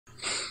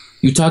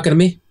You talking to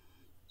me?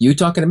 You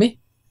talking to me?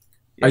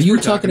 Are Yes, you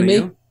we're talking to to me?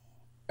 you.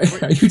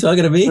 Are you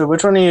talking to me? Wait,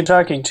 which one are you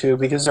talking to?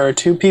 Because there are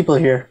two people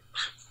here.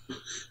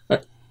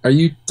 Are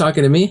you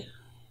talking to me?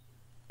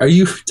 Are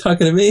you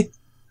talking to me?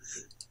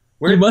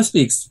 We're, You must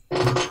be.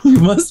 You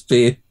must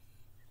be.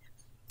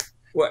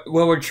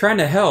 well, we're trying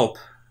to help.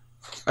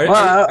 Are, Well,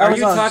 I are was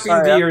you on- talking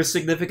sorry, to I- your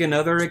significant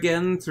other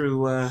again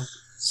through...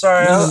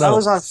 Sorry, No, no, I no.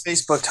 was on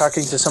Facebook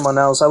talking to someone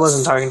else. I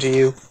wasn't talking to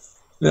you.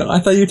 No, I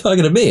thought you were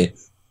talking to me.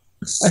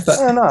 I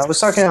thought. No, I was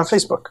talking on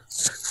Facebook.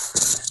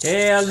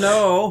 Hell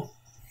no.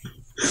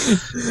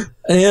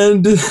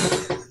 And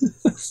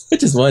I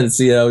just wanted to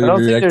see how I you don't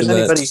think reacted there's to that.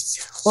 anybody.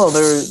 Well,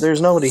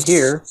 there's nobody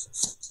here.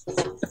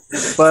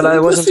 But I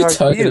You wasn't must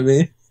be talking to you.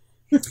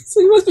 me. So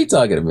you must be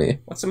talking to me.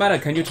 What's the matter?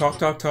 Can you talk?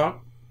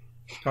 Talk?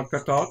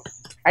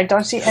 I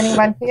don't see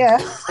anyone here,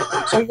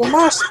 so you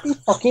must be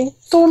talking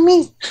to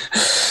me.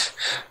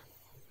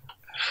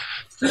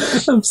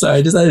 I'm sorry,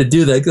 I just had to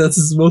do that because that's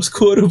his most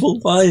quotable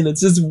line. It's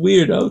just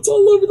weird how it's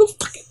all over the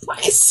fucking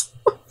place.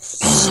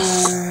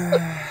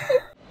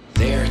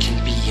 There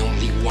can be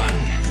only one.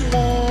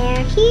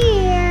 They're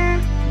here.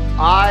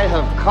 I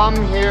have come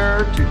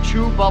here to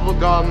chew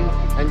bubblegum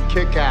and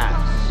kick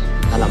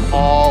ass. And I'm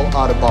all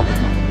out of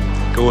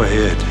bubblegum. Go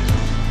ahead.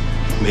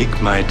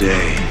 Make my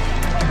day.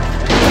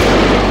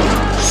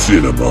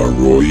 Cinema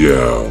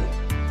Royale.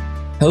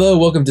 Hello,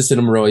 welcome to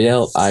Cinema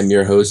Royale. I'm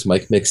your host,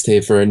 Mike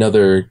Mixtape, for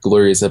another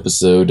glorious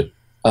episode.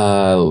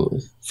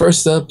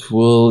 First up,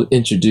 we'll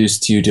introduce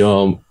to you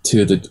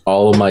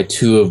all of my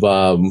two of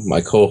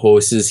my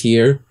co-hosts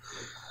here.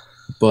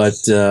 But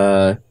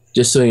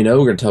just so you know,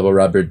 we're going to talk about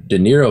Robert De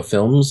Niro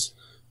films.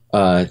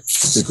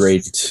 The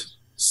great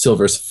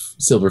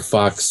Silver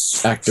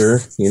Fox actor.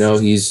 You know,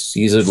 he's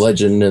a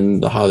legend in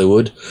the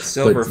Hollywood.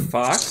 Silver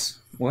Fox?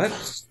 What?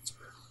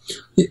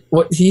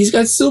 What? He's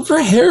got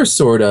silver hair,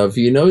 sort of.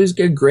 You know, he's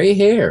got gray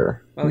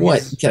hair. Oh,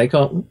 What? Can I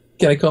call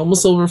him a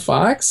Silver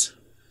Fox?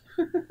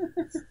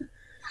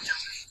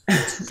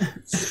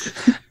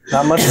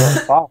 Not much of a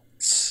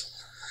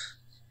fox.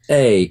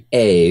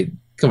 Hey,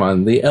 come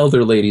on. The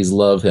elder ladies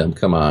love him.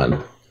 Come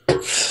on.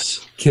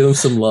 Give him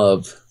some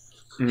love.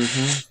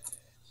 Mm-hmm.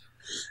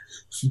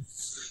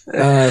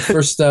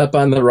 First up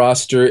on the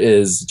roster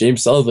is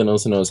James Sullivan,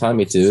 also known as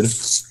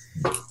Hamitude.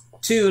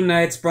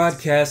 Tonight's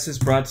broadcast is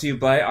brought to you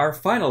by our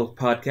final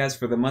podcast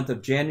for the month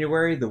of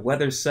January. The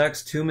weather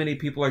sucks, too many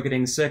people are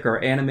getting sick, our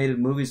animated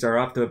movies are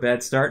off to a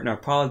bad start, and our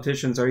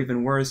politicians are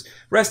even worse.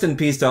 Rest in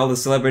peace to all the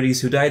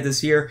celebrities who died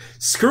this year.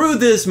 Screw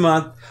this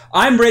month.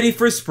 I'm ready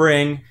for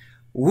spring.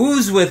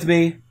 Woo's with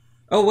me.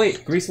 Oh,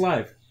 wait, Grease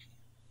Live.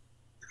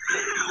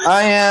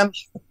 I am.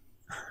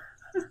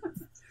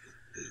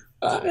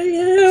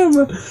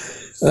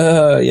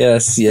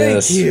 Yes.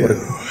 Thank you.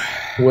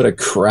 What a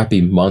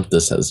crappy month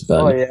this has been.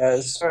 Oh yeah,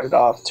 it started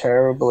off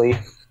terribly.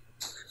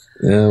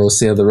 Yeah, we'll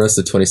see how the rest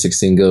of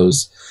 2016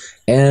 goes.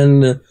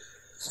 And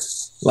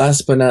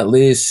last but not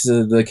least,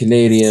 the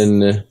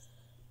Canadian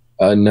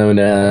known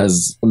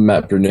as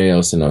Matt Brunet,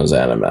 also known as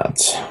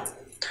Animat.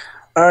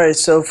 All right,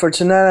 so for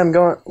tonight,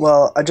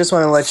 I just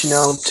want to let you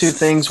know two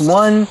things.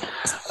 One,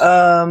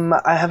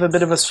 I have a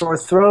bit of a sore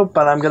throat,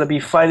 but I'm gonna be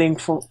fighting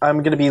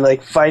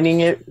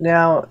it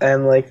now,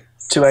 and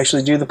to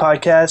actually do the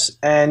podcast.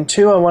 And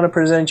two, I want to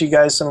present you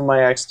guys some of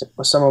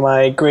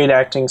my great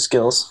acting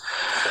skills.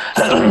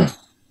 I'm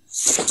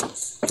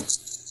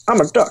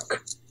a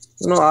duck.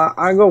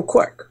 I go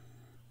quick.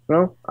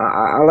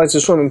 I like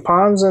to swim in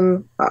ponds,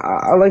 and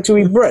I like to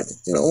eat bread.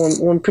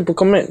 When people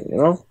come in,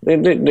 they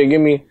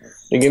give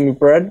me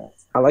bread.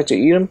 I like to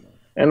eat them,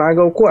 and I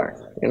go quick.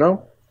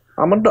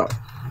 I'm a duck.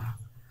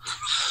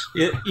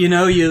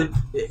 You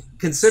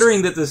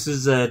considering that this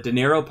is a De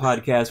Niro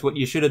podcast, what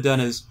you should have done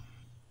is,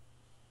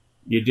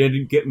 you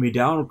didn't get me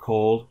down,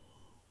 Cole.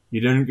 You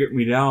didn't get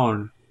me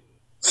down.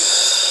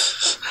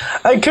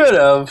 I could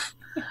have,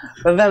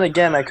 but then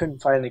again, I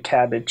couldn't find the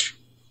cabbage.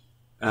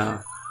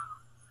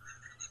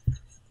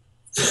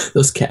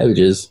 Those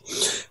cabbages.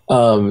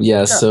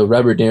 So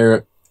Robert De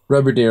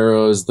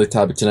Niro is the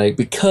topic tonight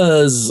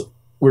because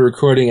we're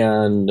recording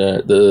on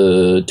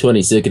the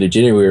 22nd of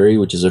January,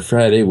 which is a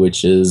Friday,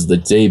 which is the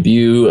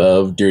debut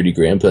of Dirty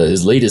Grandpa,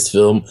 his latest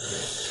film,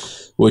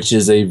 which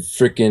is a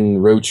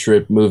freaking road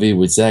trip movie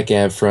with Zac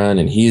Efron,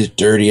 and he's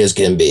dirty as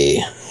can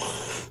be.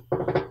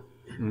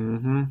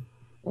 Mm-hmm.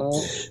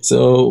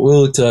 So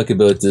we'll talk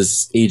about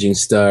this aging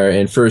star,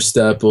 and first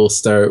up, we'll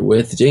start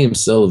with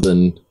James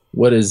Sullivan.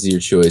 What is your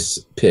choice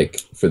pick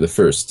for the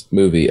first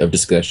movie of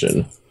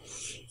discussion?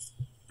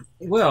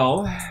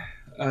 Well,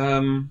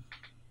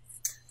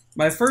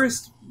 my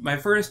first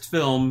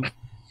film,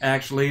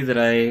 actually, that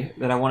I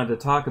wanted to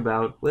talk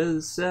about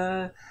was,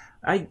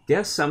 I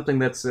guess, something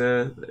that's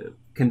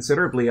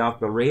considerably off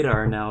the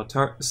radar now,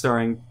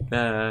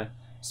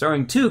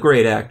 starring two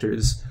great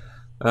actors,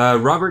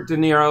 Robert De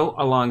Niro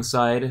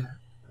alongside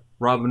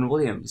Robin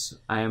Williams.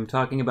 I am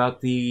talking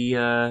about the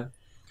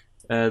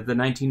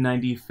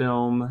 1990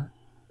 film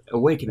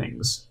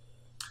Awakenings.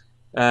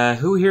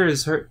 Who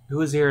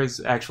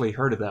has actually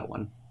heard of that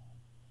one?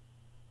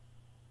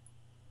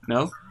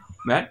 No?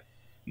 Matt?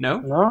 No?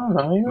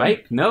 No.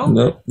 Mike? No?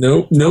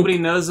 Nope. Nobody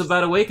knows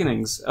about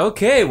Awakenings.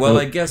 Okay, well,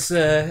 I guess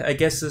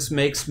this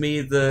makes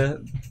me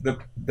the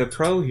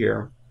pro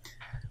here.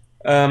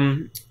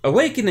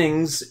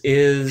 Awakenings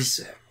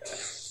is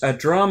a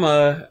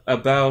drama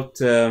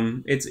about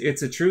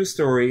it's a true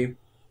story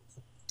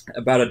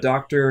about a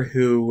doctor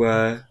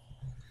who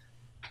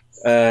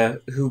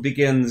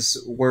begins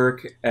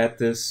work at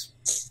this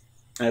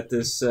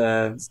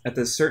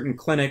certain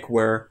clinic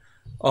where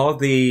all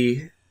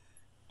the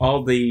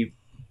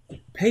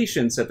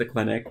patients at the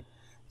clinic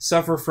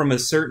suffer from a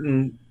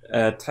certain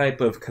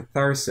type of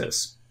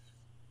catharsis.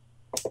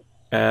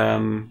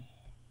 I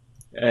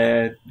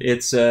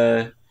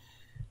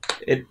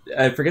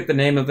forget the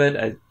name of it.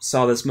 I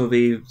saw this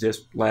movie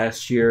just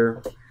last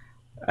year,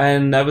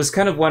 and I was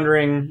kind of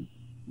wondering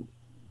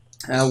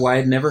why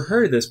I'd never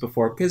heard of this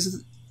before.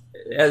 Because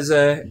as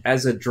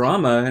a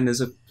drama and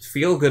as a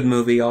feel good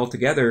movie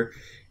altogether,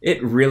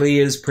 it really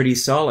is pretty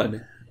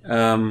solid.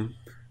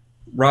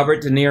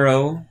 Robert De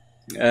Niro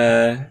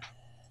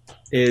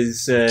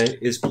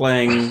is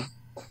playing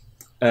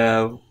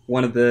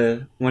one of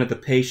the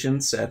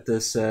patients at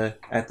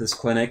this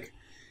clinic,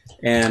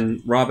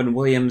 and Robin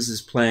Williams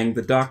is playing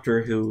the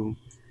doctor who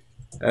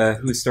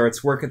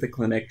starts work at the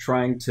clinic,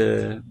 trying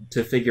to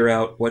figure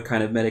out what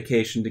kind of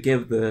medication to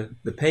give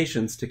the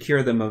patients to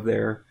cure them of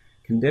their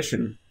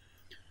condition.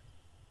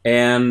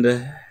 And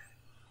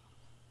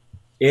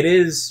it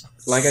is,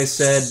 like I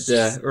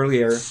said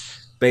earlier,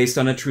 based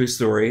on a true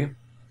story.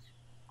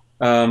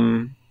 The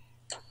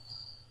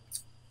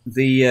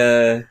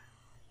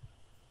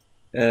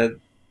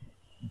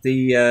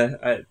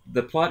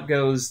plot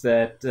goes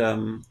that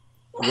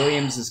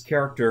Williams's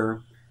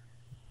character,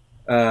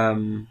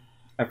 I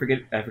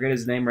forget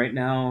his name right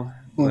now.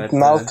 But,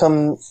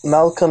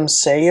 Malcolm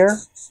Sayer.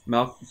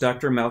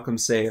 Dr. Malcolm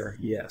Sayer,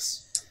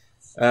 yes.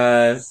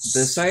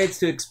 Decides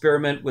to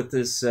experiment with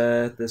this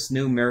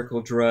new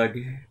miracle drug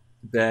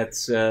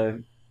that's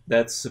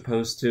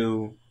supposed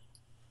to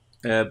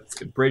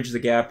bridge the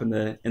gap in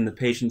the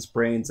patient's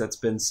brains that's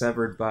been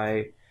severed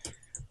by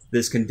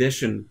this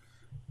condition,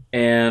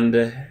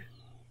 and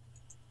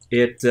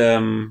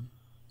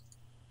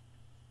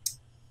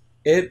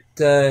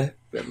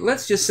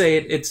let's just say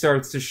it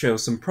starts to show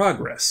some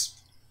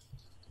progress,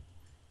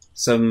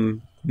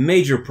 some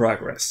major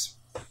progress,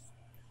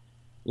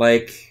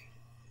 like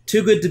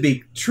too good to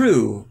be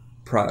true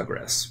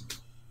progress.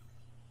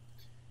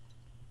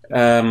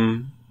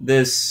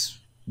 This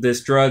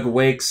drug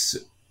wakes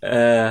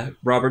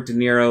Robert De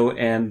Niro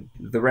and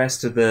the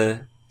rest of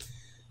the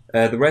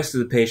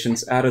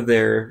patients out of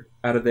their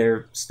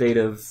state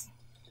of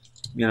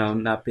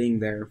not being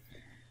there,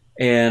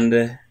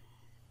 and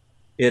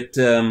it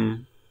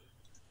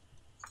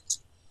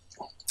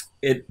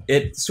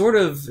sort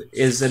of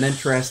is an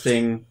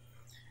interesting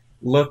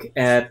look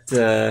at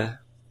De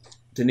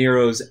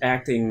Niro's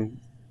acting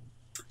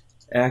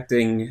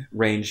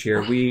range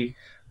here.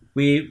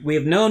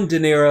 We've known De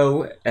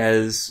Niro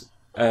as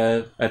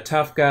a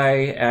tough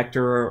guy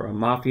actor or a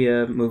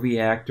mafia movie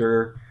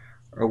actor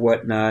or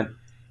whatnot,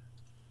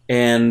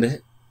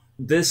 and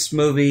this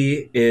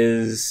movie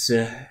is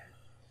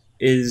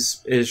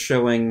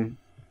showing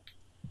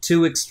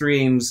two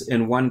extremes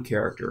in one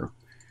character.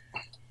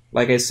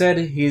 Like I said,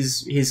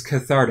 he's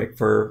cathartic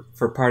for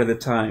part of the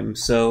time,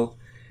 so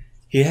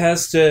he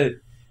has to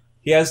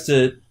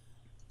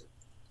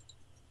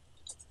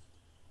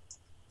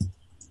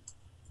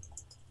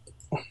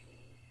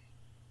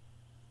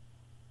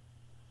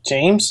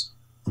James?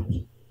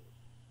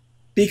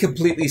 be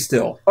completely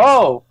still.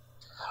 Oh,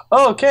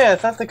 okay. I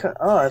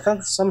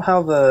thought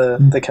somehow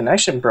the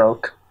connection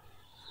broke.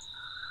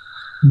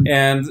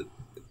 And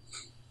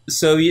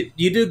so you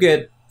do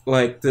get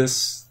like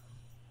this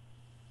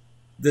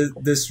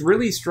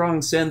really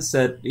strong sense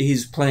that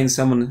he's playing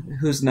someone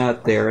who's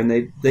not there, and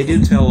they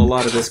do tell a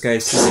lot of this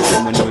guy's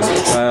secret when he was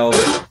a child,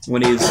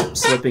 when he's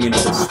slipping into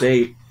the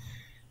state,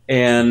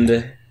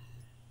 and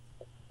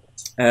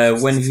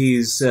when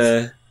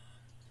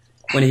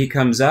he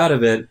comes out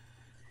of it,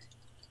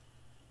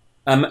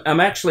 I'm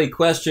actually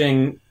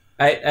questioning.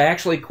 I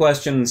actually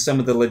question some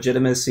of the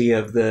legitimacy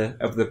of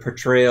the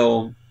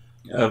portrayal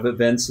of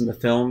events in the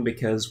film,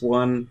 because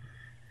one,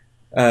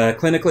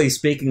 clinically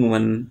speaking,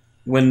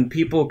 when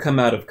people come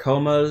out of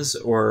comas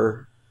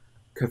or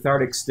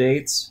cathartic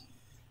states,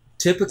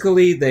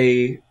 typically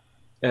they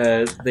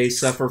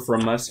suffer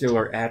from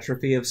muscular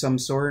atrophy of some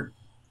sort.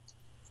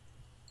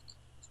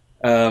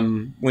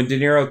 When De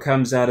Niro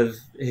comes out of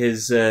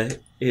his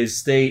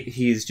state,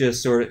 he's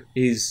just sort of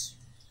he's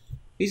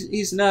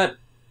not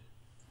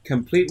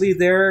completely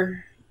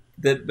there,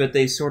 but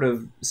they sort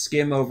of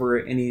skim over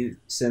any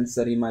sense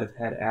that he might have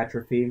had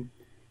atrophy.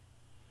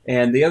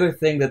 And the other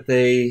thing that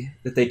they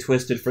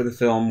twisted for the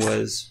film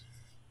was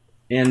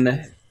in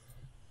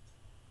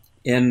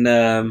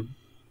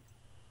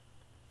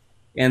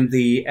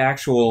the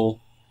actual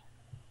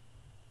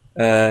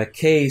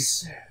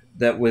case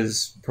that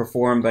was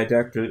performed by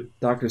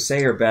Dr.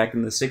 Sayer back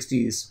in the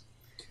 60s,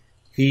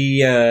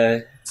 he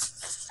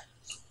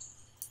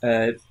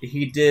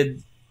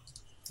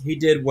he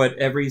did what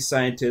every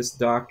scientist,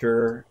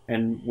 doctor,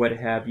 and what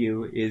have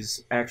you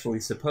is actually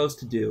supposed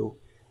to do,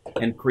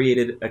 and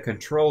created a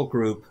control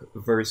group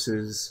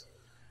versus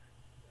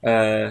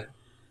the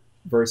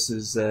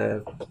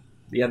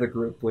other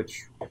group.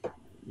 Which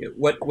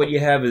what you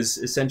have is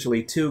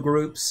essentially two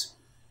groups.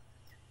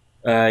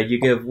 You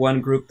give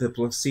one group the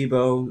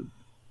placebo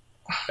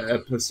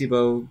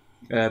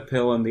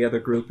pill, and the other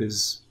group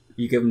is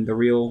you give them the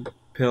real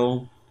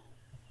pill,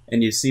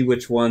 and you see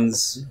which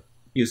ones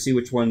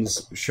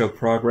show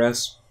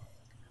progress.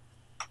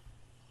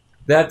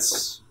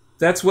 That's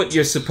what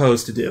you're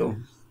supposed to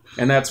do,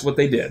 and that's what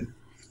they did.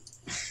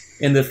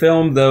 In the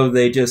film, though,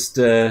 they just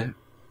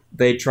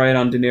they try it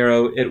on De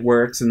Niro, it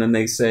works, and then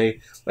they say,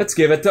 "Let's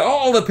give it to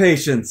all the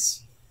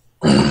patients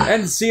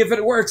and see if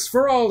it works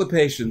for all the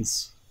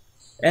patients."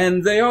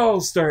 And they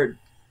all start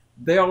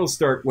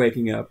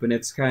waking up, and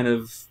it's kind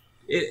of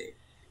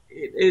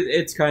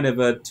it's kind of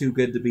a too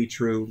good to be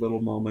true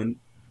little moment.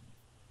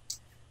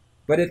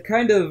 But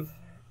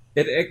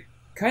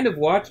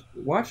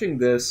watching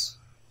this,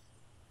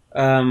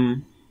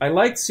 I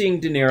liked seeing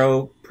De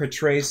Niro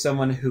portray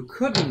someone who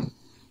couldn't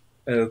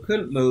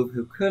move,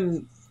 who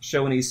couldn't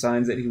show any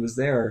signs that he was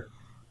there,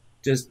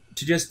 just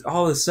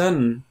all of a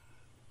sudden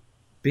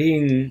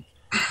being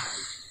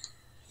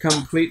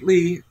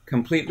completely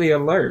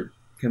alert,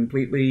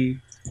 completely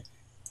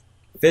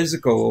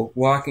physical,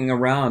 walking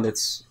around. I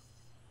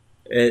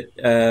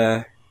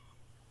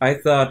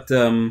thought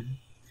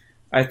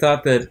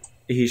that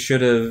he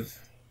should have.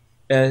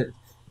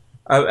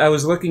 I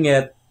was looking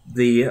at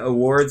the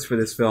awards for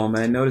this film,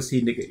 and I noticed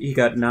he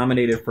got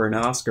nominated for an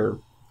Oscar.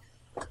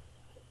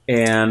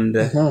 And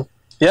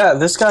yeah,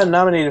 this got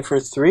nominated for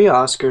 3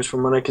 Oscars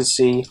from what I could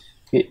see.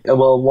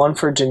 Well, one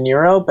for De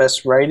Niro,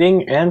 Best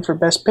Writing, and for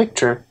Best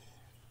Picture.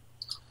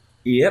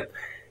 Yep.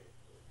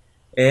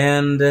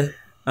 And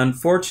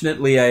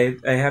unfortunately, I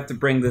have to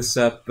bring this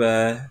up.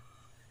 I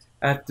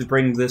have to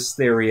bring this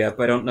theory up.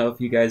 I don't know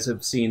if you guys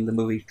have seen the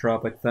movie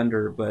Tropic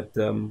Thunder, but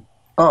oh,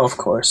 of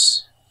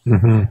course.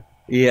 Mm-hmm.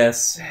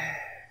 Yes.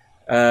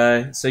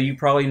 So you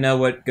probably know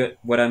what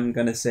I'm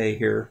going to say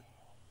here.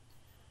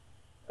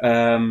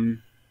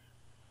 Perhaps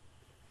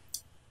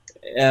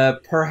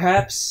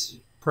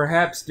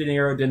De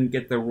Niro didn't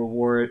get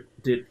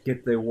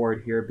the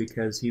award here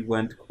because he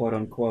went quote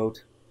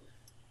unquote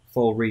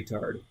full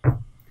retard.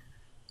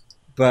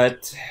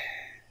 But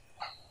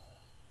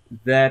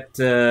that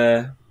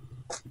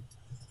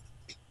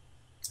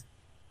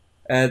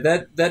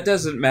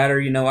doesn't matter.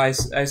 You know, I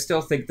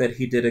still think that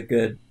he did a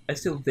good. I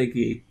still think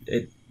he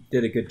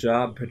did a good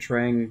job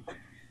portraying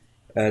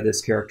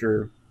this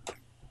character.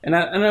 And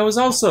I was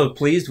also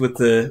pleased with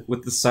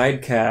the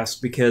side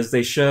cast because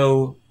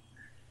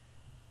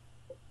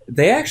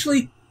they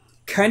actually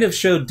kind of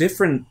show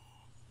different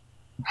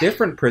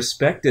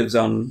perspectives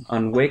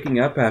on waking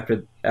up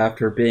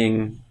after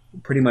being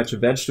pretty much a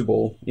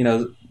vegetable. You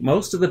know,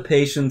 most of the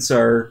patients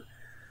are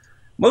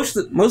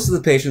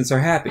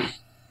happy.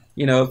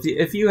 You know,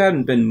 if you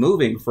hadn't been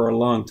moving for a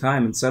long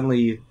time and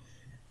suddenly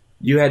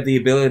you had the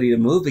ability to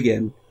move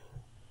again,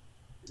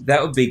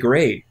 that would be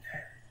great.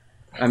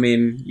 I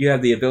mean, you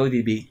have the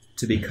ability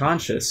to be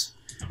conscious.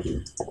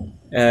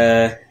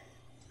 And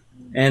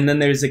then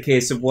there's a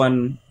case of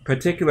one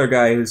particular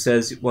guy who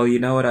says, "Well, you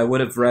know what? I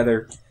would have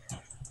rather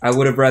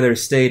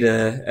stayed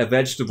a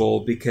vegetable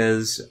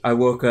because I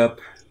woke up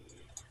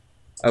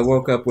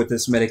with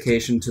this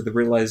medication to the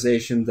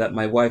realization that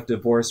my wife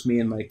divorced me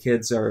and my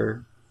kids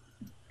are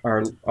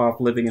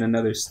off living in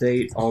another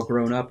state, all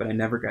grown up, and I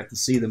never got to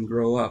see them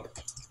grow up."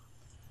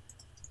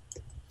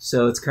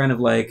 So it's kind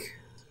of like,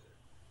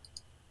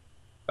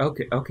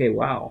 okay,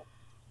 wow.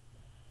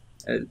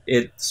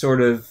 It sort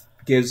of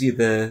gives you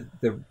the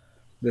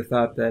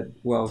thought that,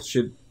 well,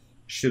 should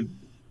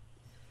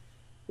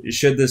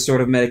this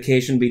sort of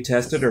medication be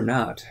tested or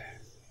not?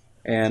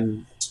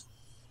 And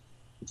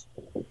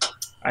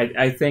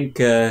I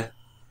think I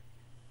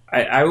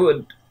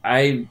would,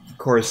 of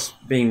course,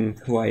 being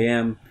who I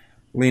am,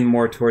 lean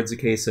more towards a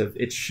case of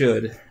it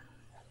should.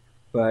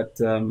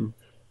 But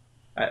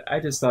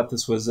I just thought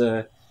this was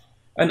an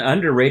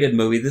underrated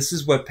movie. This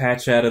is what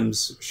Patch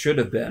Adams should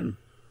have been.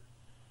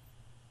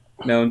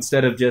 You know,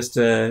 instead of just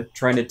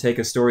trying to take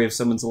a story of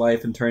someone's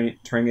life and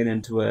turning it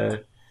into a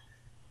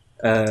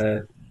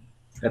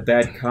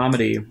bad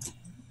comedy,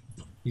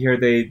 here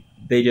they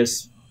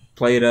just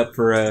play it up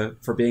for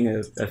being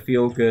a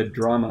feel good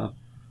drama.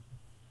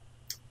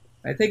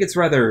 I think it's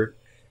rather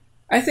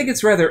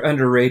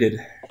underrated.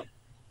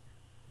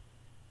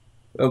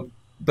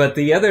 But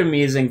the other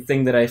amusing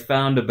thing that I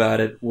found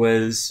about it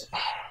was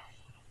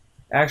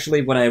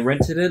actually when I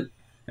rented it,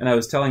 and I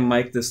was telling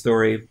Mike the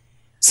story.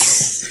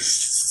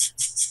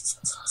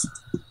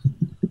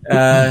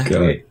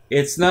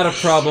 It's not a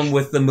problem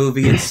with the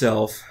movie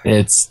itself.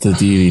 It's the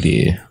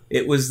DVD.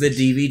 It was the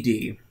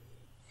DVD.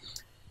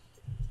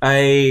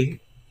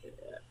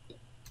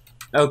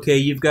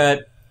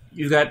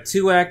 You've got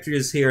 2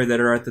 actors here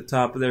that are at the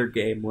top of their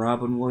game,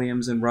 Robin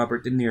Williams and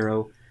Robert De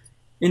Niro,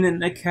 in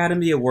an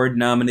Academy Award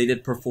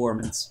nominated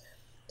performance.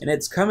 and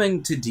it's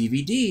coming to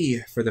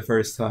DVD for the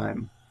first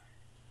time.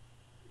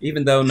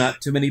 Even though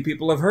not too many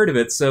people have heard of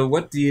it. So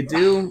what do you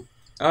do?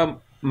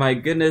 My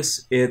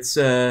goodness, it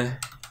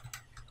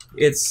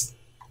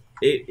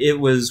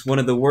was one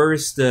of the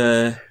worst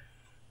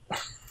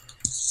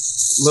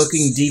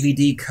looking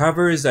DVD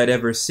covers I'd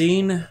ever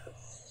seen.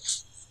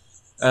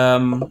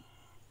 I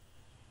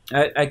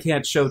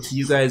can't show it to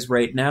you guys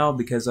right now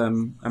because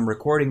I'm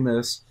recording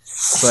this,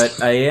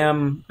 but I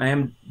am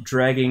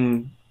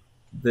dragging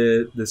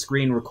the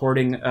screen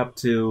recording up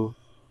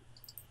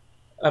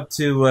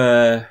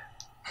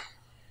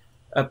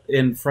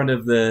in front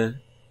of the.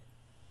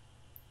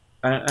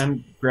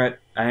 I'm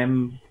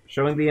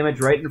showing the image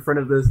right in front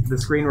of the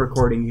screen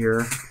recording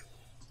here,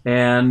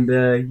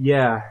 and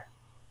yeah,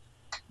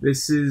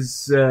 this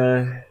is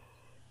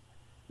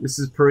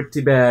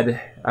pretty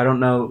bad. I don't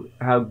know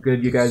how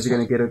good you guys are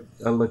gonna get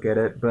a look at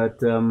it,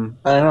 but I don't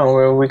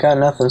know. We got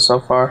nothing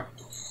so far.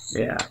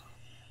 Yeah.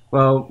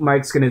 Well,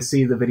 Mike's gonna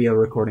see the video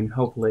recording,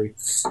 hopefully.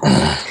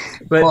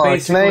 But Well,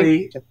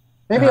 basically,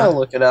 maybe I'll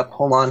look it up.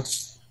 Hold on.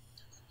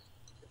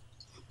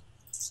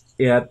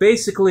 Yeah,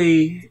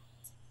 basically,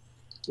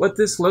 what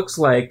this looks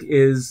like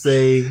is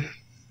they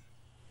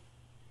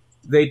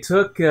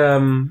took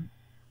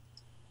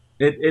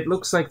it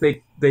looks like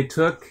they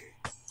took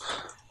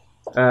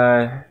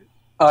Oh,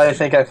 I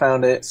think I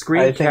found it.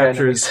 Screen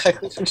captures. I know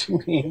exactly what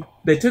you mean.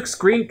 They took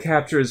screen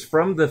captures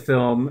from the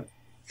film,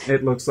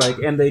 it looks like,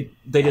 and they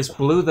just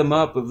blew them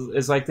up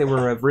as like they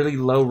were a really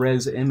low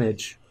res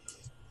image.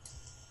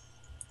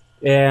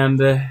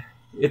 And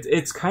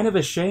it's kind of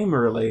a shame,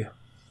 really.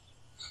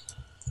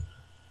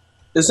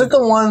 Is it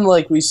the one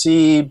like we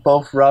see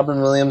both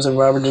Robin Williams and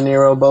Robert De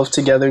Niro both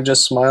together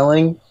just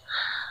smiling?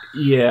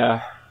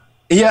 Yeah.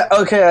 Yeah,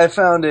 okay, I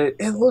found it.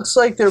 It looks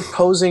like they're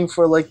posing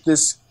for like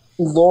this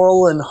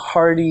Laurel and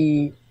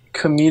Hardy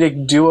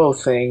comedic duo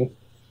thing.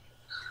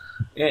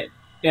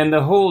 And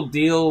the whole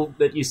deal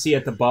that you see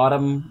at the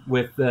bottom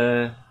with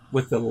the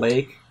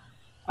lake,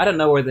 I don't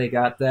know where they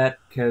got that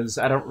because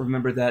I don't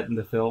remember that in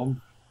the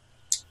film.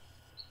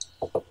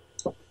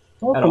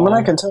 Well, from what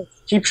I can tell,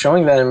 keep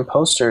showing that in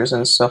posters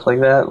and stuff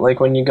like that.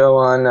 Like when you go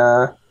on,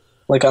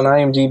 like on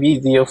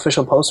IMDb, the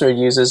official poster it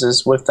uses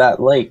is with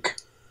that lake.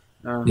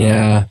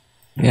 Yeah,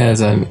 it's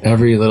on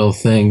every little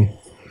thing.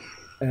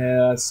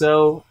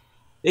 So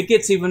it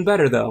gets even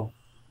better though.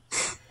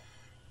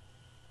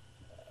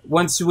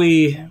 Once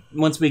we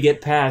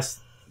get past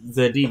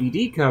the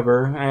DVD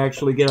cover, I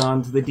actually get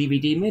onto the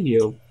DVD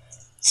menu,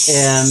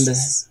 and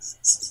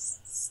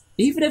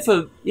even if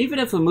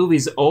a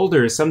movie's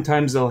older,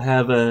 sometimes they'll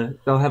have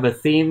a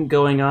theme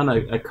going on,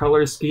 a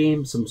color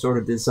scheme, some sort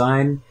of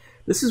design.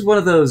 This is one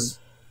of those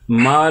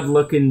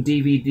mod-looking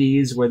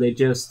DVDs where they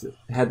just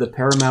had the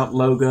Paramount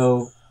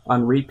logo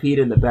on repeat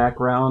in the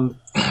background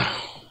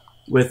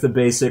with the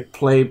basic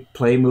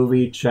play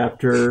movie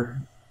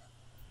chapter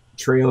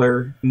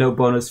trailer, no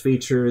bonus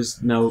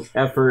features, no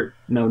effort,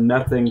 no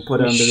nothing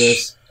put onto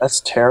this. That's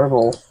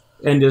terrible.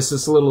 And just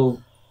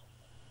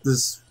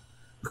this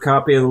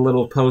copy of the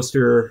little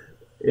poster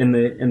in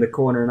the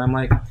corner, and I'm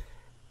like,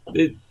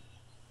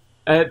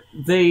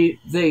 they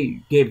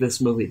gave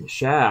this movie the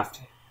shaft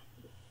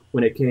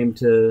when it came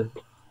to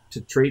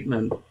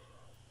treatment.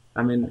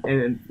 I mean,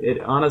 and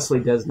it honestly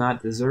does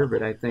not deserve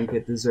it. I think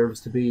it deserves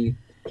to be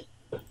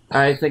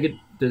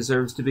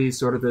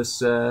sort of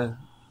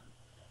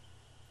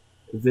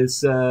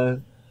this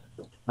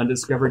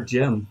undiscovered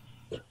gem.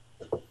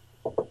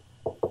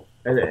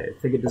 I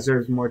think it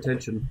deserves more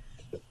attention.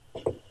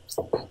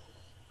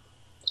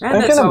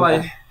 And that's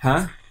all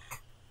Huh?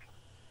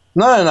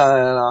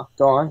 No.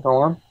 Go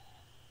on.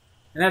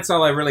 And that's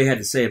all I really had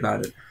to say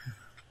about it.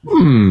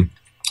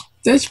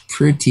 That's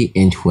pretty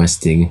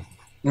interesting.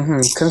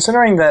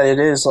 Considering that it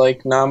is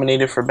like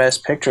nominated for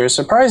Best Picture, it's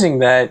surprising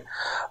that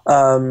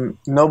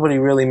nobody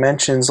really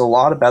mentions a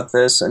lot about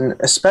this, and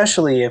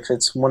especially if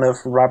it's one of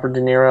Robert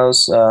De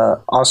Niro's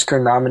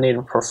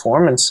Oscar-nominated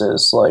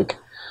performances. I'm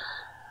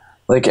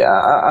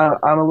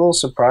a little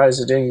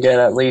surprised it didn't get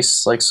at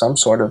least like some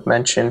sort of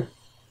mention.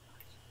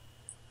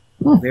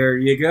 There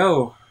you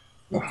go.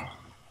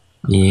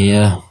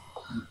 Yeah.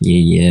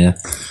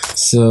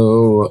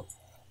 So,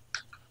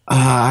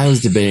 I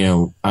was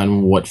debating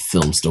on what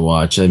films to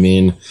watch. I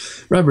mean,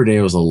 Robert De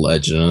Niro's a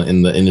legend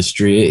in the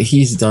industry.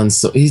 He's done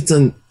so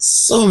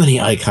many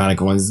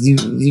iconic ones.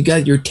 You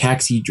got your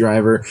Taxi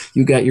Driver,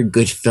 you got your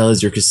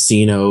Goodfellas, your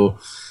Casino,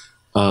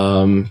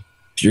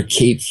 your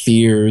Cape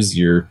Fears,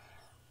 your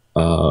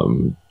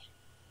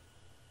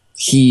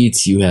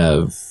Heat. You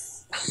have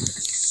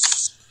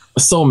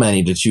so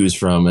many to choose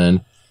from,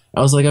 and I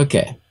was like,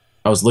 okay.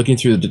 I was looking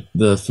through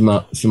the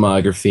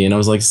filmography, and I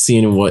was like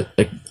seeing what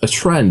a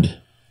trend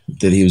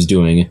that he was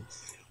doing,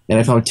 and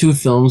I found two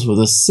films with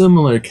a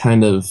similar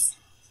kind of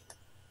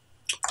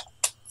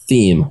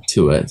theme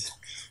to it.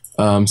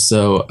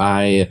 So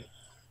I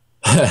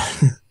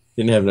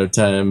didn't have enough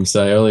time,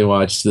 so I only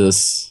watched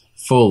this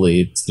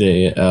fully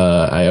today.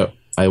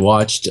 I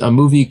watched a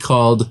movie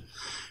called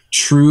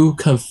True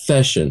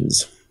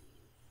Confessions.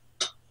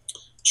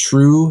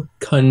 True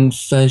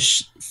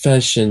Confessions.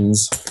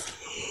 Confessions.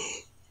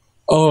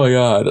 Oh my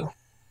god.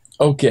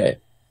 Okay.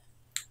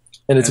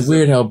 And it's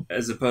weird how...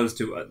 As opposed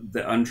to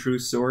the untrue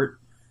sort?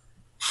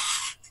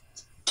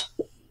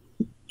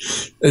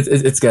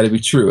 It's got to be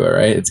true, all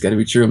right? It's got to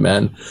be true,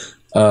 man.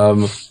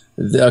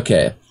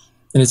 Okay.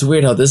 And it's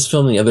weird how this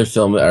film and the other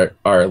film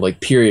are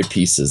like period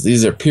pieces.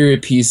 These are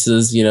period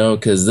pieces, you know,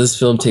 because this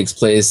film takes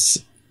place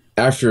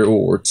after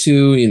World War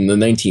II in the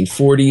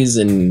 1940s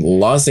in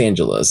Los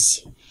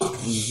Angeles.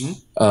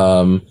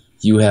 Mm-hmm.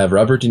 You have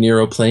Robert De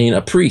Niro playing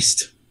a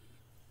priest.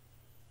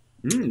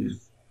 Mm.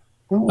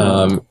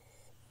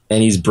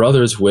 And he's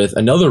brothers with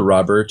another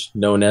Robert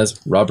known as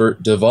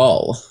Robert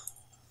Duvall.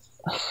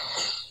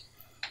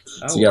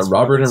 So you got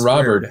Robert and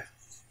Robert.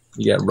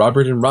 You got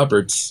Robert and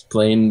Robert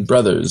playing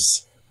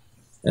brothers.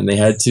 And they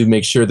had to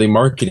make sure they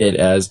market it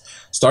as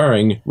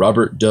starring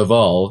Robert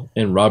Duvall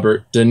and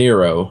Robert De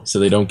Niro so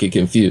they don't get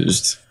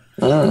confused.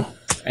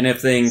 And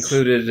if they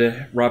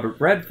included Robert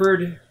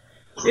Redford,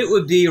 it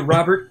would be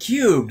Robert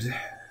Cubed.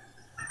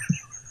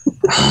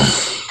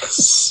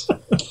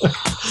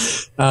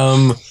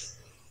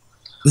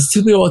 This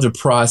took me a while to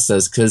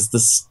process because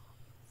this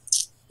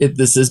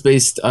is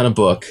based on a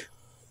book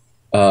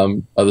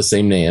of the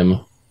same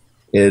name.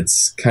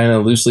 It's kind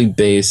of loosely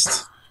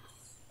based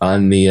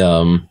on the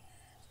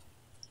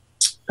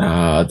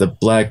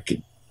Black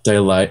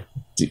Dahlia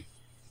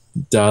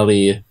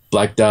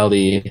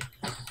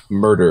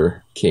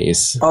murder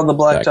case. Oh, the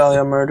Black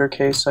Dahlia murder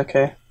case.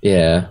 Okay.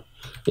 Yeah.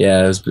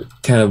 Yeah, it was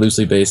kind of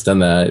loosely based on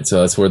that,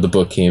 so that's where the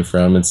book came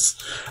from. It's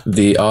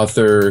the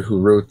author who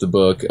wrote the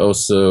book,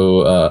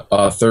 also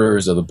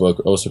authors of the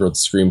book, also wrote the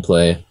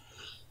screenplay.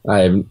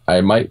 I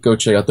might go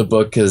check out the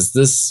book because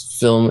this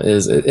film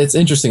it's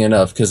interesting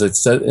enough because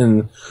it's set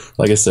in,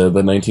 like I said,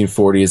 the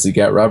 1940s. You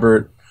got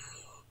Robert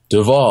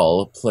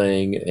Duvall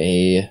playing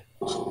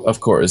of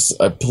course,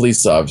 a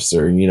police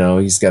officer. You know,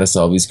 he's got to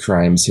solve these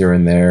crimes here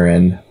and there,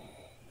 and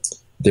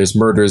there's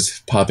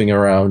murders popping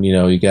around. You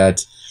know, you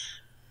got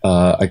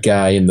a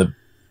guy in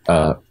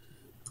a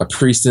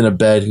priest in a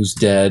bed who's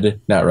dead,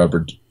 not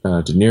Robert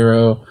De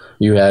Niro.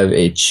 You have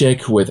a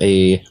chick with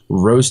a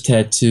rose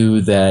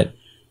tattoo that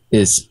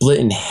is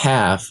split in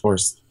half or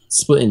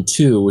split in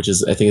two, which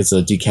is, I think it's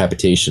a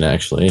decapitation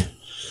actually.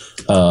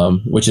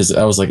 Which is,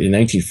 I was like, in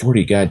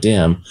 1940,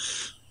 goddamn.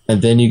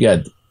 And then you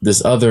got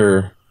this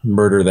other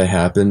murder that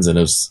happens, and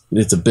it's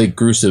a big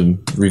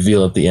gruesome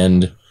reveal at the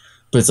end.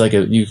 But it's like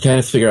you kind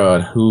of figure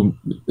out who.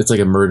 It's like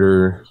a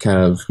murder kind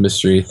of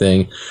mystery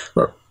thing.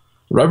 But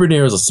Robert De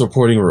Niro is a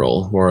supporting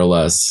role, more or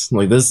less.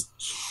 Like this,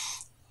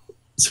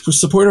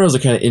 supporting roles are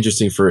kind of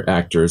interesting for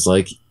actors.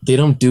 Like they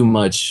don't do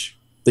much;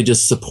 they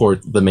just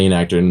support the main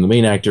actor, and the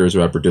main actor is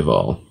Robert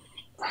Duvall.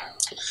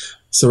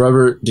 So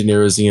Robert De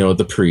Niro is,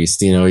 the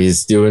priest.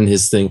 He's doing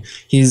his thing.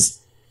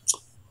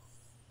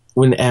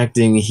 When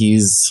acting,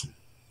 he's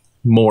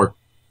more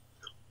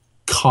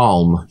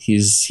calm.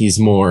 He's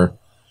more.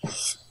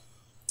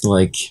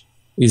 Like,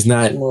 he's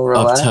not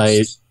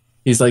uptight.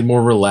 He's like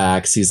more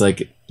relaxed. He's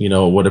like,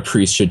 what a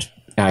priest should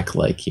act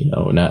like,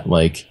 not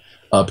like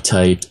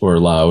uptight or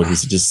loud.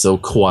 He's just so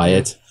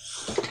quiet.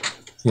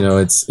 He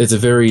does a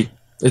great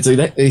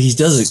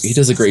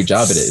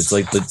job at it. It's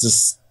like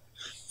the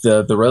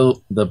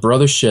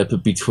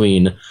brothership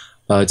between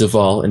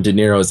Duvall and De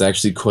Niro is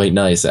actually quite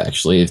nice.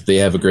 Actually, if they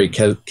have a great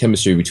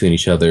chemistry between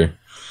each other,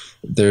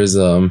 it's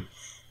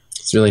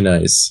really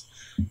nice.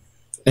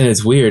 And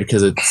it's weird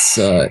because it's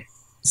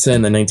set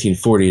in the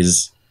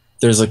 1940s.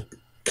 There's like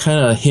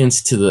kind of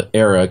hints to the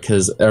era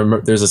because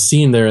there's a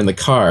scene there in the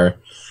car,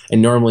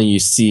 and normally you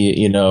see,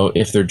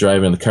 if they're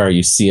driving the car,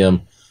 you see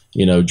them,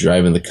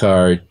 driving the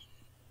car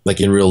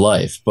like in real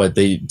life. But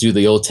they do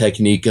the old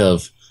technique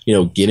of,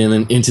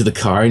 getting into the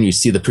car and you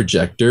see the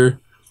projector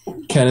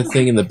kind of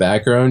thing in the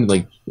background,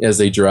 like as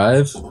they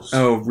drive.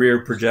 Oh,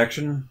 rear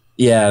projection?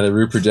 Yeah, the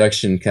rear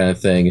projection kind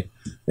of thing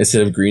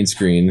instead of green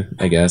screen,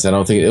 I guess. I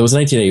don't think it was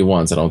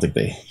 1981, so I don't think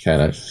they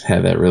kind of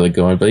had that really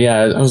going. But yeah,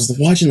 I was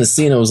watching the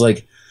scene. I was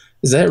like,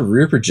 is that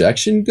rear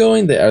projection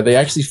going? Are they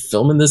actually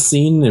filming this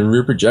scene in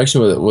rear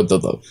projection with the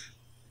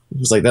it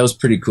was like, that was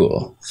pretty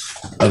cool.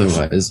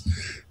 Otherwise,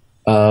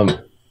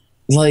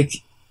 like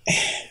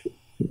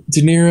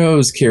De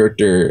Niro's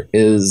character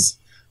is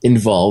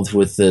involved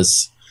with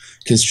this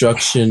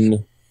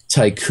construction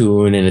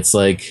tycoon, and it's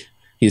like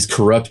he's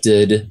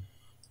corrupted.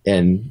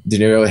 And De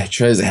Niro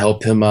tries to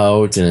help him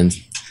out, and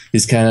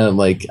he's kind of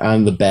like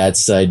on the bad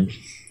side,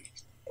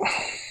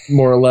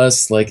 more or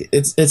less. Like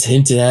it's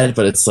hinted at,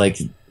 but it's like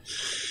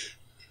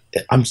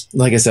I was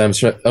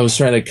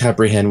trying to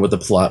comprehend what the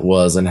plot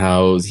was and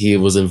how he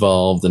was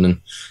involved, and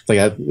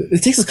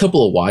it takes a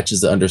couple of watches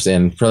to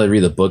understand. Probably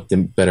read the book to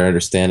better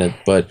understand it,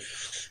 but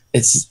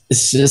it's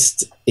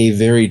just a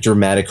very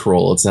dramatic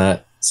role. It's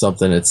not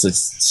something. It's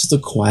just a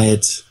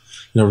quiet,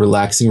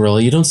 relaxing role.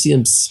 You don't see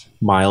him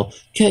smile.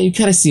 You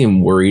kind of see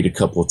him worried a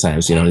couple of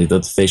times,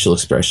 the facial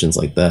expressions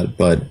like that.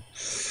 But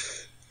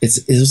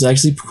it was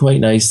actually quite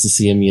nice to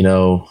see him,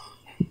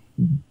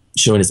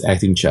 showing his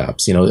acting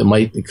chops.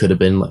 It could have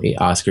been like an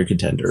Oscar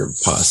contender,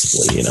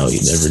 possibly. You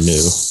never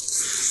knew.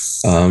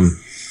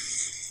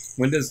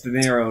 When does De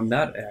Niro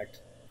not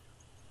act?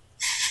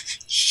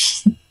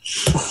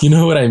 You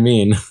know what I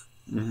mean?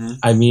 Mm-hmm.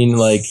 I mean,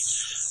 like,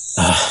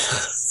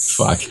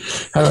 fuck.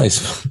 How do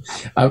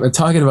I'm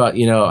talking about,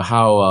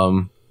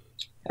 how,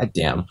 God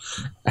damn.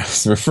 I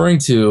was referring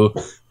to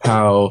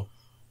how,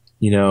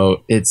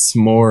 it's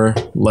more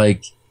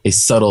like a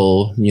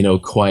subtle,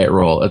 quiet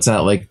role. It's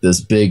not like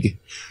this big,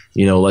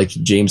 like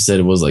James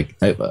said, it was like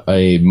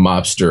a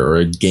mobster or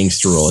a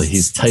gangster role.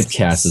 He's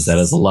typecast as that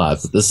as a lot,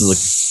 but this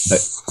is like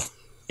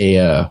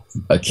a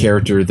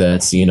character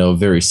that's,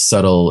 very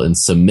subtle and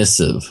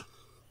submissive.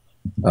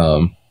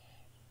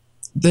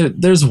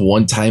 There's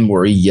one time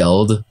where he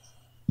yelled,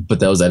 but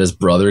that was at his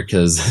brother,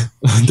 because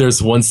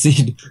there's one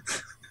scene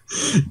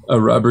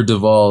Robert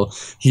Duvall,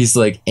 he's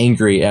like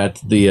angry at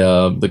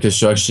the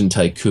construction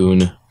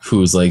tycoon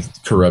who's like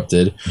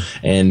corrupted,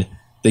 and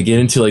they get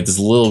into like this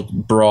little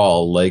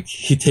brawl. Like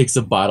he takes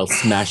a bottle,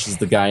 smashes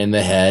the guy in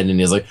the head, and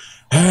he's like,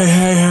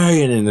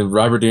 hey, and then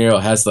Robert De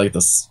Niro has to like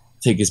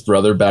take his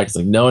brother back. It's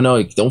like, no,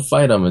 don't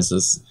fight him. It's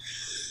just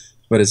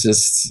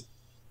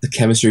the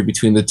chemistry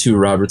between the two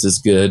Roberts is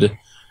good,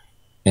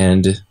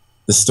 and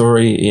the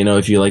story,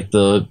 if you like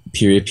the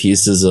period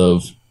pieces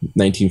of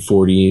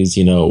 1940s,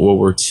 World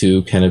War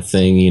II kind of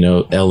thing,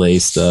 LA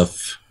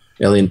stuff,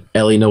 LA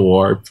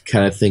noir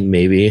kind of thing,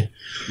 maybe.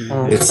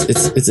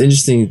 It's an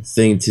interesting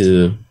thing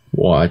to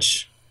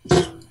watch.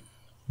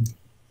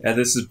 Yeah,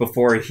 this is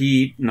before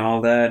Heat and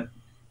all that.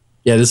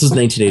 Yeah, this was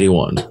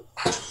 1981.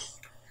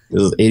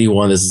 This was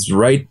 81. This is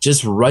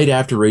just right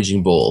after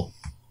Raging Bull.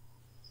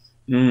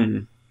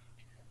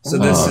 So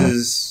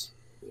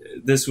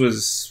this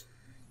was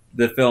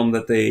the film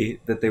that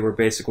they were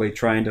basically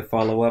trying to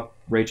follow up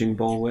Raging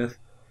Bull with.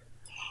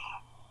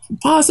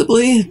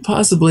 Possibly.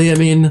 I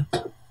mean,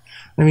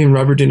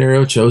 Robert De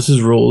Niro chose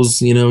his roles.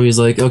 He's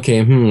like,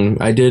 okay,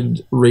 I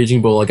did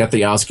Raging Bull. I got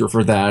the Oscar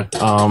for that.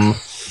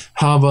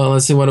 How about,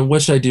 let's see,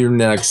 what should I do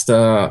next?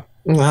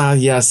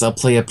 Yes, I'll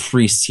play a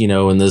priest,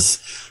 in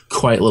this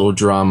quiet little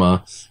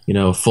drama,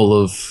 full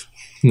of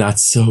not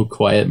so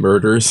quiet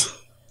murders.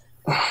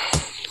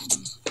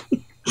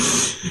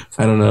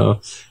 I don't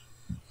know.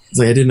 It's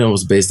like I didn't know it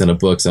was based on a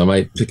book, so I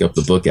might pick up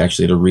the book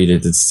actually to read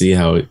it and see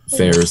how it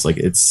fares. Like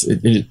it's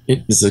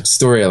a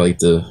story I like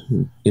to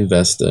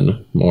invest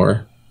in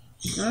more.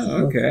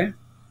 Oh, okay.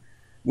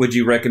 Would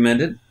you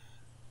recommend it?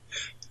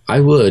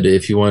 I would,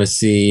 if you want to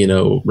see,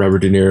 Robert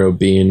De Niro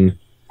being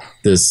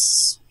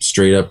this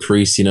straight up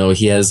priest.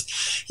 He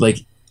has, like,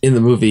 in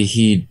the movie,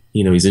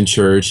 he's in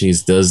church, he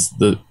does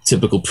the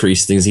typical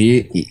priest things.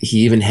 He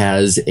even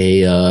has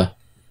a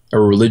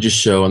religious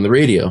show on the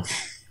radio.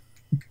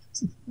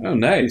 Oh,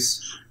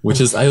 nice.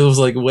 Which is, I was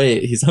like,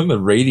 wait, he's on the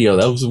radio?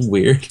 That was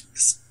weird.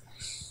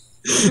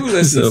 Who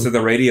listens to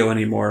the radio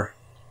anymore?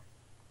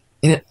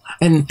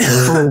 And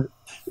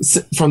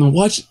from the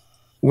watch,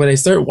 when I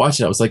started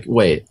watching it, I was like,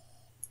 wait.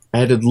 I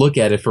had to look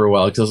at it for a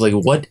while because I was like,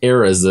 what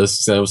era is this?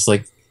 So I was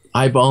like,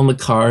 eyeballing the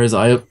cars,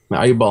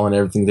 eyeballing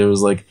everything. There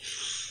was like,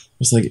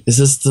 is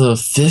this the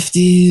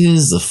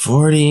 50s, the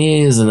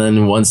 40s? And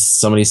then once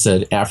somebody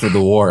said after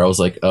the war, I was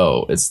like,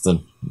 oh, it's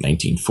the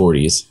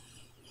 1940s.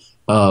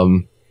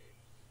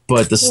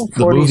 But the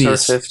movie or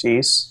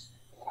 50s.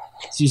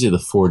 It's usually the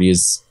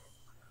 40s.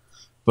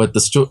 But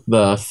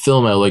the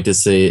film, I like to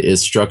say,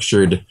 is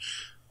structured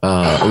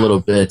a little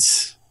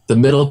bit. The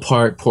middle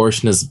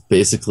portion is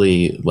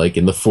basically like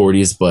in the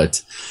 40s,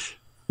 but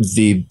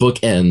the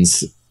book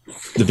ends,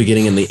 the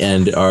beginning and the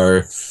end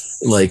are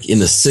like in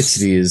the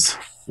 60s,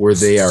 where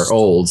they are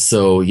old.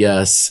 So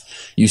yes,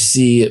 you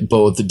see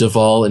both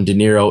Duvall and De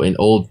Niro in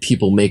old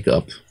people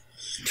makeup.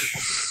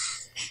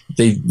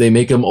 They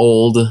make him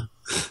old.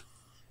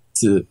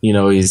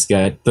 He's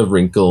got the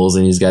wrinkles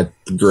and he's got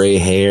the gray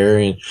hair,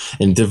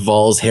 and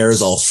Duvall's hair is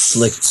all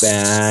slicked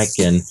back,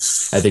 and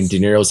I think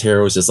De Niro's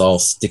hair was just all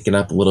sticking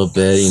up a little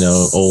bit,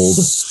 old.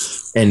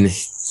 And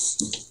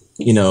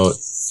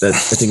that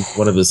I think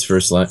one of his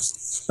first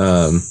lines,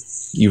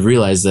 you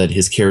realize that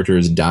his character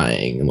is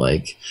dying.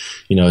 Like,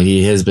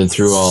 he has been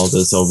through all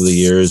this over the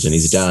years, and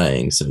he's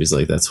dying. So he's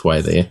like, that's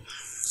why they're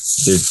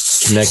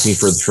connecting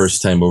for the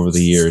first time over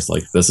the years.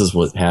 Like, this is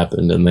what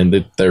happened, and then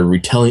they're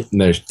telling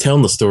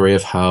the story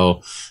of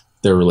how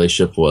their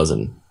relationship was,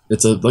 and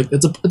it's a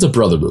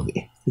brother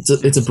movie.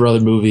 It's a brother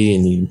movie,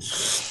 and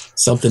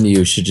something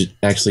you should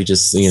actually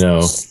just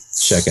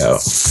check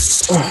out.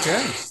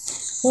 Okay.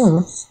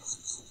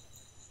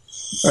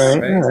 All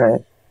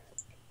right.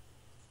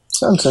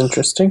 Sounds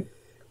interesting.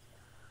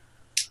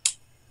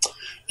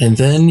 And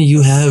then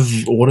you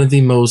have one of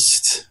the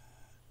most.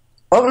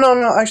 Oh,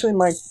 no, actually,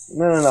 Mike,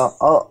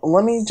 no.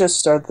 Let me just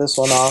start this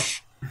one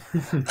off.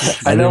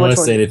 I didn't want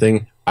to say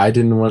anything. I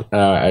didn't want.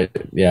 I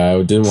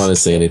didn't want to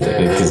say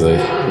anything because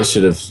I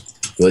should have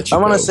let you. I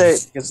want to go. say,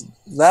 because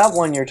that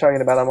one you're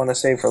talking about, I want to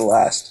save for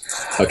last.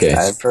 Okay.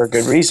 For a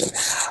good reason.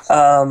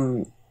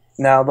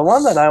 Now, the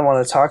one that I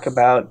want to talk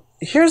about.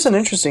 Here's an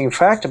interesting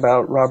fact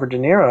about Robert De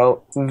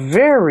Niro.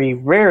 Very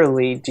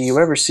rarely do you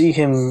ever see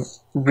him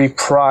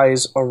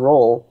reprise a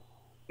role,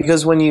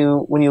 because when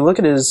you look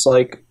at his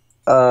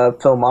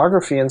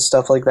filmography and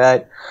stuff like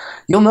that,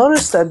 you'll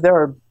notice that there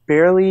are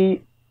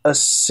barely a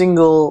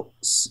single,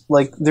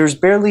 like, there's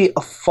barely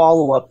a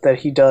follow-up that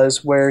he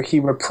does where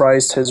he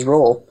reprised his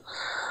role.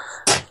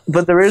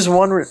 But there is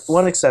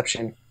one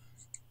exception,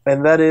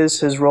 and that is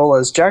his role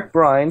as Jack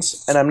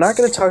Brines, and I'm not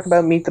going to talk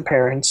about Meet the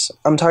Parents,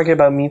 I'm talking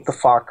about Meet the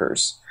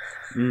Fockers.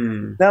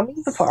 Now,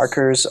 Meet the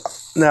Fockers,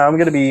 now I'm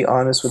going to be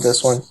honest with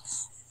this one,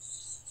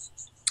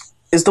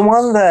 is the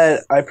one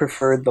that I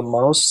preferred the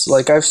most.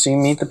 Like, I've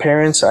seen Meet the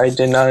Parents, I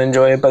did not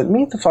enjoy it, but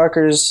Meet the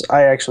Fockers,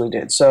 I actually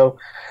did. So,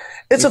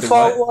 it's a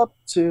follow-up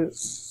to...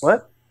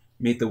 What?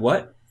 Meet the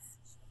what?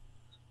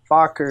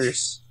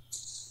 Fockers.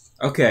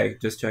 Okay,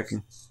 just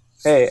checking.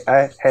 Hey,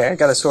 I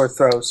got a sore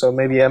throat, so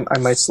maybe I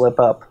might slip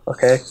up,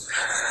 okay?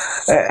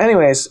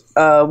 Anyways,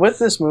 with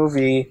this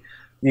movie,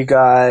 you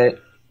got...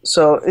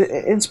 So,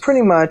 it's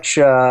pretty much,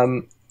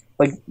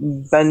 like,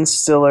 Ben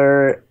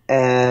Stiller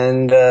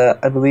and,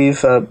 I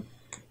believe...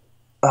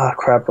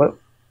 what?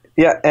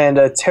 Yeah, and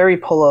Terry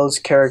Pullo's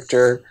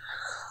character,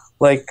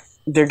 like,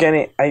 they're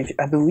getting, I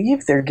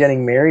believe they're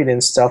getting married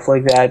and stuff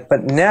like that,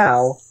 but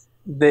now,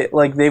 they've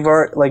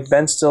already, like,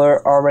 Ben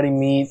Stiller already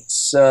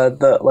meets,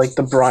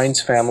 the Brines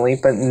family,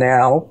 but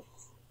now,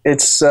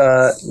 it's,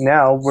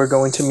 now we're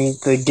going to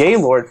meet the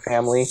Gaylord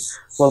family,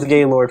 well, the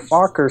Gaylord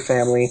Fokker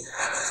family,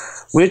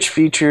 which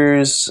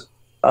features,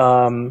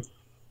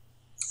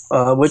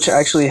 which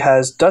actually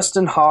has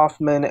Dustin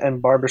Hoffman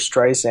and Barbara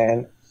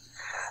Streisand.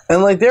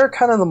 And, like, they're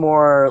kind of the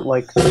more,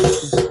 like,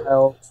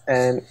 wild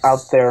and out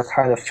there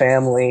kind of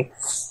family.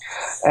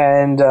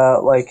 And,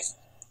 like,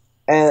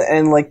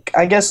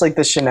 I guess, like,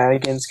 the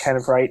shenanigans kind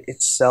of write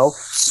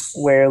itself,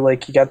 where,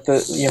 like, you got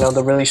the, you know,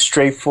 the really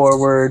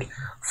straightforward,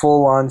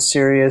 full-on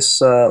serious,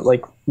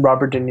 like,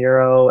 Robert De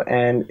Niro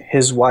and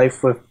his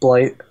wife with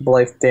Blythe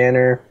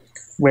Danner,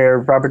 where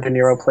Robert De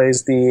Niro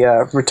plays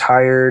the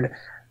retired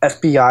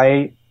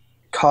FBI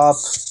cop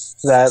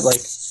that,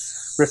 like,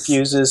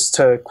 refuses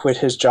to quit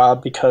his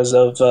job because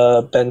of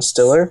Ben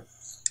Stiller.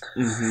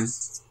 Mm-hmm.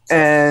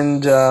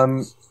 And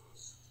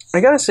I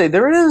gotta say,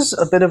 there is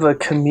a bit of a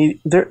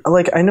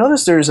I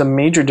noticed there's a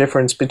major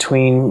difference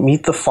between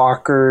Meet the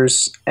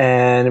Fockers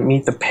and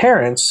Meet the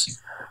Parents,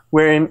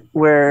 where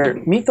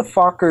Meet the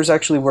Fockers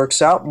actually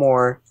works out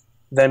more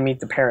than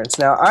Meet the Parents.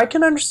 Now, I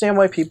can understand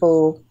why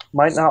people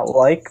might not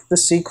like the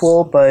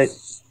sequel, but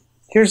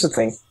here's the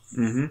thing.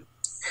 Mm-hmm.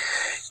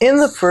 In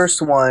the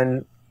first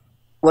one,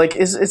 like,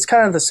 it's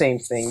kind of the same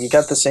thing. You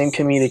got the same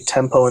comedic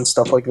tempo and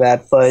stuff like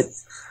that, but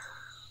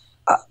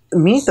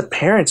Meet the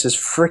Parents is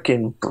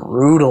freaking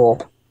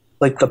brutal.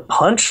 Like, the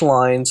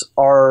punchlines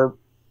are,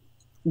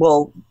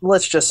 well,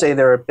 let's just say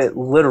they're a bit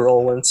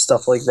literal and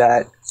stuff like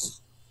that.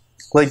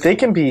 Like, they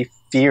can be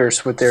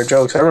fierce with their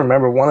jokes. I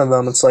remember one of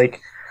them, it's like,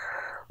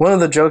 one of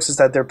the jokes is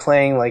that they're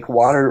playing, like,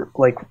 water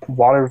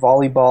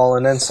volleyball,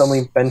 and then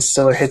suddenly Ben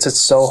Stiller hits it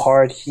so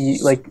hard he,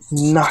 like,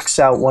 knocks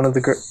out one of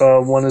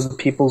the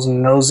people's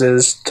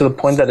noses to the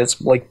point that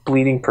it's, like,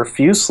 bleeding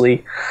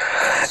profusely.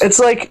 It's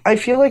like, I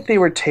feel like they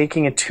were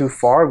taking it too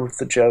far with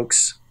the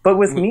jokes. But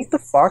with Meet the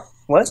Fock,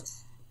 what?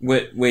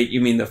 Wait,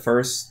 you mean the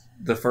first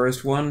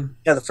one?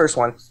 Yeah, the first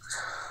one.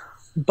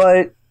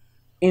 But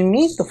in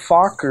Meet the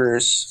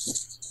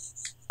Fockers,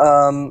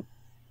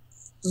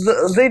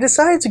 they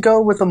decided to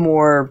go with a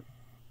more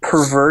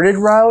perverted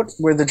route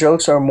where the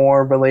jokes are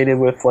more related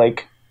with,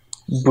 like,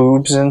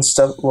 boobs and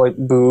stuff, like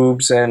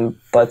boobs and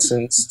butts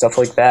and stuff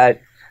like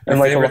that. My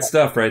and favorite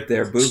stuff right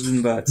there, boobs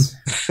and butts.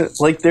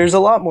 Like, there's a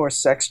lot more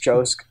sex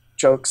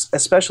jokes,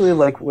 especially,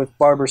 like, with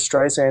Barbara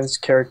Streisand's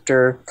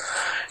character.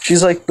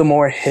 She's, like, the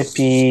more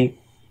hippie,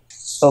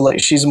 like,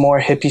 she's a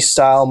more hippie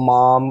style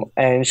mom,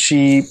 and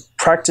she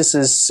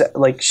practices,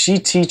 like, she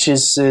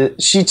teaches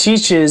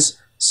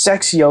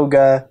sex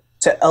yoga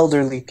to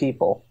elderly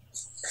people.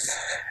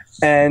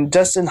 And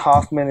Dustin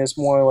Hoffman is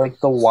more like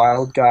the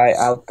wild guy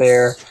out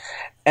there.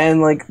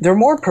 And, like, they're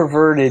more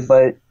perverted,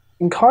 but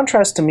in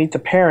contrast to Meet the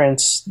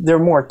Parents, they're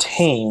more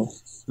tame.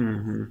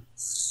 Mm-hmm.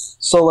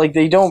 So, like,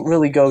 they don't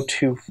really go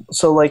too...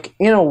 So, like,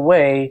 in a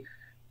way,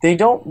 they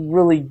don't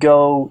really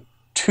go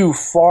too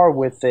far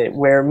with it,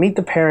 where Meet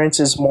the Parents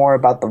is more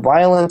about the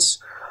violence,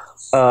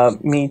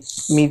 Meet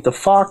the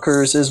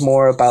Fockers is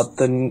more about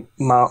the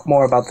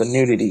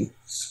nudity.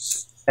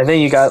 And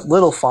then you got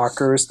Little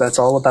Fockers, that's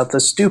all about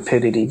the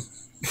stupidity.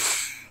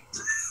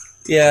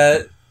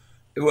 Yeah,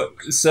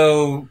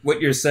 so what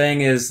you're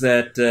saying is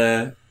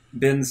that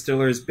Ben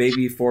Stiller's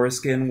baby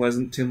foreskin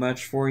wasn't too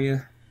much for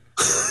you?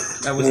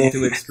 That wasn't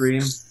too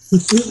extreme?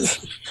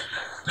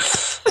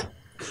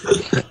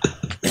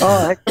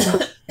 Oh, I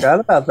forgot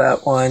about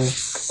that one.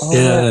 Oh,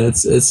 yeah,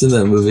 it's in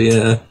that movie,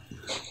 yeah.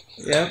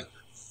 Yep.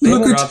 They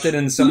dropped it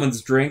in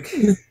someone's drink.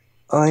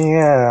 Oh,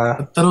 yeah.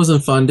 I thought it was in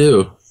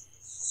fondue.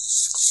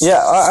 Yeah,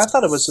 I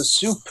thought it was a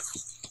soup.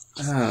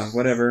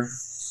 Whatever.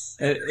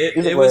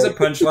 It was a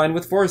punchline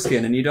with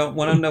foreskin, and you don't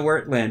want to know where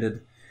it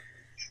landed.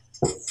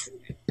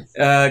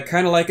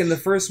 Kind of like in the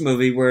first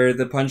movie, where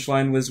the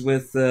punchline was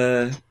with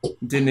De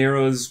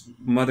Niro's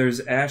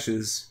mother's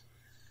ashes.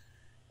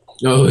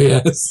 Oh,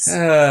 yes.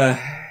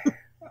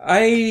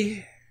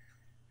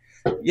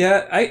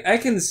 Yeah, I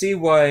can see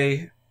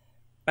why.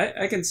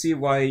 I can see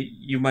why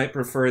you might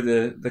prefer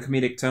the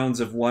comedic tones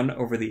of one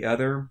over the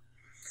other.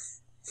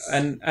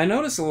 And I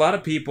notice a lot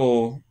of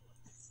people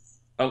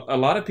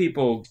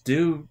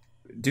do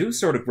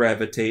sort of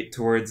gravitate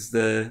towards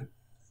the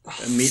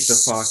Meet the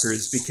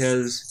Fockers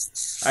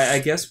because I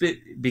guess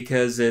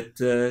because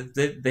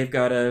they've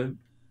got a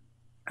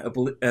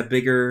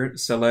bigger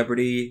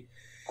celebrity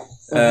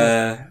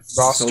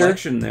Roster?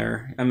 selection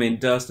there. I mean,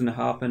 Dustin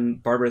Hoffman,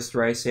 Barbara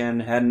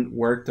Streisand hadn't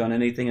worked on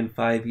anything in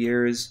 5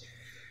 years,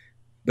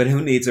 but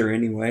who needs her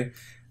anyway?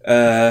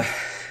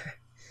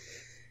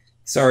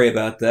 Sorry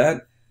about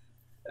that.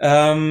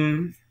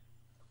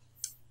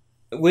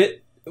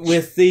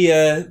 With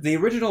the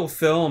original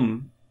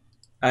film,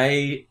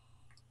 I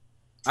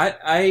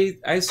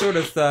sort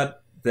of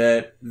thought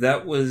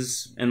that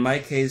was in my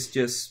case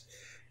just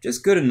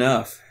good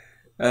enough.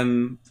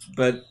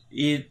 But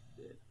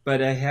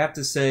I have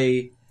to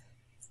say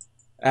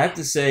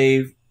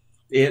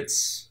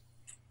it's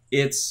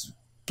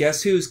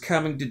Guess Who's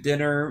Coming to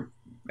Dinner.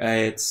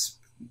 It's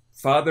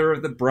Father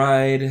of the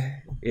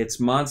Bride. It's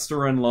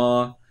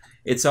Monster-in-Law.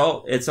 It's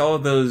all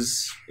of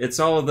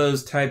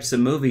those types of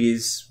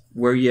movies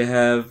where you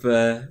have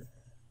the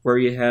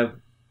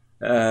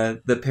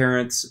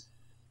parent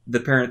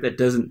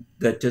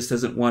that just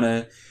doesn't want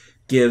to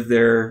give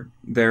their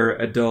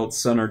adult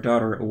son or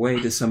daughter away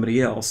to somebody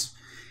else,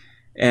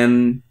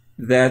 and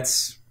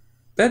that's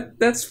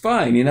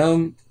fine. You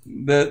know,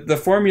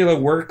 the formula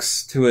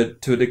works to a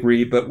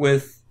degree, but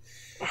when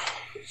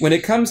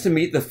it comes to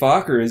Meet the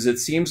Fockers, it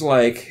seems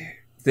like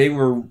they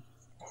were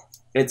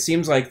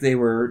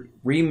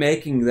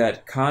remaking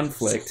that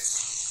conflict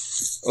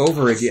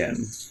over again.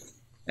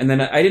 And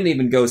then I didn't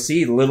even go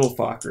see Little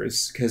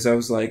Fockers because I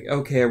was like,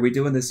 okay, are we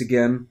doing this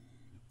again?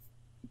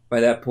 By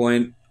that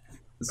point,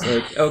 it's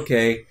like,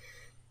 okay,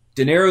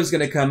 De Niro's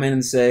going to come in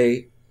and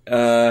say,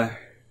 Ben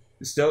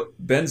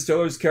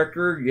Stiller's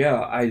character,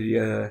 yeah,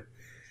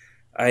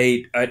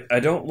 I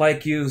don't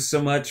like you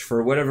so much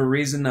for whatever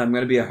reason. I'm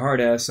going to be a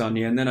hard ass on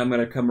you, and then I'm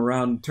going to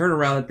turn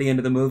around at the end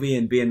of the movie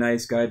and be a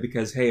nice guy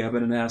because, hey, I've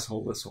been an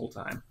asshole this whole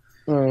time.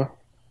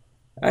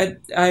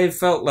 I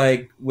felt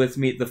like with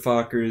Meet the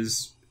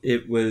Fockers,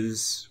 it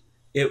was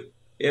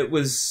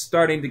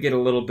starting to get a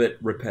little bit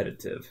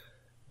repetitive.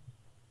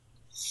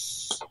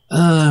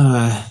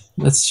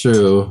 That's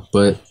true,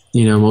 but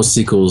you know, most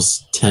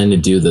sequels tend to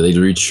do that. They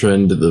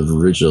retrend the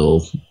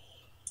original.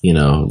 You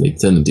know, they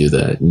tend to do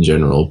that in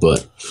general.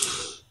 But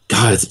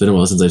God, it's been a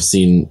while since I've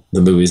seen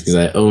the movies because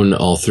I own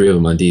all three of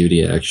them on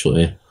DVD.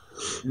 Actually,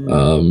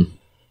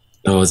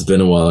 it's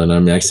been a while, and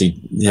I'm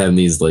actually having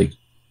these like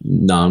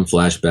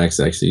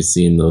non-flashbacks. Actually,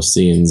 seeing those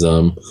scenes,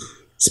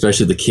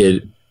 especially the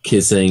kid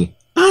saying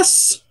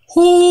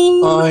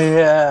 "asshole." Oh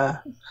yeah,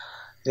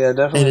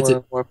 definitely one of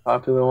the more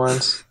popular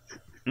ones.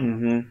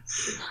 Mm-hmm.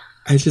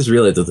 I just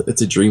realized that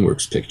it's a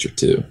DreamWorks picture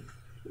too.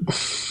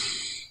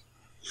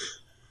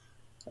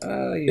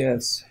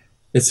 Yes.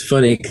 It's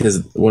funny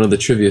because one of the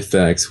trivia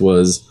facts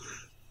was,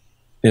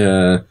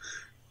 Baby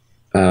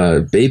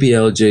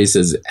LJ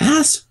says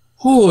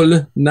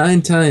 "asshole"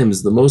 9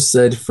 times, the most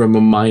said from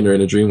a minor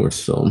in a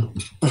DreamWorks film.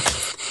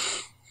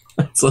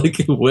 It's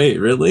like, wait,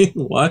 really?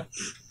 What?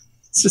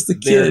 It's just a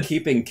kid. They're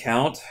keeping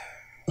count.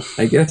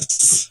 I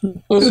guess.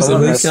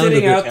 Someone's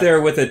sitting out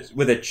there with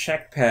a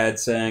check pad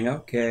saying,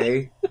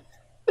 "Okay,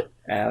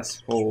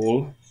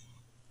 asshole."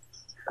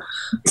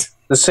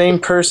 The same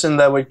person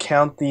that would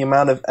count the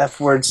amount of F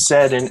words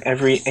said in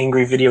every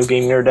Angry Video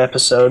Game Nerd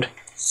episode.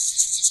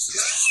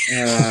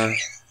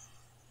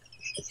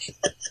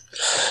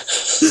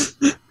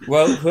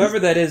 Well, whoever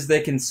that is,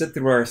 they can sit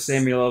through our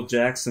Samuel L.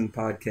 Jackson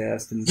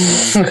podcast and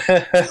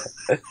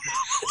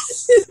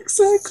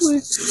Exactly.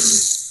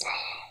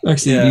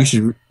 Actually, yeah.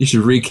 you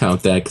should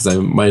recount that because I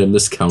might have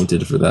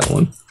miscounted for that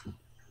one.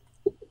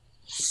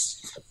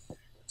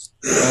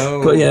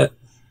 Oh, but yeah,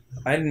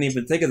 I didn't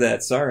even think of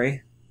that.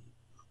 Sorry.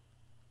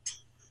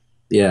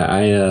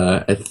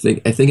 Yeah, I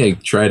think I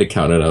tried to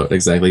count it out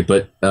exactly,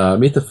 but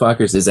Meet the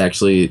Fockers is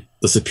actually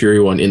the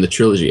superior one in the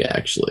trilogy.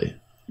 Actually,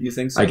 you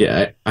think so?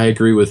 I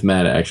agree with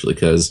Matt actually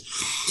because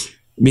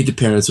Meet the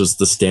Parents was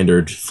the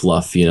standard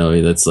fluff. You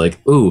know, that's like,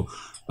 ooh.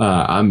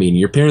 I mean,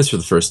 your parents for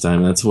the first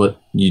time. That's what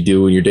you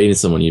do when you're dating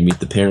someone. You meet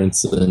the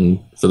parents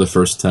and for the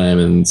first time,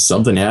 and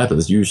something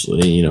happens.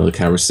 Usually, you know, the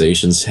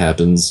conversations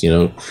happens. You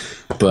know,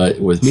 but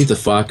with Meet the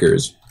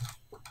Fockers,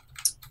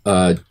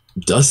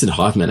 Dustin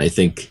Hoffman, I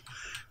think,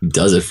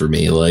 does it for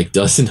me. Like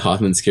Dustin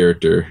Hoffman's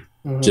character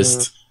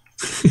just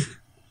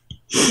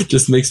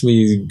makes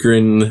me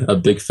grin a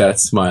big fat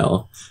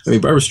smile. I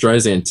mean, Barbara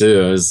Streisand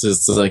too. It was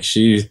just like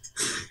she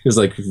was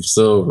like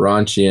so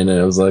raunchy in it.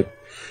 I was like,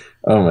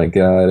 oh my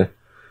god.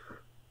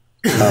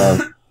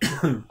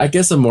 I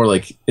guess I'm more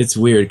like, it's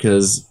weird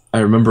because I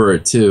remember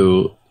it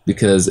too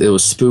because it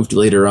was spoofed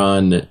later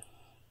on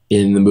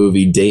in the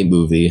movie Date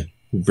Movie,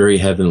 very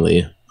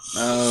heavily.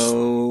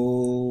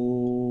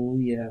 Oh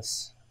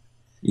yes,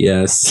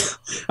 yes.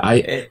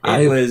 It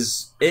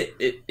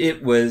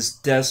was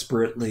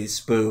desperately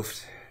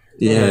spoofed.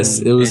 Yes,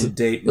 in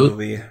Date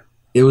Movie.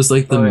 it was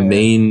like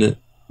the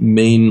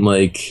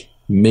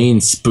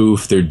main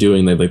spoof they're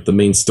doing, like the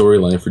main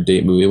storyline for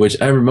Date Movie,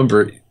 which I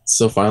remember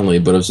so fondly,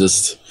 but it was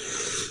just,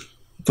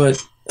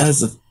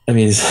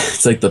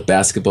 it's like the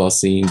basketball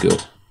scene.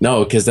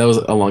 No, because that was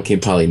Along Came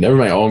Polly. Never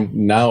mind. Oh,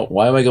 now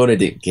why am I going to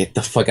Date? Get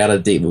the fuck out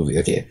of Date Movie.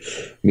 Okay,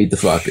 Meet the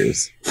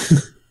Fockers.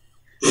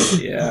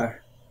 Yeah.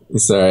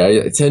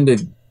 Sorry, I tend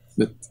to,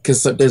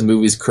 because sometimes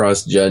movies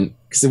cross-gen.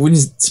 Because when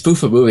you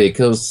spoof a movie, it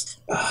goes,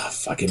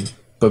 fucking.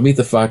 But Meet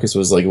the Fockers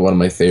was like one of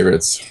my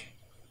favorites.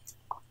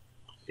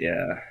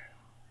 Yeah.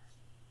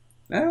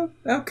 Oh,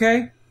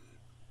 okay.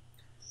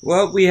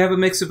 Well, we have a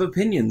mix of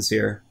opinions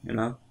here, you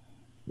know?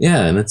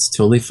 Yeah, and that's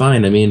totally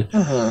fine. I mean,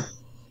 I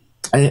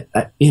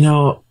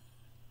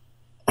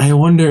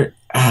wonder,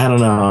 I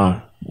don't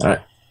know.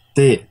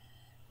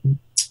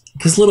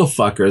 Because Little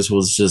Fuckers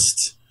was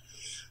just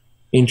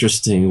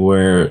interesting,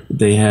 where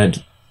they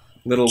had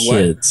little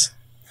kids.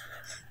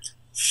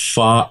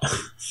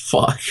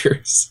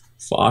 Fockers.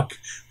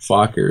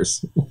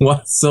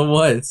 What? So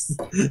what? It's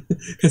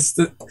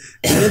the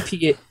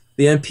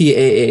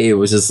MPAA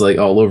was just like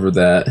all over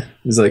that.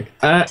 It's like,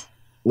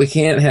 we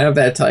can't have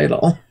that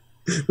title.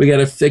 We got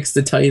to fix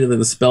the title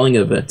and the spelling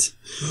of it.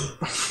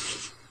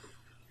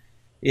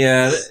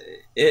 Yeah,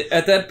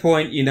 at that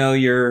point,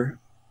 your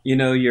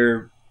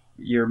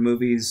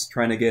movie's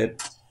trying to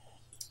get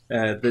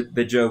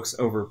the jokes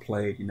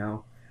overplayed.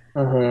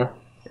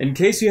 In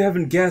case you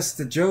haven't guessed,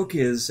 the joke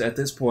is at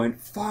this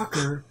point,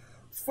 fucker.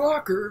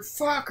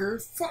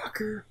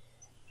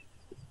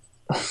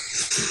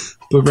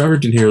 But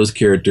Robert De Niro's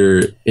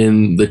character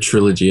in the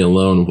trilogy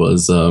alone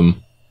was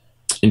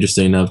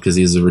interesting enough, because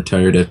he's a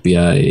retired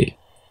FBI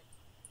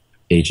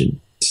agent,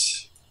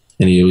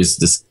 and he was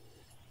just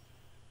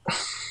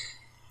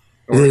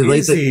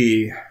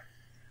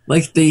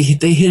they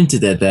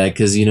hinted at that,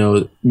 because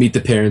Meet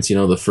the Parents,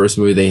 the first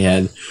movie, they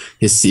had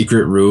his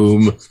secret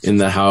room in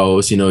the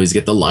house, he's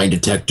got the lie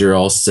detector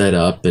all set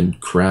up and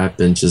crap,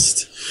 and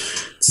just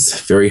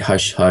very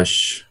hush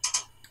hush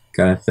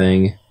kind of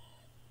thing.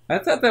 I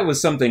thought that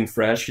was something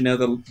fresh,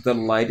 the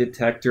lie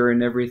detector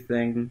and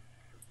everything.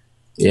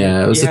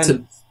 Yeah, it was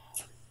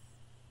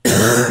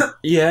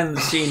you hadn't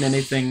seen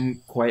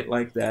anything quite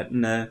like that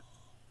in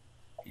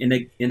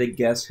a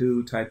Guess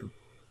Who type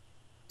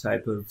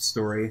of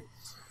story.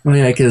 Oh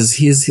yeah, because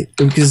he's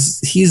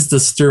the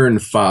stern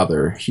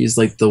father. He's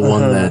like the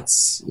one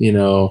that's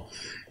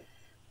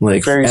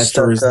like very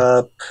stuck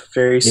up,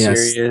 very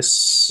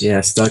serious.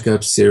 Yeah, stuck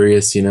up,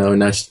 serious.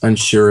 Not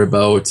unsure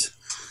about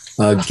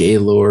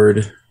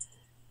Gaylord,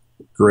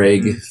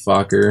 Greg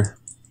Fokker.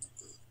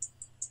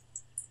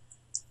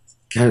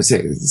 God, it's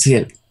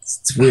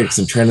weird because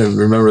I'm trying to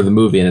remember the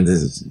movie, and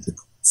it's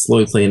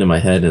slowly playing in my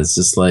head. And it's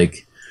just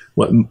like,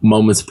 what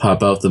moments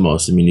pop out the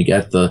most? I mean, you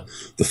got the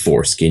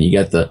foreskin, you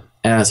got the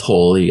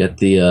asshole, you got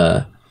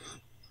the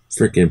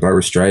freaking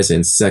Barbra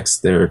Streisand sex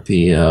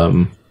therapy.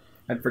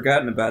 I'd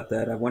forgotten about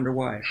that. I wonder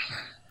why.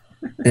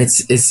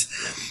 it's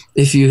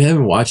if you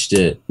haven't watched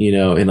it, in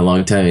a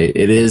long time,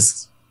 it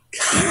is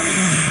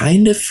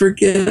kind of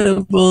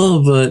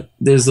forgettable, but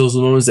there's those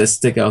moments that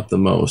stick out the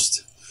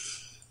most.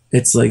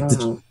 It's like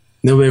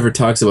nobody ever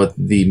talks about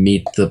the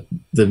Meet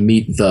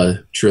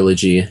the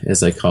trilogy,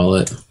 as I call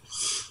it,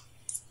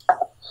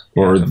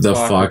 or the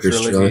Fockers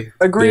trilogy.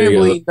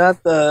 Agreeably,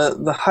 not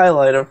the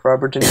highlight of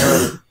Robert De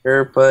Niro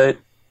here, but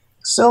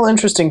still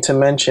interesting to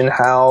mention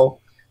how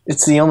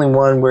it's the only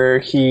one where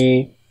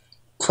he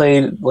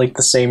played like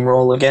the same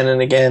role again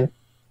and again.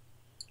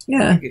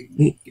 Yeah,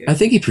 I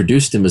think he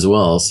produced him as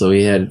well, so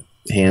he had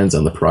hands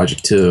on the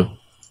project too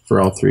for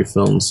all three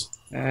films.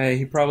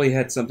 He probably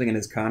had something in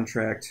his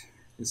contract.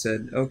 He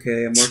said,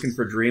 "Okay, I'm working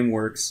for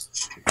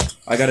DreamWorks.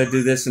 I got to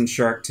do this in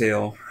Shark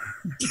Tale."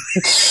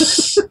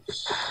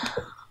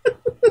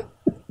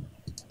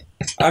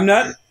 I'm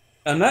not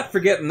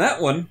forgetting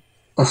that one.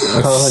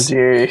 Oh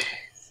dear,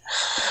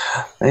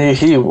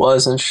 he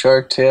was in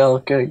Shark Tale.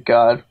 Good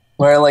God,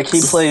 where like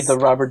he played the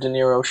Robert De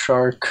Niro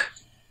shark.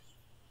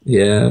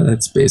 Yeah,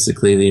 that's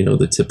basically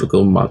the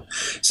typical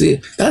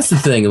See, that's the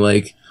thing.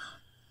 Like,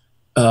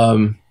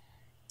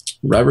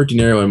 Robert De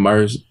Niro and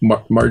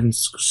Martin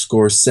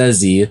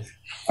Scorsese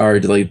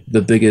are like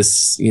the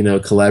biggest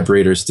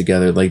collaborators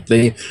together. Like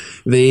they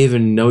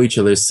even know each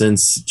other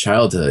since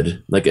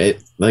childhood. Like I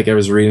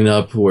was reading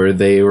up where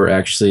they were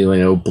actually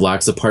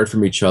blocks apart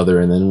from each other,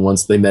 and then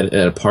once they met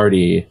at a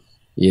party,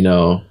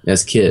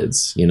 as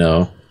kids,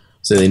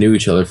 so they knew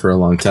each other for a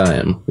long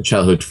time,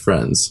 childhood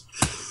friends.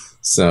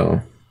 So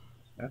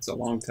that's a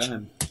long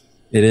time.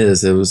 It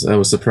is. I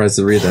was surprised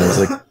to read that. I was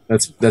like,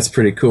 that's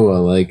pretty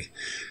cool. Like,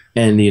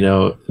 and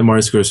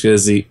Martin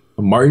Scorsese.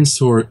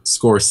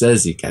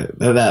 God,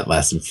 that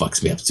last name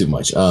fucks me up too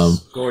much.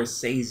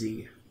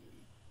 Scorsese.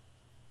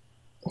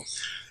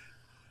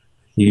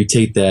 You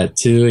take that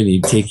too, and you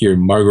take your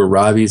Margot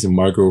Robbies and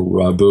Margot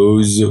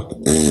Robos.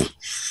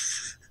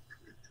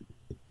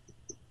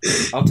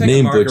 I'll take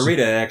a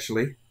margarita,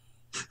 actually.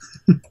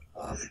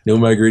 No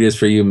margaritas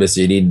for you,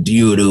 mister. You need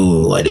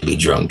doo-doo to be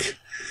drunk.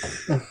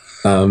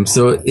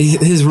 So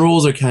his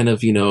roles are kind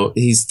of,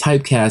 he's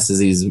typecast as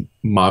these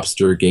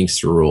mobster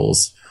gangster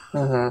roles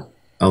a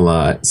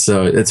lot.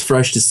 So it's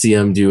fresh to see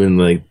him doing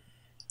like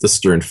the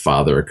stern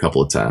father a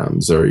couple of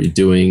times, or you're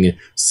doing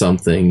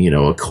something,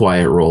 a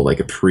quiet role like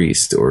a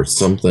priest or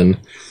something,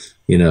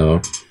 you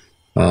know.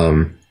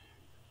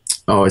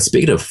 Oh,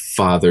 speaking of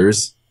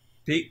fathers.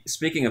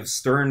 Speaking of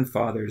stern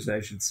fathers,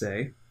 I should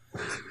say.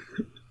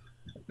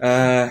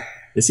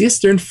 Is he a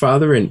stern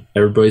father in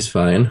Everybody's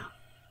Fine?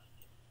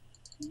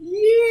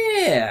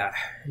 Yeah.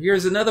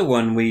 Here's another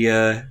one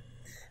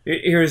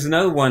here's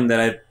another one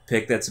that I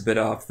picked that's a bit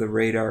off the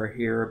radar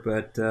here,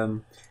 but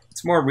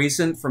it's more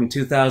recent, from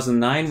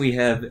 2009. We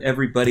have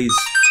Everybody's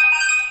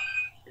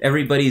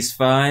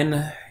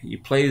Fine. He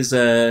plays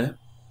a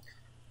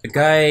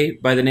guy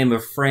by the name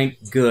of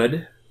Frank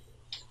Good.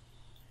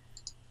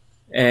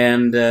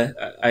 And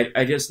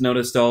I just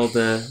noticed all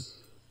the...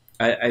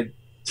 I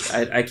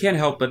can't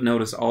help but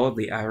notice all of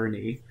the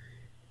irony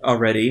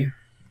already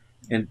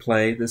in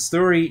play. The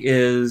story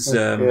is...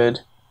 good.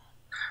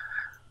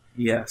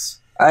 Yes.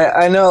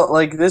 I know,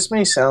 like, this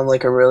may sound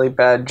like a really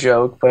bad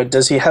joke, but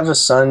does he have a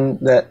son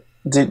that...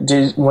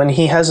 when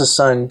he has a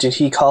son, did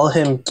he call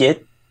him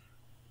Git?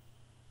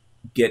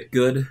 Get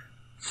Good?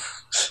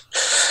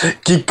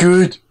 Get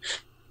Good!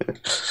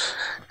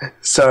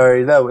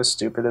 Sorry, that was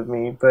stupid of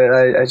me, but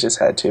I just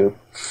had to.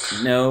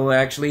 No,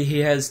 actually, he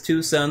has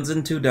 2 sons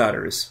and 2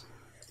 daughters.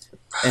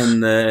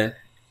 And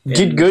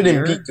Get good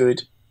and be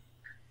good.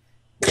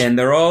 And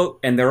they're all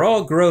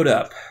grown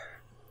up.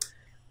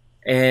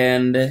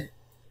 And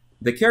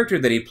the character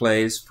that he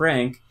plays,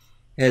 Frank,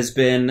 has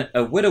been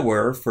a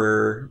widower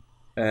for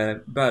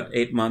about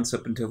 8 months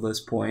up until this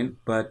point.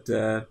 But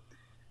the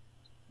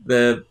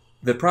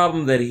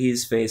problem that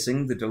he's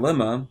facing, the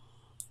dilemma,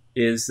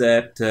 is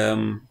that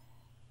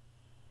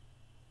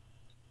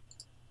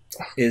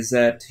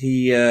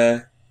he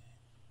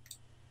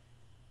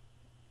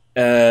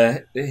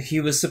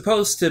was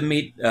supposed to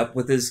meet up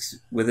with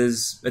his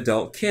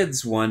adult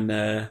kids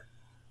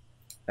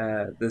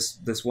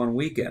this one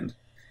weekend,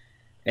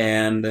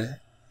 and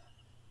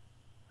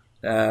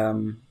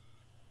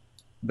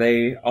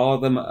they all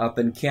of them up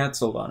and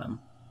canceled on him.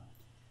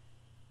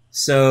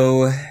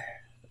 So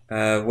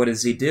what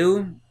does he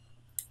do?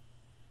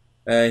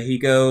 He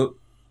goes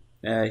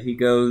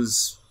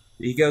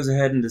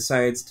ahead and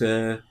decides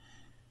to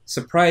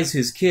surprise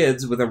his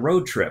kids with a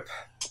road trip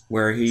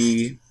where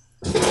he's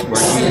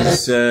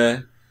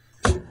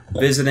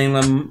visiting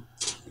them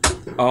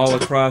all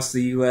across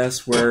the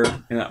U.S., where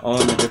all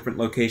in the different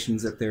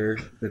locations that they're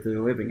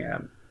living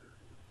at.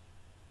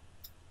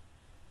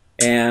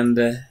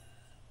 And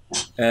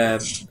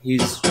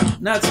he's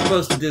not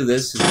supposed to do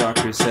this. His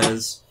doctor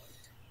says,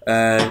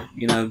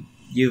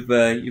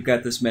 you've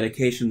got this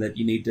medication that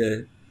you need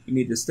to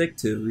stick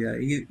to. Yeah,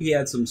 he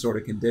had some sort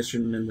of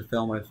condition in the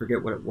film. I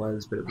forget what it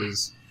was, but it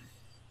was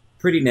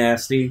pretty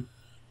nasty.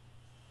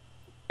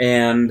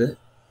 And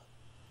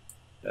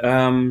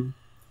I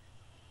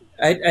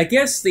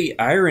guess the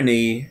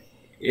irony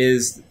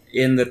is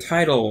in the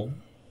title,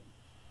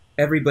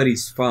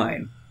 Everybody's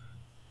Fine.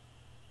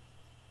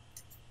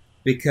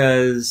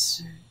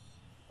 Because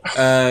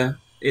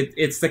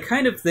it's the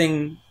kind of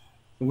thing,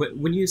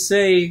 when you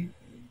say,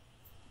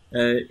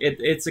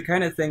 it's the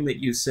kind of thing that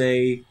you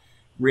say,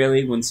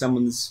 really, when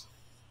someone's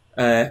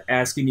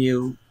asking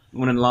you,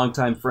 when a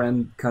longtime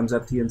friend comes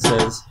up to you and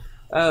says,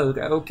 "Oh,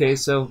 okay,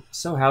 so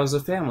how's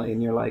the family?"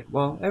 And you're like,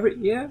 "Well,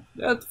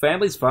 the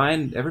family's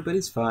fine,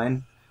 everybody's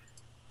fine,"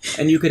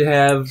 and you could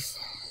have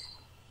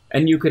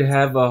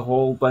a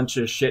whole bunch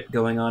of shit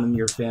going on in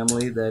your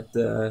family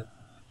that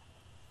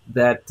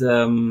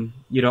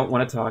you don't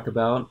want to talk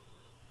about,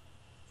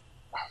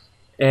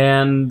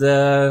 and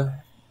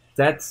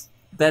that's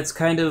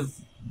kind of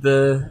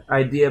the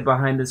idea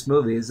behind this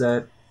movie, is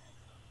that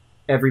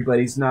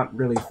everybody's not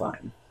really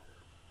fine,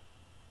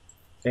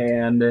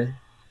 and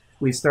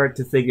we start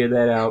to figure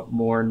that out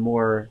more and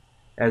more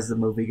as the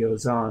movie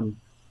goes on.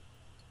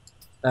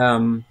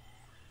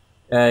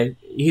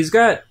 He's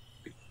got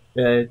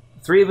 3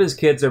 of his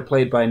kids are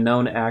played by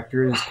known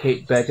actors: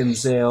 Kate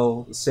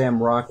Beckinsale,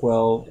 Sam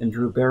Rockwell, and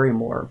Drew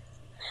Barrymore.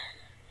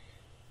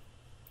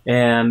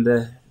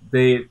 And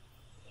there's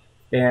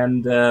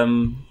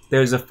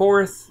a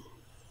fourth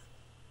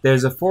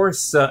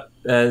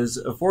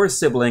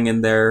sibling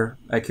in there,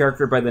 a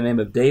character by the name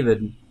of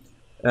David,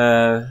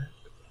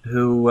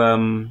 who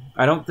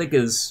I don't think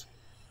is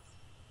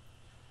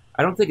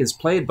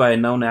played by a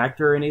known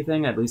actor or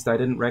anything. At least I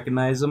didn't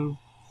recognize him.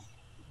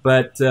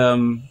 But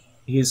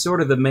he's sort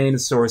of the main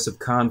source of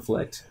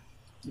conflict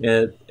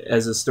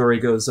as the story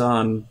goes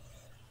on.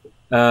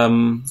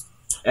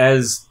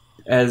 As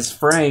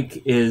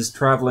Frank is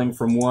traveling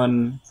from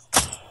one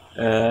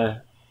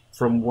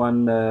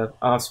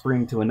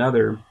offspring to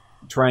another,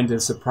 trying to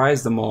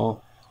surprise them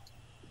all,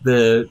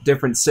 the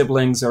different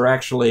siblings are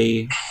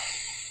actually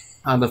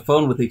on the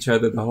phone with each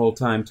other the whole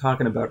time,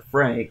 talking about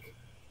Frank,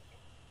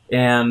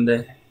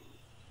 and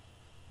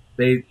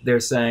they're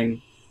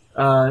saying,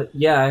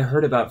 "Yeah, I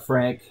heard about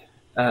Frank.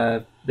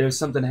 there's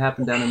something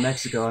happened down in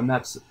Mexico. I'm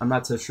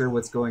not so sure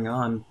what's going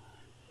on.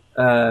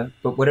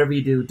 But whatever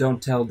you do,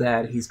 don't tell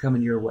Dad. He's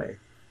coming your way.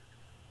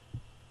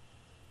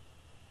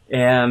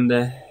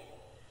 And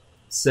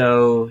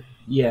so,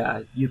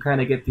 yeah, you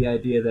kind of get the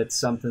idea that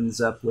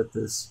something's up with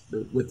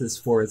this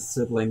fourth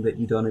sibling that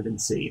you don't even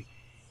see.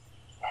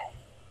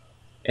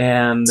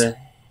 And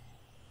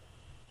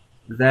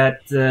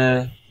that's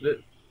the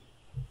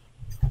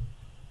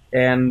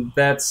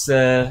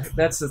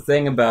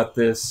thing about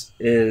this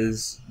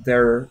is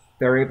they're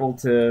able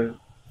to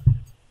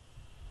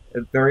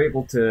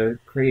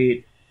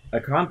create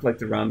a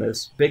conflict around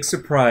this. Big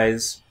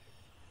surprise.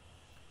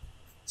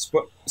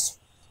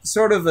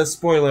 Sort of a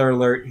spoiler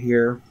alert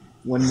here.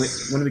 When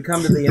we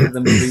come to the end of the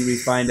movie, we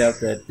find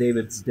out that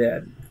David's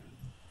dead.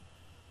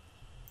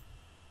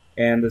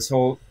 And this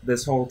whole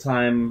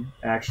time,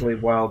 actually,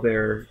 while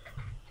they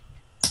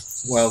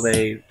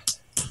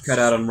cut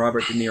out on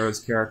Robert De Niro's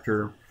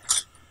character,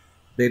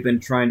 they've been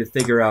trying to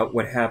figure out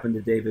what happened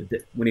to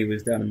David when he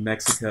was down in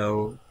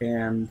Mexico,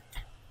 and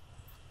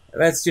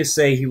let's just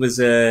say he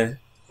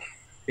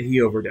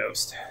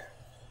overdosed.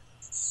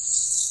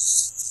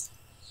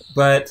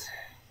 But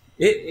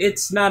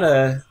it's not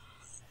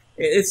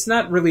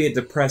really a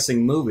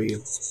depressing movie.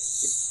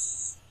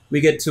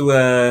 We get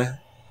to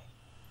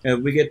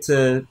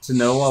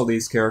know all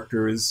these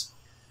characters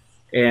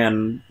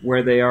and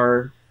where they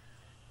are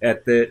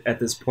at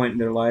this point in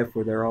their life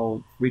where they're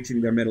all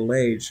reaching their middle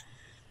age,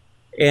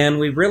 and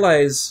we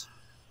realize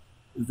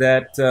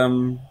that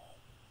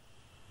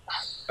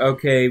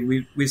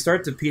we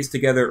start to piece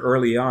together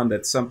early on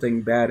that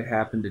something bad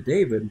happened to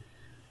David,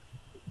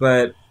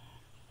 but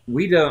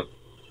we don't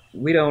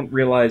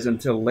realize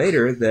until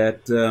later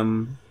that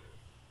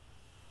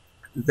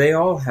they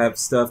all have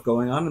stuff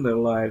going on in their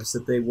lives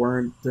that they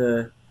weren't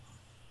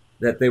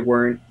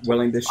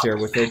willing to share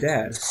with their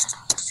dad.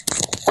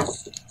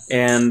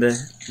 And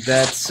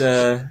that's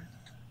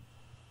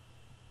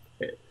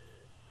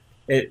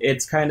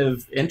it's kind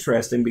of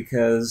interesting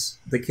because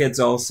the kids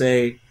all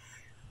say,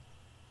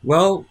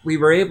 well, we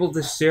were able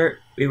to share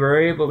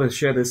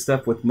this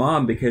stuff with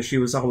Mom because she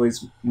was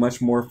always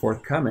much more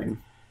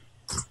forthcoming.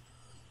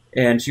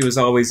 And she was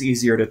always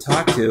easier to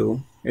talk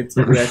to. I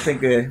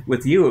think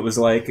with you, it was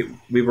like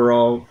we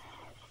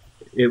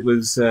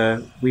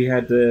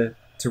had to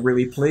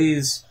really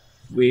please.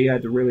 We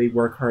had to really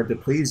work hard to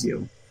please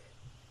you.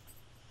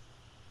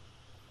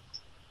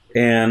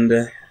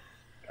 And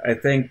I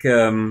think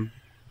I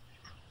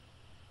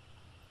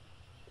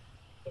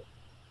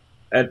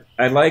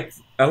liked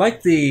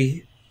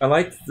the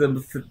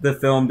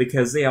film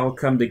because they all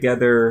come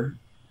together.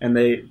 And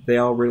they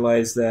all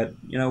realize that,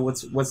 you know,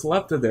 what's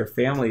left of their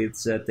family,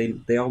 it's that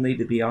they all need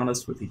to be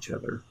honest with each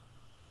other.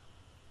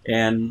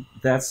 And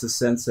that's the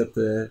sense that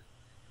the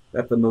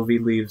movie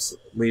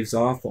leaves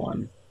off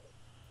on.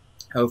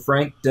 How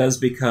Frank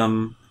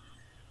becomes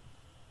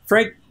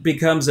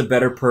a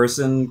better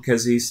person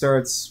because he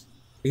starts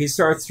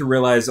to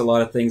realize a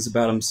lot of things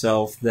about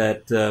himself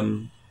that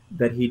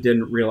he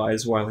didn't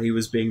realize while he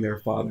was being their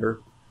father.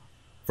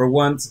 For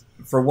one,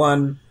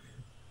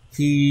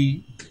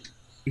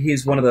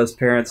 he's one of those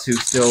parents who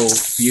still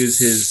views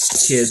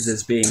his kids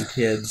as being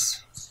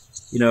kids.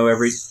 You know,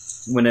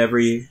 whenever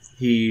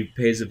he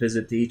pays a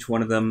visit to each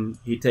one of them,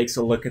 he takes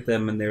a look at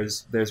them, and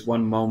there's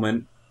one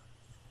moment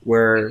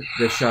where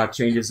the shot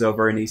changes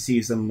over and he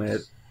sees them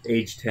at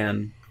age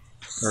 10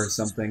 or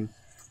something.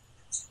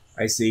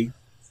 I see.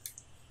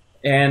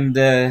 And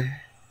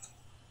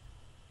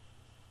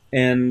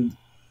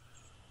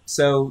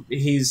so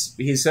he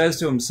says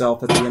to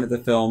himself at the end of the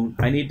film,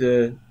 I need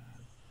to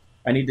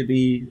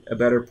be a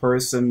better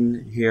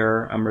person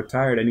here. I'm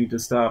retired. I need to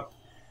stop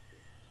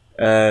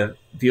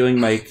viewing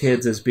my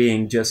kids as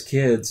being just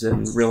kids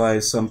and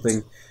realize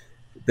something.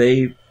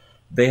 They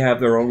have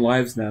their own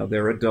lives now.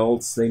 They're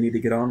adults. They need to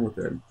get on with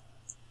it.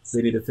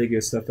 They need to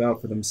figure stuff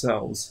out for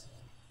themselves.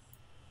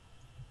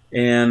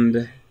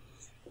 And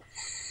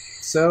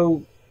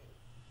so,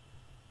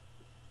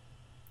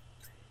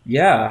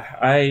 yeah,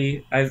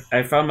 I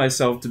found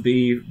myself to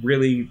be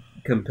really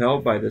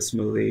compelled by this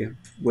movie,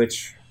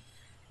 which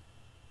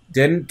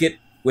didn't get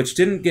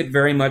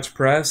very much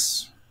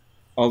press,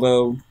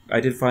 although I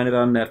did find it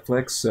on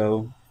Netflix,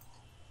 so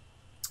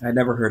I'd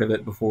never heard of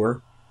it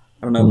before.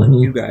 I don't know about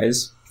you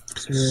guys.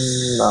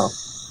 No.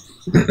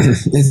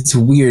 It's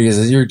weird because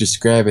as you were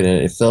describing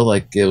it, it felt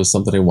like it was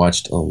something I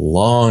watched a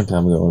long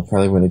time ago,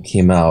 probably when it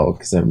came out.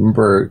 Because I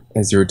remember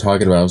as you were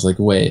talking about it, I was like,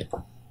 wait.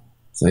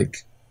 It's like,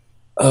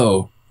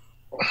 oh,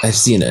 I've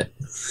seen it.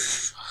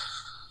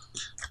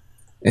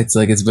 It's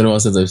like, it's been a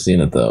while since I've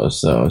seen it, though.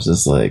 So it's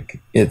just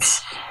like,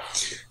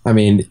 I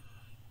mean,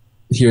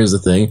 here's the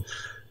thing.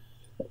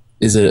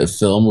 Is it a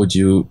film that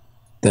you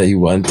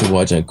want to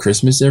watch on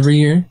Christmas every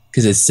year?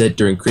 Because it's set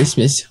during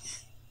Christmas.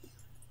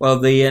 Well,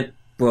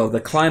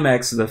 the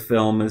climax of the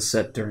film is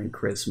set during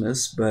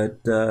Christmas, but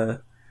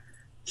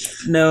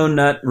no,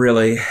 not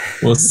really.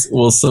 I was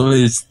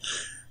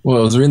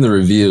reading the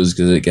reviews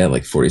because it got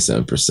like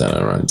 47%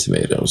 on Rotten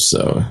Tomatoes,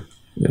 so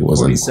it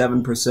wasn't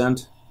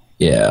 47%.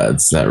 Yeah,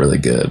 it's not really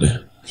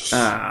good.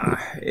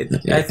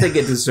 I think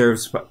it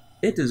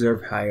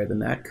deserved higher than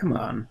that. Come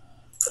on.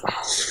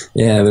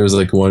 Yeah, there was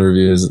like one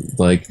review is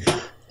like,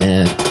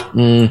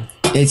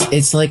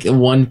 it's like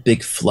one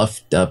big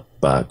fluffed up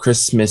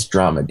Christmas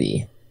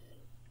dramedy.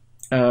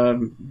 I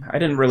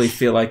didn't really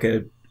feel like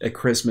a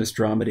Christmas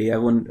dramedy. I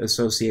wouldn't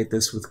associate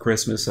this with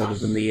Christmas other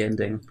than the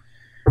ending.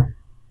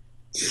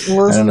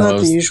 Well, isn't that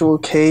the usual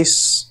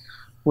case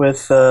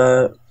with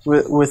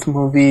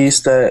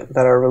movies that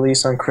are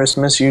released on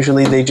Christmas?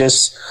 Usually they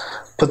just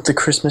put the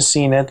Christmas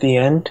scene at the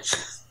end.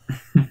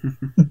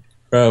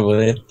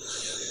 Probably.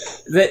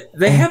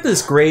 They have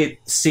this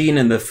great scene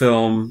in the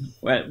film,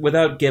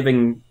 without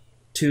giving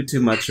too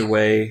much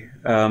away.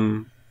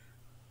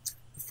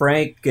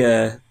 Frank,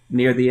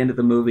 near the end of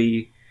the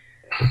movie,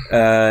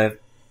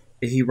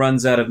 he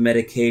runs out of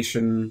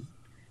medication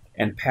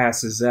and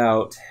passes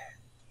out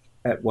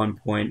at one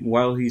point.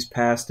 While he's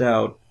passed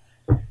out,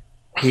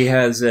 he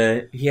has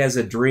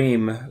a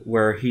dream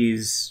where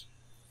he's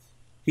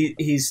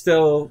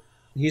still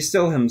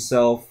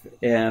himself,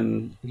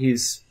 and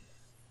he's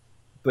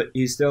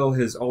still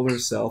his older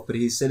self, but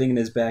he's sitting in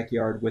his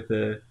backyard with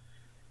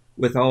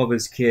all of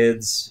his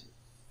kids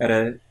at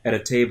a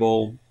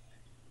table,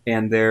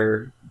 and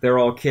they're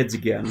all kids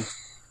again.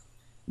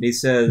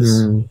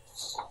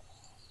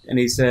 And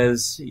he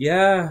says,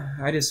 "Yeah,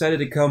 I decided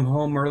to come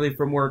home early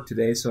from work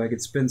today so I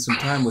could spend some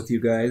time with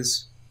you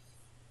guys."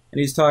 And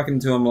he's talking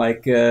to him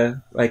like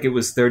it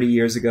was 30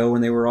 years ago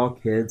when they were all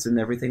kids and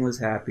everything was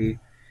happy.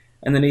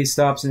 And then he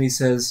stops and he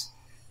says,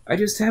 "I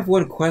just have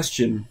one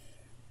question.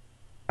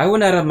 I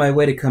went out of my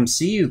way to come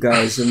see you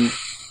guys, and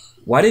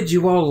why did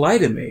you all lie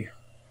to me?"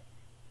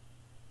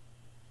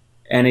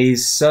 And he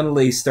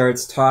suddenly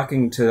starts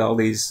talking to all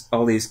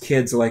these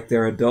kids like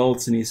they're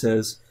adults, and he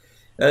says,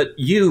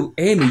 "You,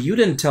 Amy, you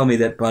didn't tell me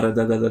that. Da da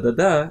da da da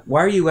da.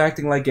 Why are you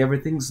acting like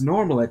everything's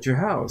normal at your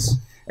house?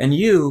 And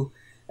you,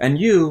 and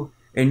you,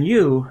 and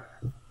you."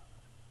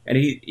 And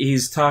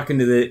he's talking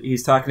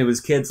to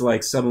his kids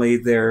like suddenly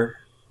they're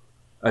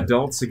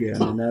adults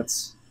again, and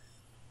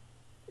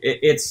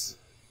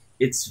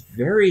it's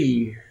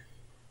very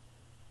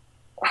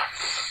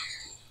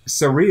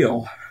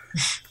surreal.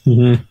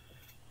 Mm-hmm.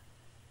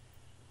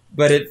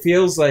 But it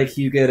feels like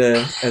you get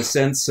a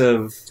sense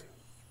of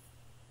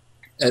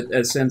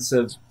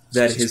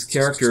that his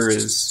character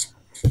is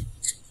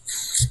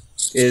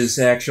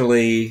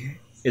actually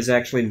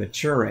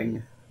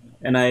maturing,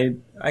 and I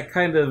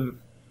kind of,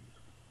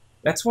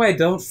 that's why I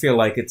don't feel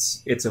like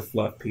it's a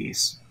fluff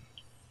piece.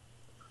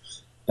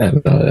 I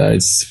don't know.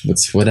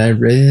 It's what I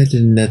read,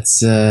 and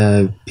that's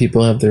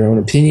people have their own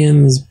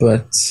opinions,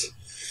 but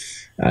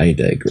I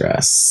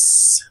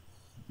digress.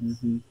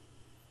 Mm-hmm.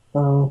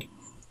 Oh.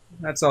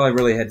 That's all I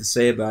really had to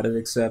say about it,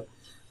 except,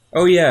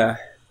 oh yeah,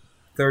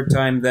 third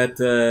time that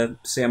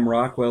Sam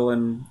Rockwell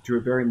and Drew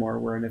Barrymore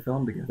were in a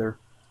film together.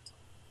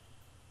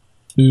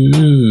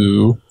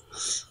 Ooh.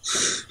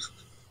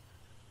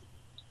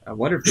 I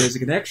wonder if there's a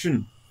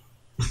connection.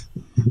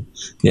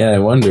 Yeah, I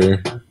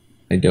wonder.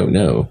 I don't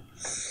know.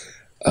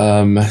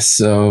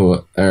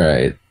 So,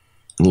 alright.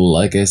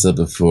 Like I said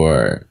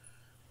before,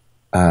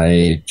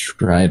 I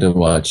tried to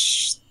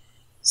watch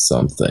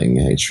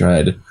something.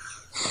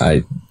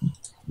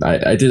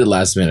 I did it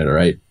last minute,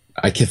 alright?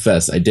 I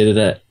confess, I did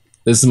it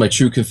this is my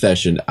true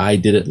confession. I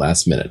did it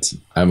last minute.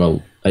 I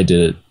did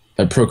it.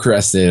 I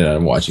procrastinated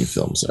on watching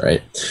films,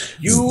 alright?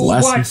 You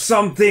watch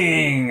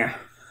something!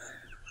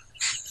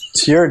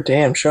 It's your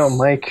damn show,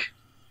 Mike.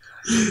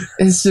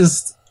 It's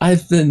just,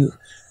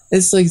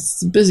 it's like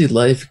busy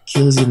life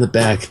kills you in the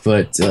back,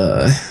 but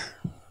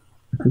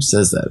who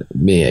says that?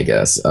 Me, I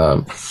guess.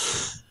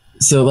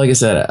 So like I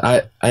said,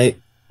 I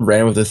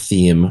ran with a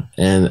theme,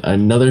 and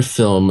another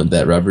film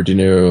that Robert De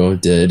Niro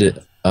did,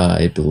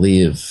 I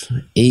believe,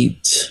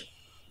 eight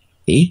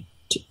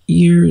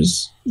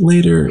years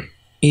later,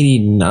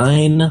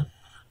 89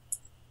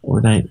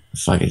 or 9.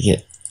 Fuck, I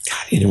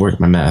didn't work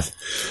my math.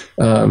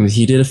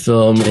 He did a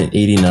film in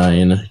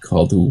 89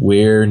 called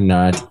We're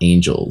Not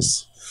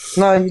Angels.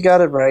 No, you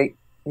got it right.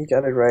 You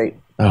got it right.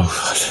 Oh,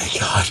 thank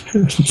God.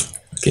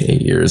 Okay,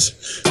 8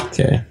 years.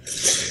 Okay.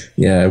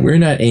 Yeah, We're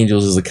Not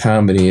Angels is a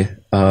comedy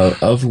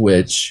of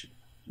which,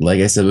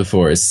 like I said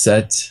before, is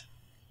set...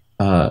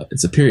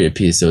 it's a period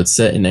piece, so it's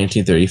set in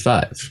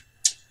 1935.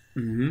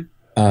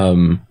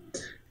 Mm-hmm.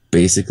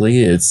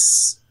 Basically,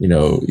 it's,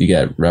 you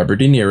got Robert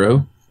De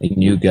Niro,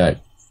 and you got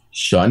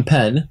Sean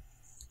Penn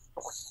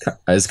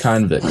as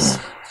convicts.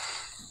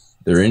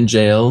 They're in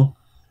jail,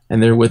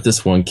 and they're with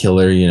this one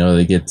killer,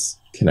 they get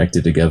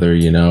connected together,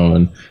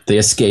 and they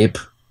escape.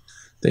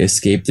 They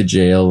escape the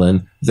jail,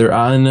 and they're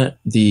on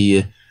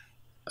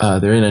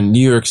they're in a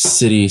New York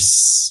City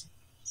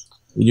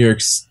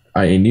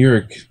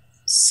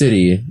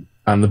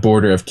on the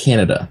border of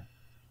Canada,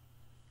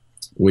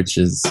 which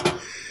is,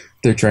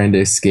 they're trying to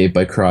escape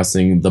by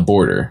crossing the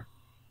border.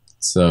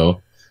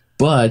 So,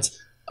 but,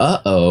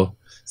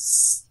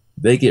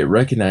 they get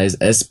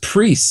recognized as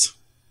priests.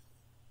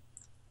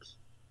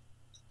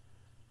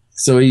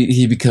 So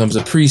he becomes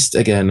a priest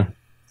again,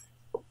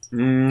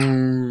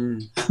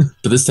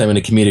 But this time in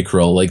a comedic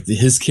role. Like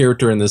his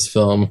character in this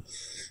film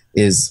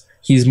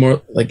he's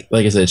more like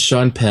I said,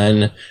 Sean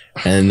Penn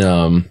and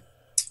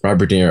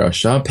Robert De Niro.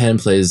 Sean Penn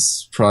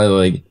plays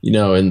probably like,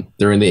 and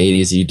during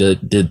the 80s he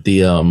did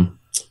the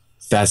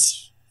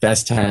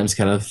Fast Times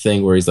kind of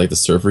thing where he's like the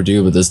surfer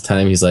dude, but this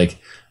time he's like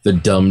the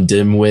dumb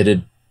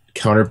dim-witted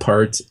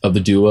counterpart of the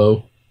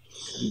duo.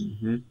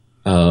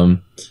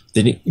 Robert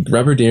De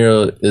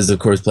Niro is of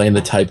course playing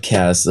the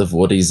typecast of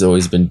what he's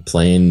always been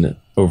playing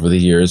over the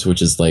years,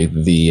 which is like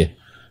the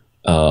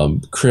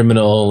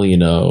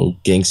criminal,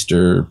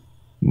 gangster,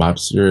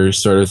 mobster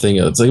sort of thing.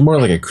 It's like more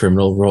like a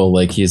criminal role.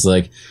 Like he's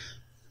like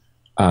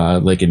a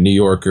New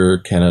Yorker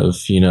kind of,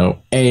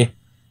 hey,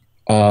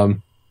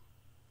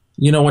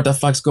 what the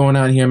fuck's going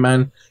on here,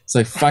 man? It's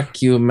like,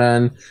 fuck you,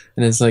 man.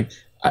 And it's like,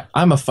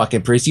 I'm a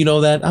fucking priest. You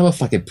know that? I'm a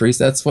fucking priest.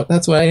 That's what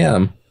I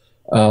am.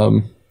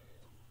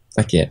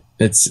 I can't.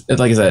 It's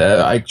like I said,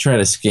 I try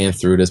to scan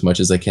through it as much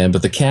as I can,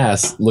 but the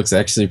cast looks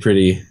actually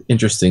pretty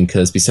interesting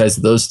because besides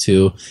those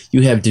two,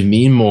 you have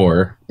Demi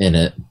Moore in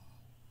it.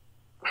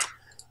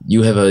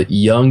 You have a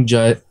young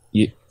John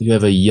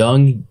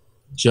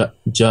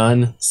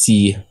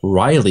C.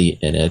 Reilly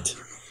in it.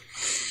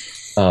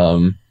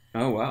 Oh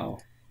wow.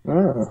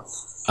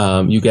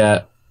 You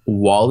got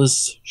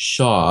Wallace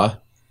Shaw.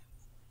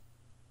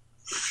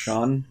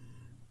 Sean?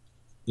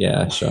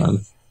 Yeah,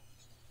 Sean.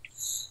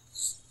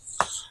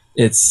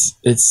 It's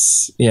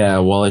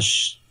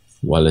Wallace.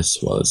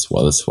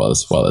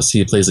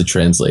 He plays a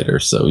translator,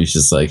 so he's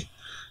just like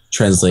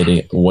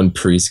translating one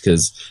priest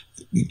because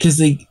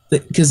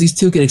these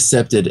two get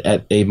accepted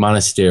at a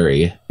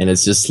monastery, and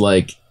it's just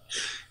like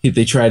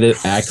they try to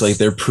act like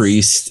they're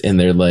priests, and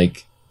they're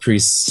like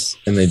priests,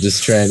 and they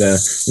just try to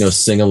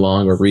sing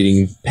along or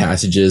reading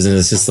passages, and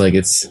it's just like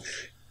it's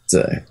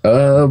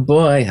oh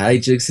boy,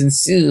 hijinks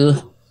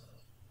ensue.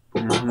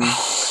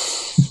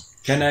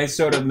 Can I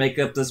sort of make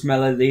up this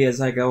melody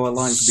as I go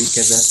along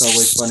because that's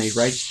always funny,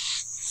 right?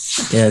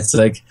 Yeah, it's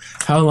like,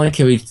 how long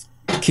can we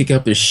kick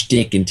up the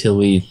shtick until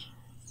we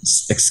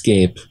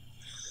escape?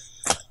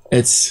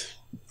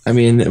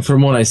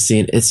 From what I've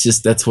seen, it's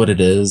just, that's what it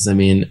is. I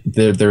mean,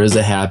 there is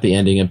a happy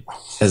ending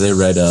as I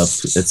read up.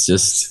 It's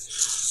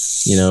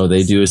just,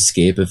 they do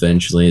escape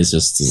eventually. He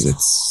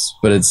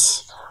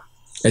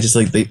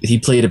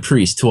played a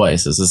priest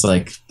twice. It's just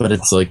like, but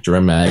it's like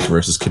dramatic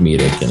versus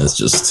comedic, and it's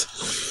just,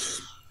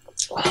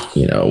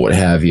 what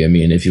have you. I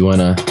mean, if you want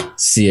to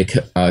see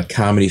a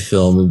comedy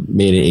film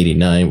made in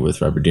 '89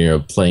 with Robert De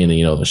Niro playing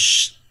the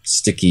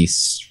sticky,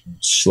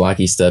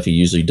 schlocky stuff he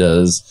usually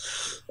does,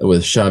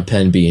 with Sean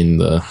Penn being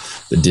the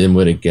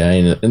dim-witted guy,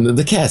 and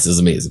the cast is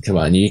amazing. Come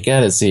on, you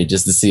gotta see it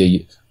just to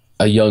see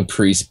a young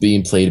priest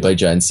being played by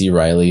John C.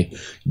 Reilly.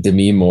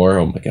 Demi Moore,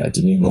 oh my god,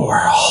 Demi Moore.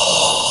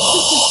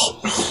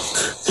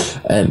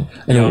 and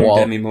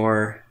Demi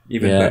Moore,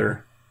 even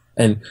better.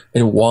 And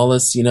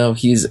Wallace,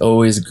 he's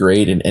always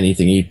great in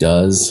anything he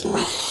does.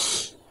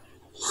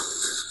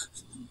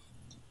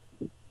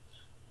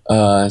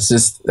 It's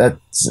just that,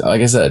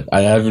 like I said,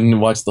 I haven't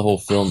watched the whole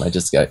film. I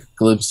just got a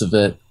glimpse of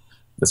it.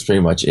 That's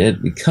pretty much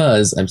it.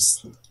 Because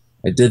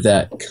I did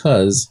that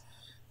because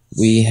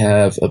we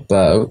have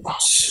about.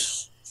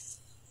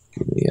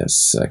 Give me a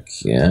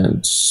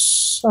second.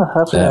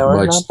 Half an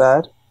hour, not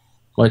bad.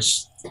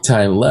 Much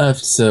time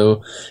left,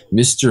 so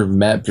Mr.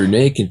 Matt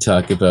Burnett can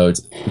talk about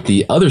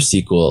the other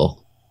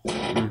sequel.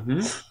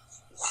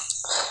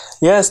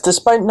 Yes,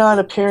 despite not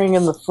appearing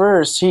in the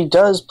first, he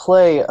does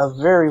play a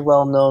very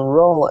well-known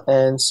role,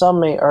 and some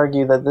may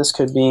argue that this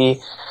could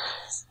be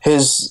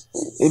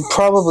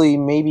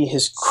maybe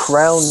his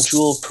crown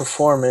jewel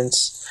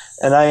performance,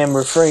 and I am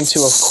referring to,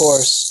 of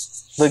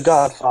course, The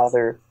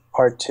Godfather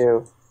Part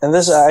 2. And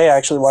I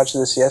actually watched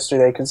this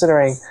yesterday,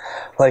 considering,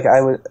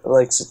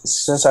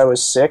 since I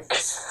was sick,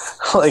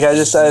 I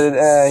decided,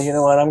 you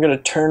know what, I'm going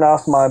to turn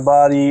off my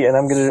body, and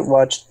I'm going to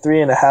watch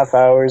 3.5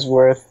 hours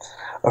worth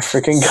of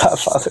freaking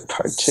Godfather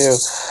Part 2.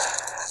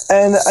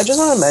 And I just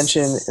want to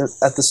mention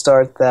at the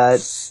start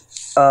that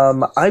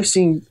I've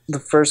seen the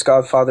first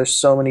Godfather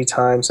so many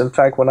times. In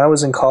fact, when I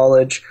was in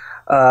college,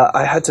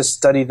 I had to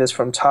study this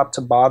from top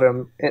to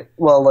bottom. I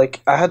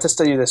had to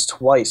study this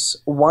twice.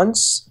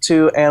 Once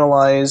to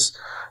analyze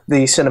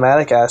the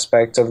cinematic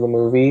aspect of the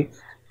movie,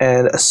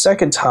 and a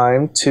second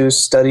time to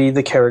study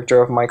the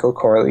character of Michael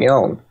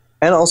Corleone,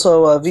 and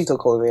also Vito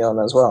Corleone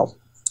as well.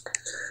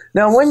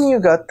 Now, when you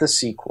got the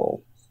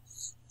sequel,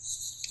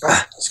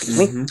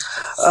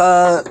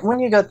 when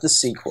you got the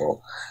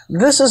sequel,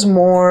 this is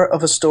more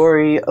of a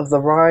story of the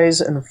rise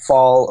and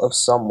fall of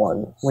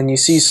someone, when you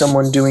see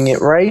someone doing it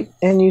right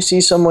and you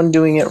see someone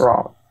doing it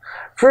wrong.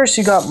 First,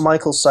 you got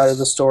Michael's side of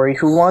the story,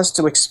 who wants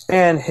to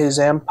expand his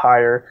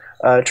empire,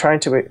 trying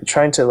to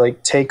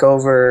take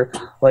over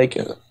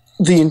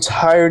the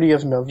entirety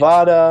of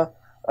Nevada,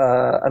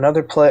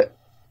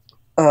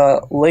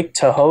 Lake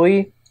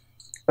Tahoe,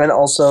 and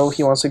also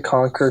he wants to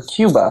conquer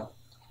Cuba.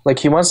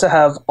 He wants to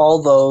have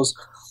all those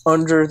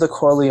under the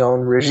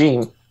Corleone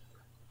regime.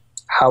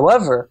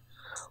 However,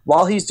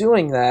 while he's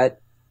doing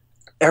that,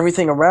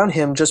 everything around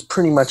him just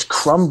pretty much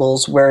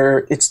crumbles,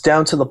 where it's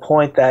down to the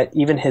point that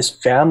even his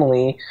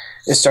family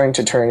is starting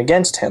to turn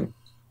against him.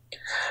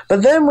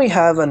 But then we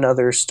have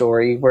another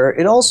story where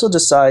it also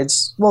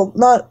decides, well,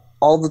 not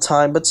all the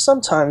time, but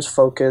sometimes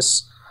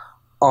focus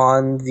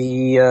on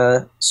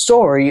the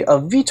story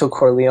of Vito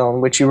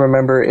Corleone, which you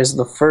remember is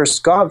the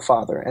first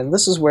Godfather. And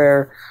this is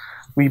where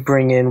we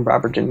bring in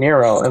Robert De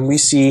Niro, and we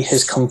see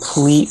his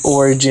complete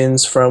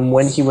origins from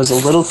when he was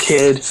a little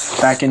kid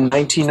back in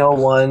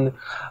 1901,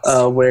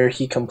 where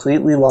he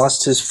completely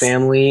lost his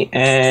family,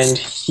 and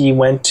he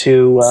went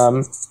to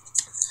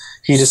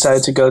he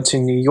decided to go to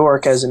New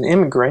York as an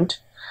immigrant,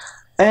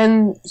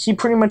 and he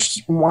pretty much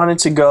wanted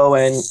to go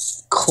and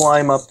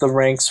climb up the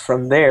ranks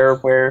from there,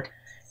 where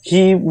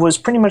he was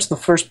pretty much the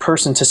first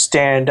person to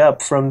stand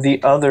up from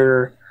the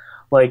other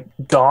like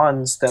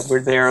dons that were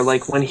there,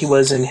 like when he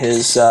was in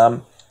his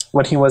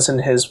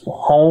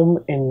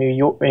home in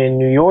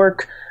New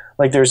York.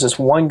 Like there's this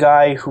one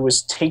guy who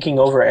was taking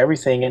over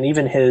everything, and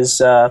even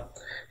his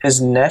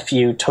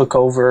nephew took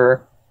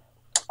over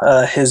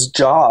his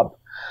job.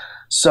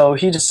 So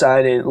he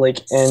decided,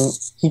 like, and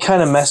he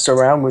kind of messed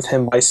around with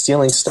him by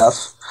stealing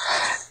stuff,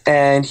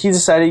 and he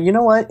decided, you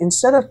know what,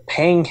 instead of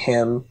paying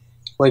him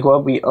like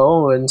what we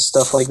owe and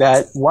stuff like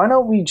that, why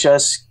don't we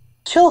just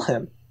kill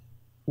him?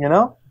 You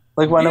know,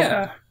 like why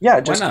not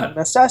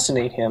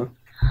assassinate him?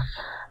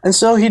 And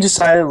so he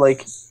decided,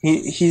 like,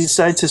 he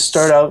decided to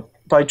start out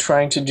by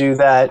trying to do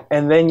that,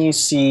 and then you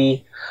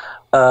see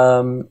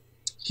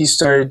he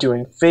started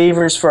doing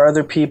favors for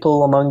other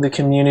people among the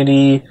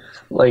community.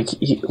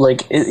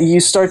 You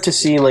start to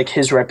see like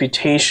his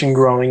reputation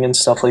growing and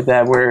stuff like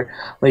that, where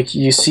like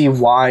you see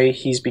why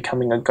he's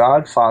becoming a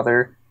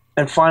godfather.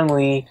 And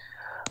finally,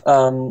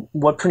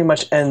 what pretty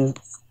much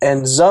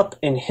ends up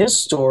in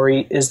his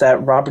story is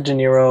that Robert De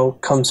Niro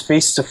comes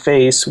face to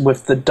face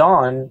with the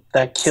Don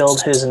that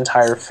killed his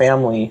entire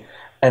family,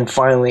 and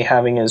finally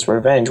having his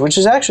revenge, which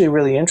is actually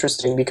really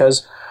interesting,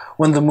 because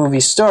when the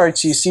movie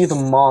starts, you see the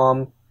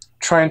mom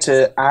trying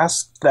to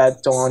ask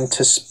that Don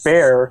to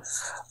spare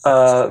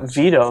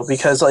Vito,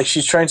 because like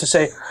she's trying to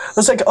say,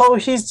 it's like, oh,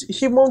 he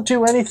won't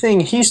do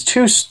anything, he's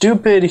too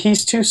stupid,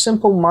 he's too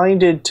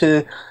simple-minded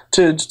to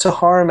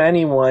harm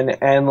anyone.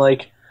 And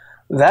like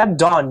that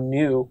Don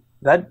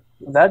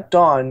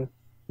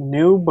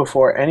knew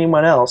before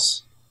anyone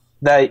else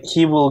that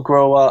he would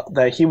grow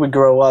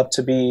up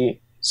to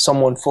be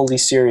someone fully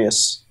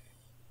serious.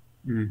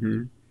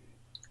 Mm-hmm.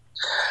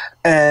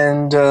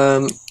 And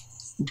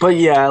but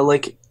yeah,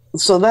 like,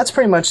 so that's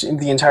pretty much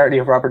the entirety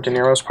of Robert De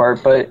Niro's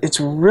part. But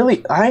it's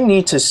really, I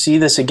need to see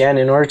this again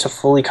in order to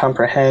fully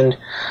comprehend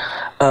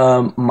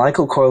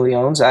Michael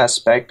Corleone's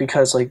aspect,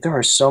 because like there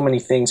are so many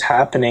things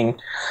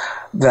happening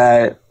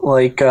that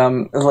like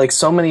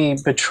so many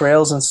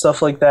betrayals and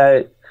stuff like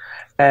that,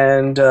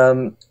 and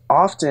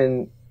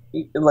often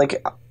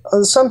like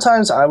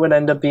sometimes I would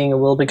end up being a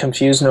little bit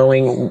confused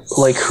knowing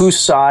like whose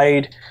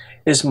side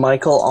is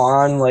Michael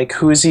on, like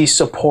who is he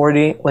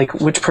supporting, like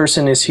which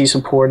person is he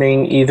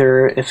supporting,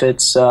 either if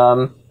it's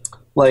Pentagelli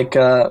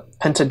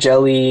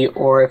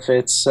or if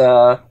it's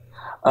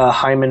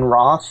Hyman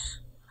Roth.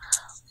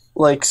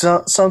 Like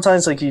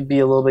sometimes like you'd be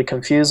a little bit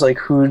confused, like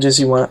who does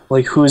he want,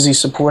 like who is he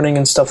supporting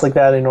and stuff like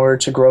that in order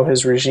to grow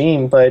his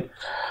regime. But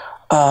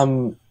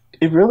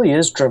it really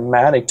is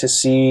dramatic to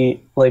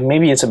see, like,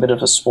 maybe it's a bit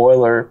of a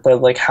spoiler,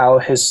 but like how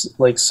his,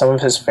 like, some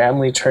of his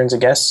family turns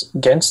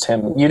against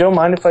him. You don't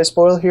mind if I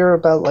spoil here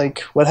about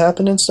like what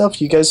happened and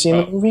stuff? You guys seen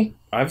the movie?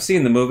 I've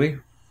seen the movie.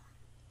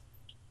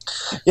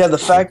 Yeah, the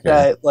fact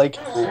that like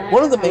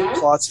one of the main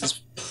plots is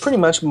pretty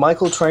much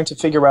Michael trying to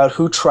figure out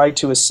who tried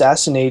to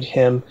assassinate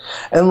him,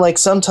 and like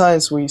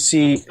sometimes we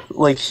see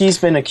like he's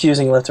been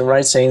accusing left and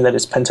right, saying that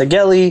it's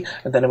Pentagelli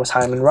and then it was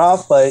Hyman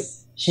Roth, but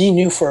he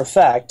knew for a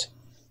fact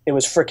it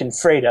was frickin'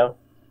 Fredo,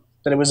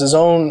 that it was his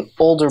own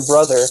older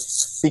brother,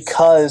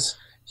 because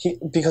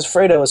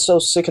Fredo is so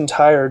sick and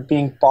tired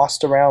being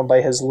bossed around by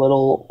his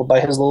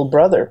little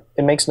brother.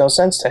 It makes no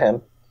sense to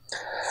him.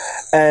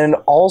 And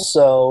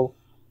also,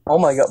 oh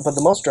my god, but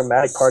the most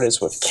dramatic part is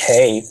with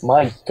Kay.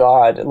 My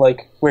god,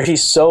 like where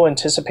he's so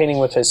anticipating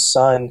with his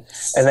son,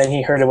 and then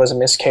he heard it was a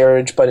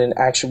miscarriage, but in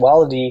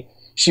actuality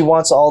she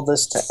wants all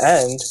this to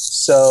end,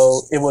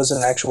 so it was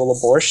an actual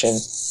abortion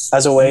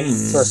as a way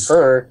for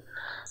her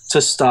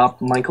to stop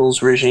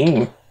Michael's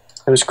regime.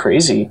 It was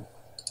crazy.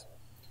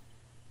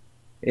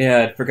 Yeah,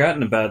 I'd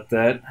forgotten about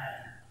that.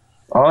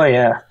 Oh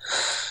yeah.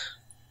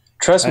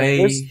 Trust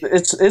me,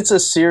 it's a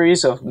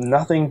series of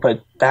nothing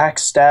but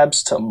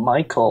backstabs to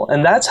Michael.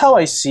 And that's how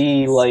I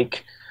see,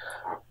 like,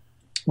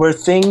 where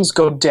things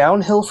go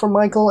downhill for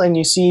Michael and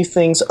you see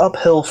things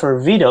uphill for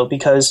Vito,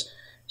 because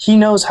he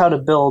knows how to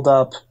build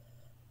up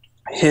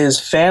his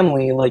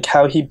family, like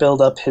how he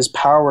built up his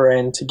power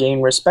and to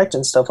gain respect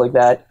and stuff like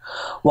that,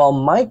 while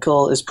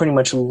Michael is pretty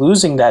much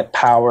losing that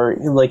power.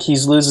 Like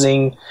he's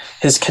losing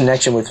his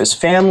connection with his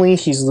family,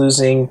 he's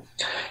losing,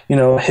 you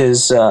know,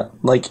 his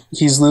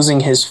he's losing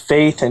his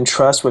faith and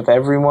trust with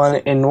everyone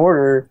in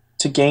order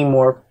to gain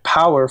more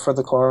power for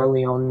the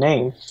Corleone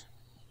name.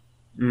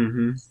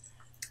 Mm-hmm.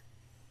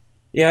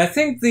 Yeah, I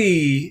think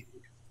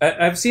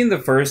I've seen the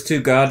first two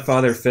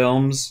Godfather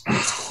films,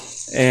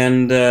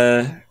 and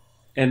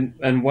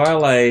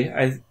while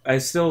I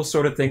still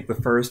sort of think the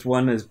first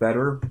one is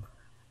better,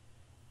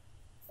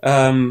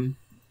 um,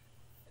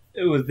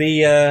 with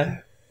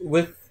the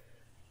with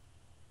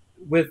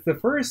the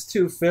first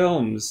two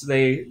films,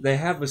 they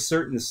have a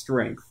certain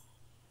strength,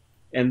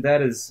 and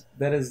that is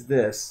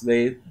this.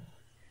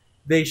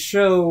 They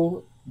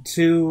show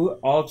two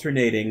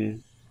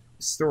alternating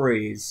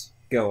stories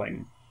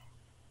going,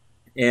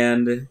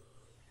 and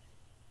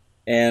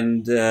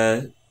and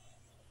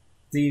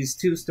these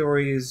two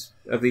stories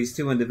of these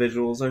two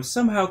individuals are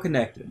somehow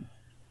connected.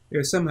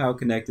 They're somehow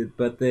connected,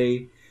 but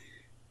they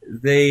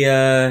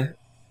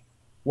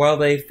while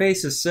they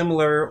face a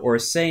similar or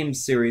same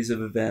series of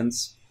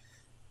events,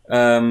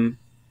 um,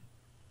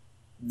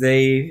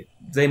 they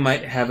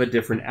might have a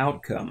different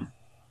outcome,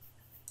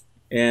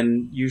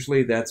 and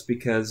usually that's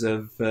because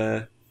of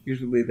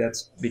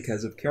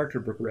character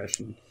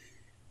progression.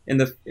 In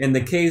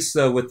the case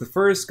though with the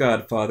first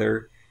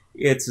Godfather,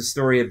 it's a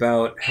story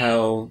about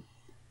how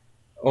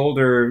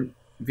older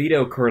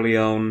Vito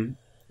Corleone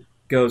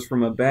goes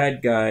from a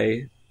bad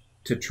guy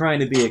to trying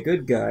to be a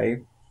good guy,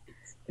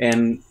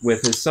 and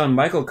with his son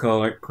Michael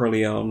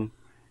Corleone,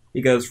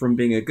 he goes from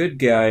being a good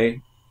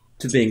guy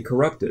to being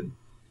corrupted.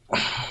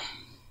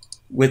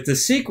 With the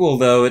sequel,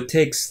 though, it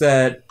takes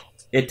that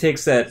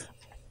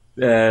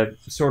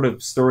sort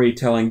of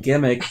storytelling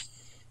gimmick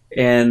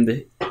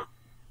and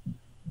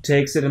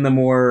takes it in the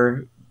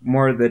more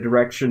the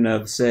direction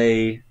of,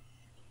 say,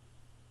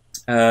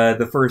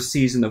 the first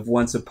season of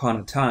Once Upon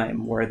a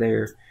Time, where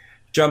they're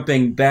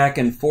jumping back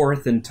and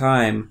forth in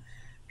time,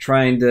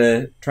 trying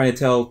to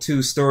tell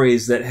two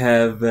stories that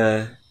have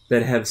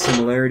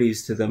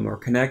similarities to them or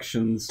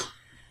connections,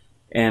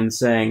 and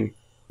saying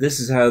this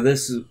is how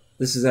this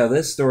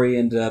story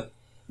ended up.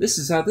 This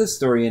is how this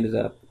story ended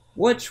up.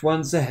 Which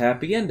one's a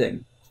happy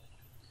ending?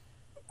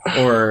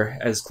 Or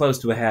as close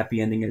to a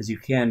happy ending as you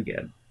can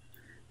get.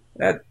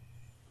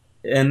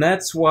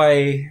 That's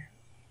why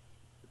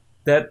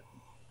that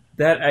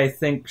I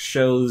think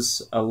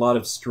shows a lot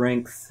of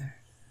strength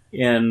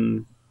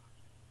in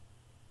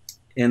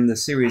the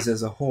series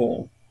as a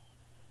whole,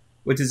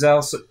 which is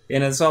also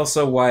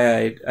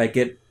why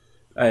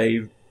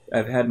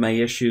I've had my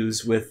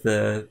issues with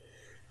the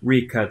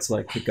recuts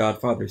like the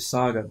Godfather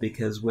saga,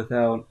 because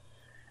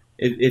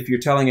if you're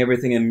telling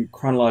everything in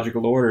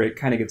chronological order, it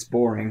kind of gets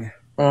boring.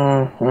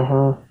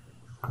 Yeah,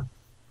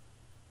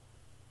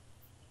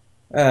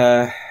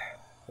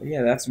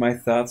 that's my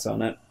thoughts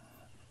on it.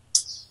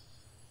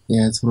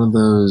 Yeah, it's one of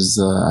those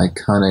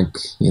iconic,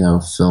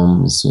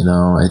 films.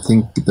 I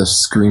think the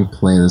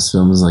screenplay of this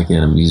film is like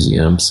in a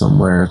museum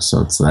somewhere,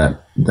 so it's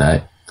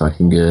that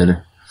fucking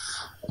good.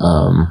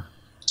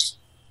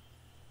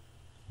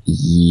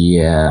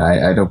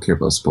 Yeah, I don't care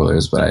about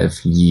spoilers, but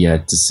I've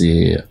yet to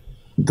see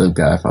the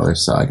Godfather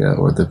saga,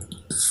 or the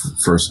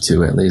first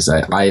two at least.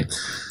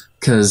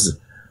 Because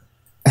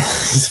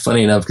it's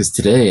funny enough, because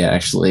today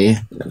actually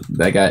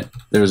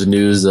there was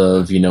news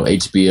of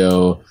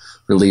HBO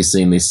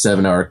releasing the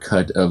 7-hour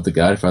cut of The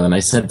Godfather, and I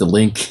sent the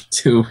link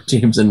to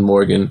James and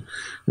Morgan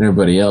and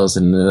everybody else,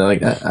 and they're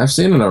like, I've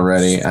seen it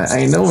already.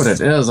 I know what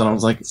it is, and I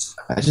was like,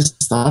 I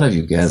just thought of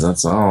you guys.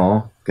 That's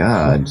all.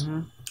 God.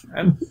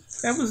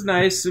 That was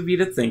nice of you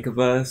to think of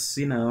us.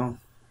 Just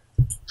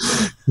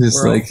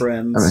we're all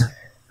friends.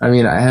 I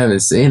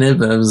haven't seen it,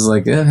 but I was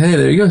like, hey,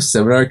 there you go,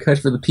 7-hour cut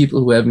for the people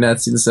who have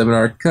not seen the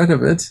 7-hour cut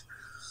of it.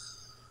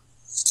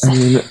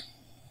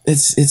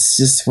 It's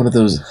just one of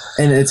those,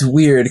 and it's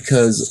weird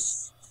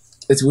because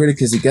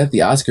he got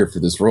the Oscar for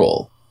this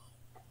role,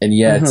 and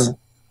yet,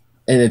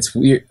 and it's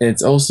weird, and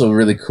it's also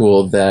really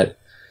cool that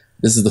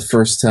this is the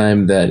first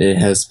time that it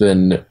has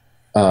been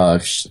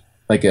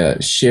like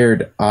a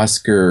shared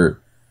Oscar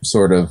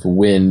sort of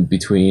win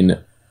between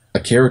a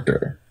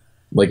character.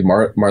 Like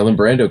Marlon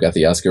Brando got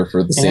the Oscar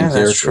for the same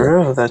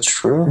character. That's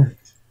true.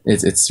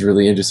 It's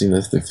really interesting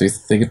to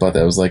think about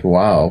that. I was like,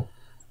 wow.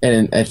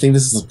 And I think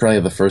this is probably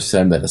the first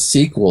time that a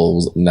sequel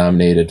was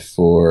nominated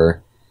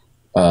for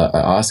an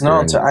Oscar.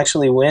 No, to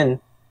actually win.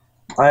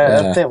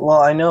 I think.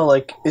 Well, I know.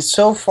 Like, it's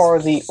so far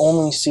the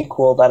only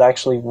sequel that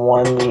actually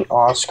won the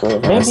Oscar.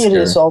 Maybe it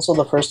is also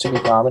the first to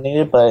be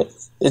nominated, but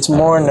it's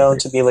more known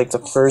to be like the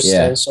first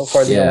and so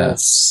far the only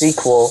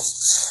sequel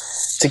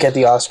to get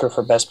the Oscar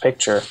for Best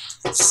Picture.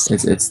 That's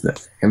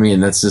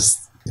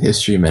just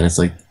history, man. It's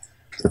like,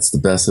 that's the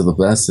best of the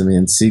best.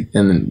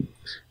 And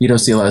you don't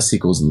see a lot of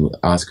sequels in the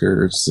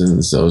Oscars,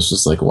 and so it's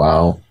just like,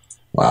 wow.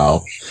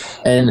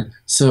 And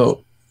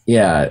so,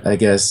 yeah, I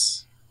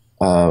guess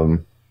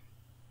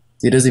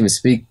he doesn't even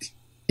speak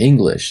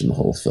English in the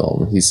whole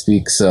film. He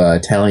speaks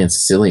Italian,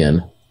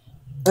 Sicilian.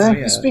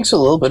 He speaks a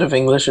little bit of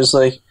English. It's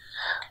like,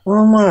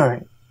 well,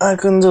 Murray, I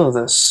can do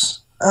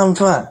this. I'm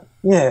fine.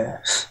 Yeah.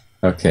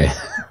 Okay.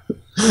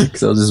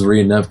 Because I was just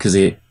reading up, because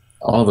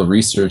all the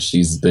research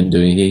he's been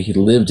doing, he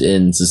lived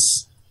in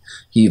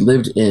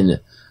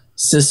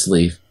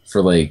Sicily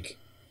for like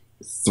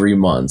 3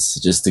 months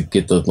just to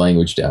get the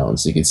language down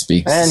so he could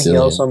speak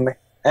Sicilian.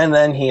 And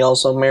then he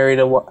also married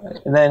a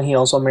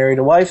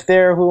wife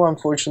there, who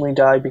unfortunately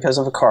died because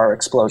of a car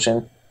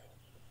explosion.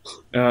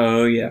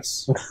 Oh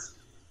yes.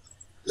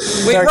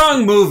 Wait,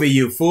 wrong movie,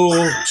 you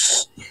fool!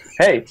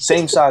 Hey,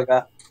 same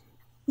saga.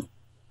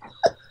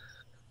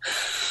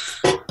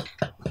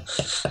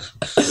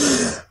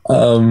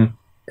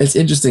 It's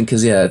interesting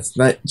because it's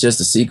not just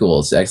a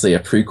sequel; it's actually a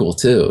prequel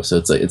too. So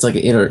it's like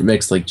an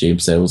intermix, like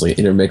James said, it was like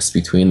intermix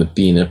between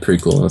being a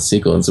prequel and a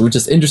sequel, and so which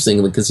is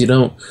interesting because you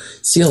don't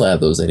see a lot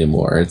of those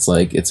anymore. It's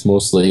like it's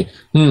mostly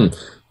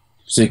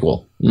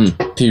sequel,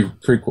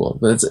 prequel,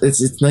 but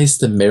it's nice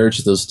to marriage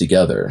those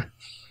together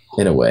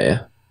in a way,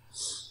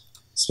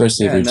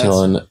 especially if you're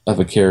telling of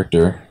a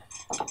character.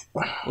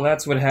 Well,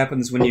 that's what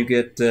happens when you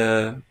get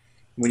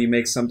when you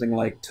make something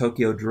like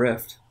Tokyo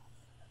Drift.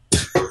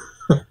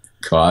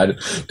 God,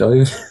 don't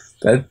even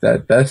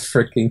that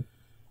freaking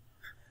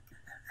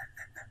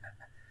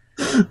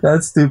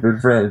that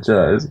stupid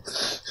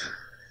franchise.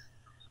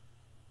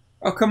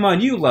 Oh come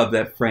on, you love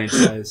that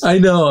franchise. I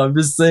know. I'm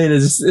just saying,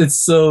 it's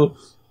so.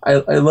 I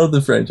love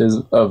the franchise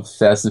of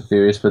Fast and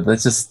Furious, but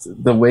that's just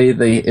the way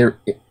they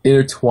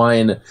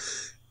intertwine.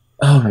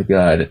 Oh my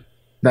God,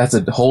 that's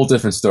a whole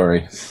different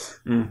story.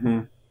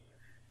 Mm-hmm.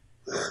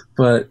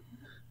 But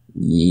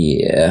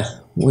yeah,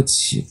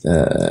 what's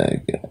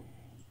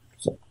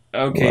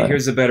okay? What?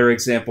 Here's a better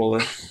example.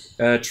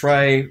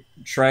 Try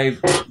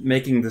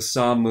making the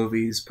Saw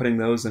movies, putting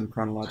those in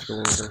chronological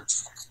order.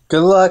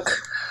 Good luck.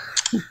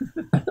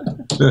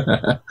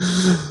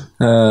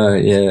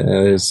 Yeah,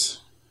 there's.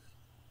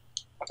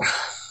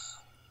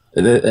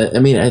 I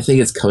mean, I think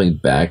it's coming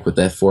back with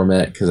that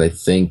format because I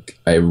think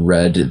I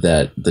read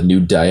that the new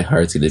Die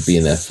Hard's going to be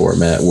in that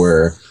format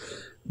where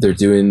they're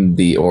doing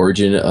the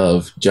origin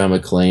of John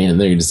McClane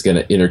and they're just going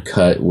to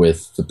intercut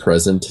with the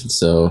present.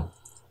 So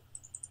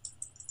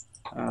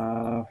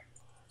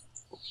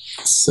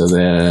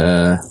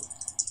they're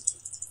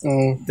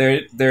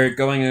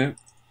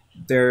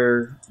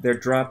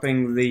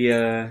dropping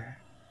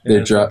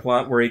the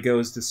plot where he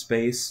goes to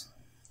space.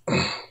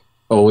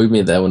 Oh, we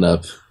made that one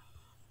up.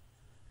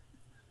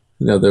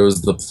 There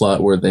was the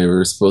plot where they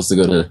were supposed to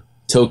go to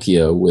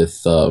Tokyo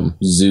with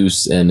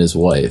Zeus and his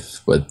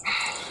wife, but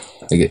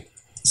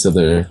so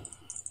they're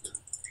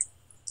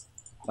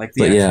like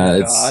the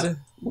actual god.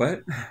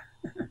 What?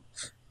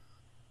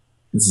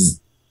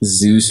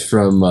 Zeus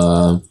from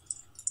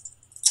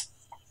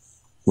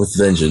with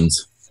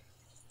Vengeance.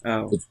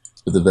 Oh, with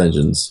the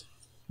Vengeance,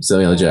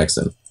 Samuel L.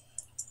 Jackson.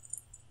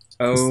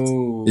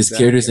 Oh, his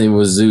character's name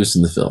was Zeus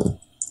in the film.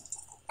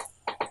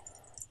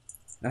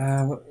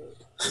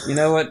 You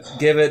know what?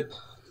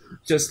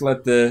 Just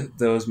let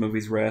those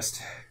movies rest.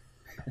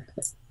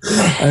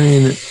 I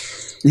mean,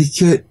 you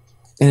could,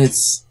 and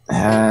it's.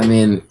 I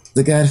mean,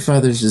 The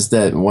Godfather's just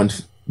that one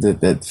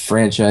that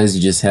franchise.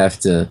 You just have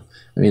to.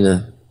 I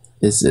mean,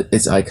 it's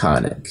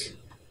iconic,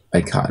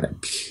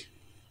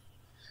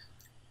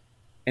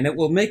 and it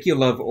will make you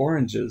love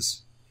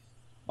oranges.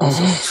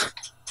 Also.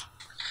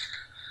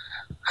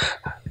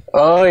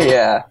 Oh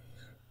yeah.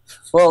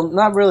 Well,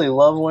 not really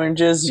love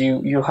oranges.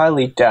 You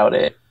highly doubt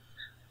it.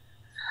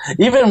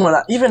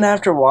 Even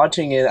after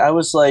watching it, I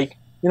was like,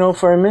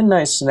 for a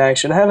midnight snack,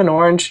 should I have an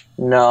orange?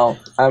 No.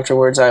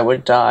 Afterwards, I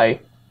would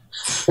die.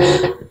 That's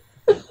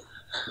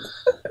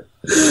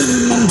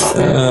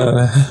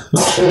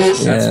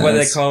why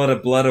they call it a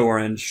blood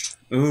orange.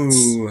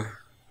 Ooh.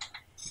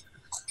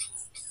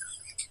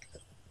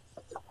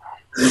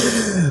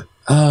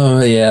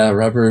 Oh yeah,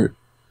 Robert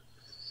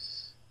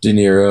De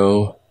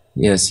Niro.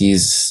 Yes,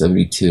 he's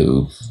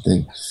 72.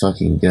 Thank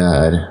fucking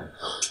God.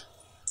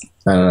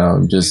 I don't know.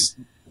 I'm just.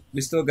 We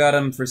still got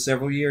him for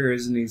several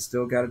years, and he's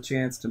still got a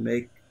chance to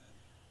make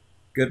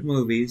good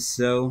movies.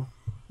 So.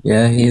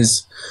 Yeah,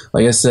 he's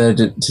like I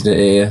said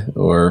today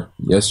or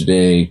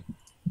yesterday.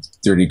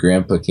 Dirty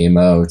Grandpa came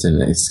out,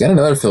 and he's got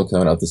another film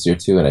coming out this year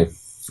too. And I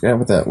forgot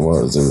what that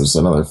was. There was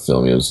another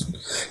film.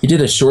 He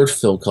did a short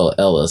film called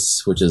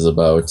Ellis, which is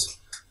about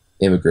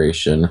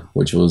immigration,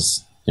 which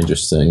was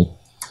interesting.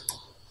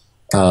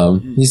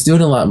 He's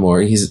doing a lot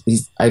more.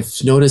 I've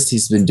noticed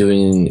he's been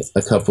doing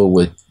a couple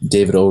with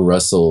David O.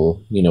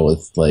 Russell,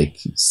 with like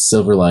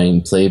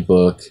Silverline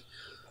Playbook,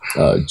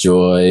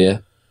 Joy.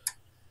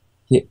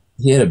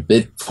 He had a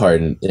big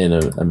part in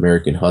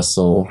American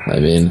Hustle. I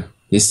mean,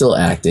 he's still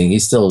acting.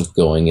 He's still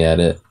going at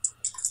it.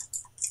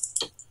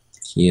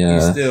 Yeah.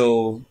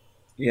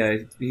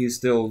 He's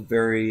still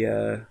very,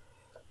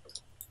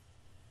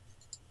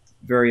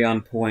 very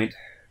on point.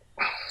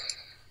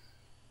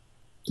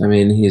 I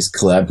mean, he's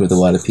collabed with a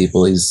lot of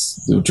people. He's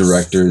the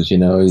directors,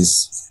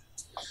 he's,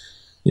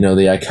 the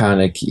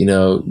iconic,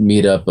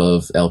 meetup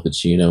of Al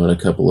Pacino in a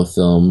couple of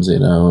films,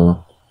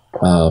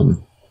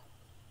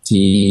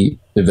 He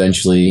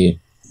eventually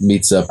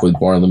meets up with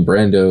Marlon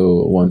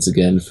Brando once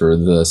again for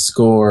the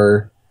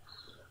score,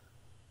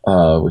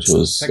 which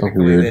was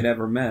technically weird. They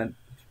never met.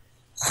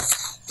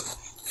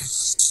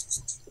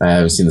 I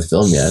haven't seen the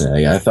film yet.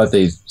 I thought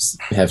they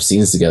have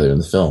scenes together in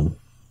the film.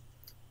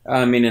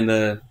 I mean, in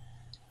the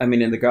I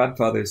mean, in the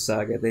Godfather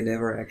saga, they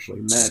never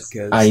actually met.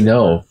 Cause I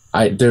know.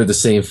 They're the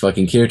same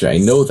fucking character. I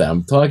know that.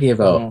 I'm talking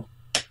about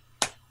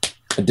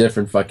a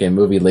different fucking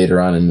movie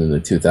later on in the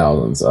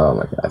 2000s. Oh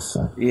my god.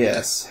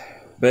 Yes.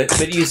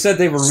 But you said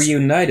they were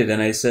reunited,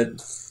 and I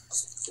said,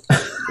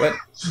 what?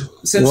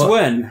 Since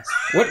when?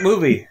 What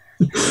movie?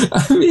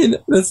 I mean,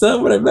 that's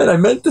not what I meant. I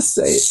meant to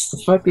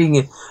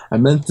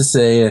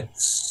say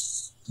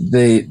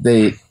they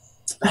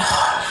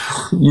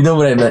you know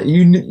what I meant.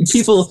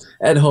 People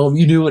at home,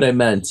 you knew what I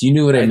meant. You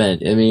knew what I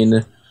meant. I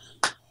mean,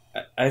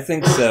 I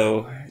think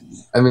so.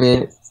 I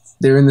mean,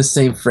 they're in the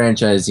same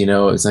franchise, you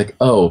know. It's like,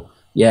 oh,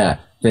 yeah,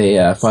 they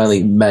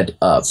finally met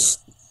up.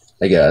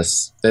 I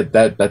guess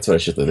that's what I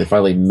should say. They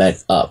finally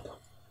met up.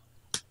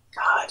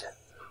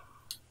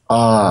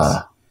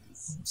 God.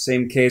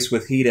 Same case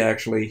with Heat.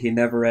 Actually, he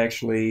never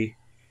actually.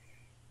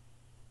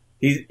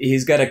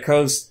 He's got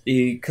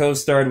he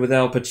co-starred with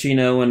Al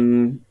Pacino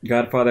in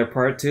Godfather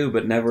Part 2,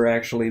 but never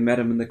actually met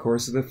him in the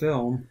course of the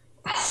film.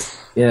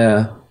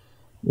 Yeah.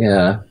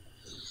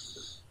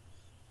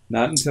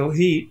 Not until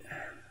Heat.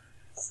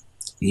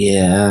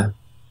 Yeah,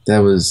 that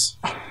was.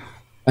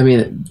 I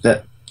mean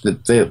that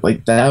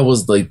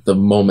was like the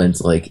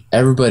moment. Like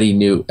everybody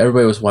knew.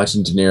 Everybody was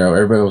watching De Niro.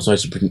 Everybody was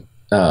watching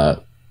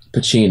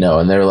Pacino,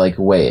 and they were like,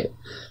 "Wait,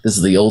 this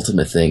is the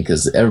ultimate thing,"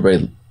 because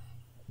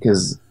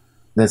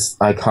that's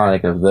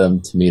iconic of them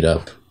to meet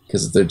up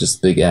because they're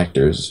just big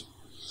actors.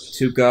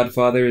 Two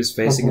Godfathers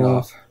facing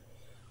off.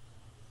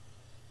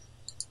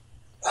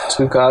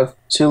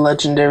 Two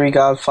legendary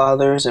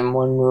Godfathers in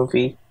one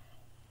movie.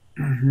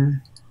 Mm-hmm.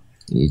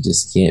 You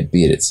just can't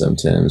beat it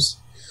sometimes.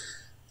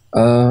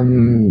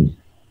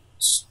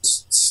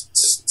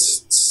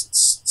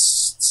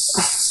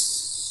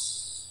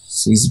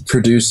 He's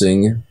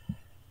producing,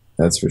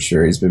 that's for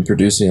sure. He's been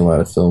producing a lot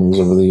of films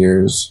over the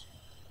years.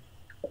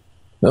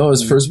 No,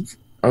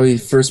 he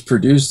first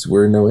produced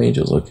Where No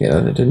Angels. Okay,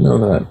 I didn't know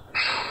that.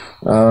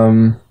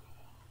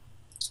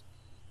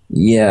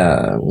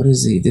 Yeah, what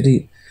is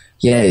he?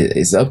 Yeah,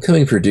 his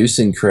upcoming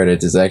producing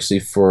credit is actually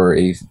for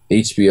a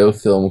HBO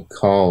film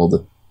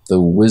called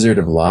The Wizard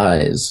of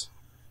Lies.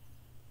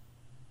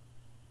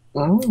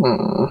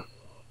 We're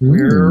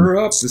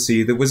up to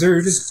see the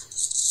wizard.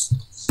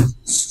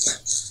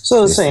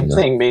 So the same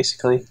thing,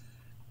 basically.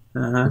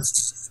 Uh-huh.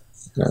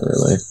 Not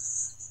really.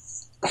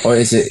 Oh,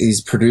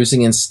 he's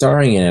producing and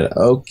starring in it.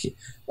 Okay.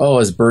 Oh,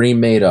 it's Bernie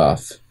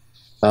Madoff.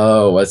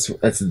 Oh,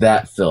 that's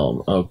that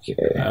film. Okay.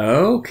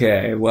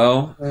 Okay,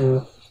 well,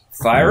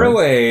 fire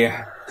away.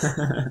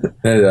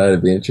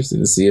 That'd be interesting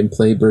to see him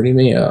play Bernie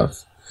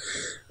Madoff.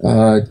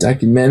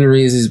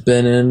 Documentaries he's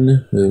been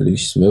in. Holy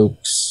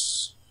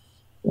smokes.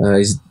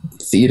 He's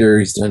theater.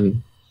 He's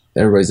done.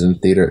 Everybody's done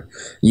theater.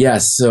 Yeah.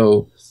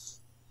 So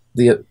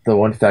the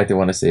one fact I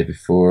want to say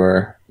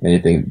before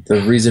anything,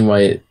 the reason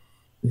why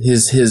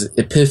his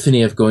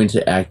epiphany of going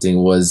to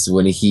acting was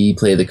when he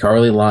played the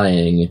Cowardly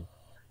Lion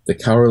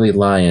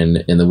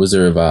in The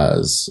Wizard of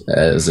Oz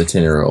as a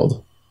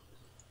 10-year-old.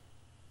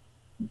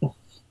 I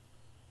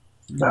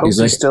hope he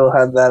still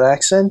had that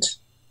accent.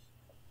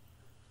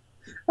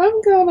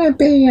 I'm gonna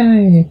be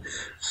an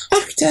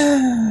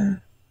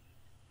actor.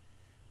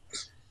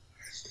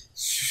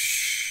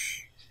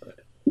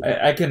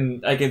 I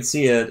can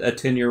see a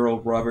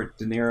 10-year-old Robert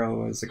De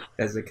Niro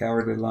as a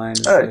Cowardly Lion.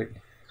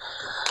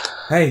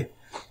 Hey,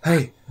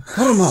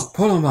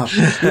 pull him up.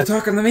 You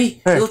talking to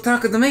me? Hey. You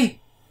talking to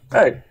me?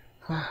 Hey,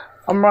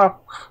 I'm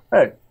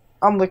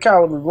the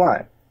Cowardly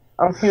Lion.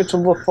 I'm here to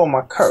look for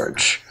my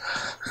courage.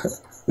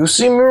 You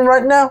see me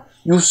right now?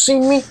 You see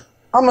me?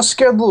 I'm a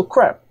scared little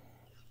crap.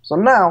 So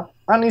now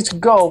I need to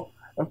go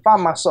and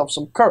find myself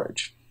some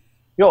courage.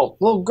 Yo,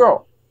 little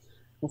girl,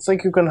 you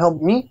think you can help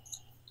me?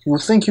 You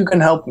think you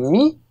can help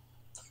me?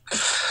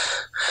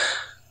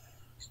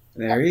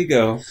 There you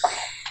go.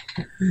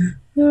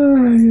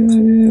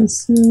 Oh,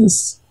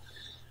 yes.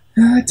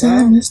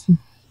 Time is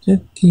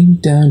ticking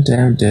down.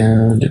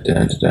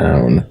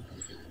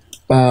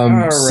 All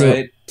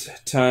right,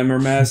 Timer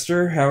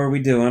Master, how are we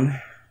doing?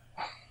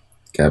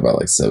 Got about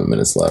like 7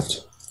 minutes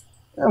left.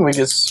 And we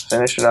just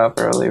finish it up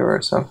earlier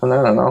or something.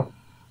 I don't know.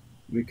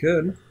 We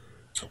could.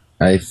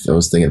 I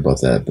was thinking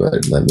about that,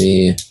 but let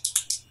me.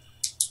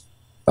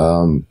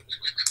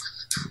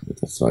 What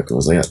the fuck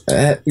was I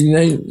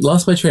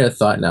lost my train of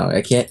thought now.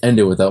 I can't end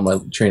it without my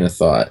train of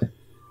thought.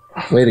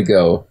 Way to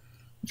go.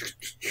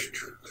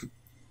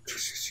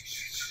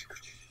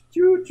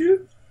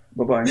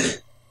 Bye-bye.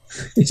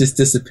 It just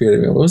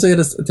disappeared. What was I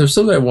gonna? There's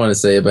something I want to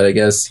say, but I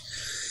guess,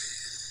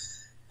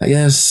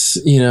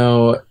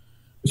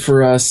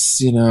 for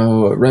us,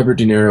 Robert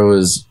De Niro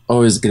is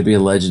always going to be a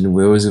legend.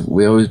 We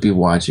always be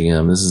watching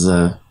him. This is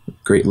a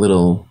great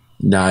little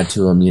nod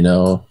to him.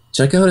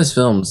 Check out his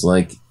films.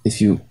 Like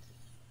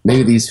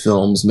maybe these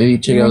films, maybe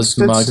check out his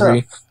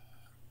filmography.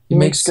 He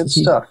makes good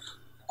stuff.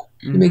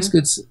 He makes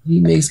good. He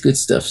makes good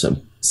stuff.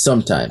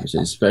 Sometimes,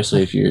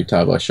 especially if you're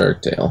talking about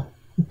Shark Tale.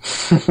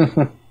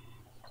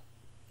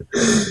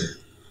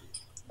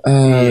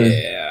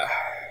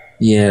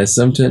 Yeah.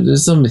 Sometimes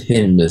there's some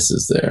hit and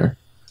misses there.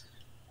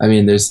 I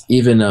mean, there's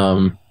even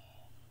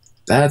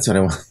That's what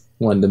I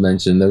wanted to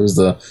mention. There was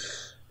a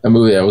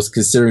movie I was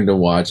considering to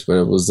watch, but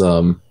it was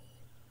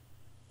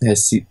it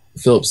has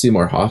Philip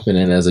Seymour Hoffman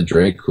in as a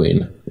drag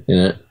queen in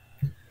it.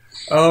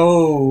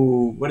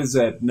 Oh, what is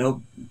that?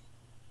 No,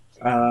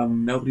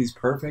 Nobody's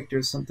Perfect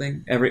or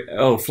something.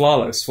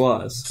 Flawless.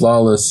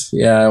 Flawless.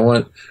 Yeah, I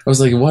was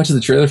like watching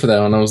the trailer for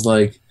that one. I was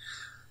like,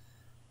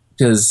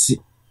 because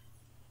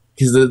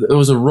it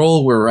was a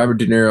role where Robert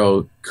De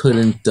Niro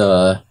couldn't.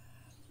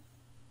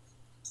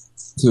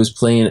 He was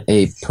playing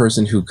a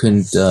person who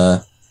couldn't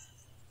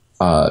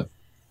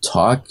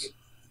talk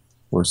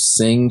or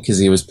sing because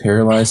he was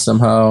paralyzed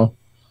somehow.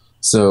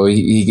 So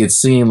he gets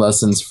singing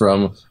lessons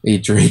from a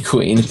drag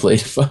queen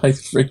played by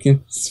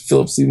freaking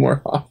Philip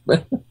Seymour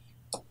Hoffman.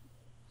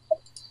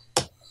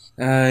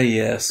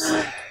 Yes.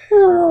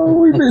 Oh,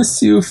 we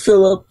miss you,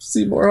 Philip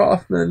Seymour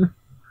Hoffman.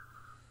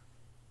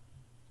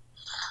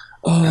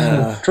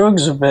 Oh,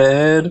 drugs are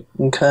bad.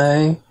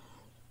 Okay.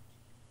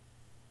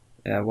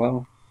 Yeah,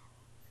 well,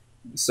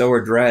 so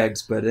are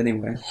drags, but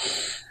anyway.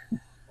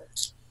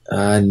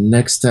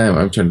 Next time,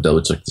 I'm trying to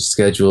double check the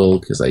schedule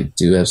because I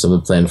do have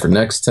something planned for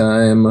next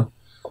time.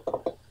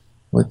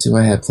 What do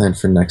I have planned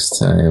for next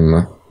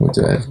time?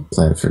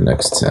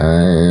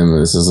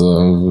 This is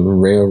a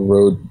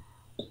railroad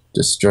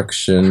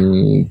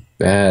destruction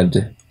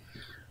bad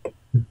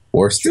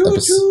worst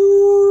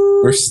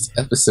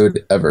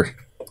episode ever.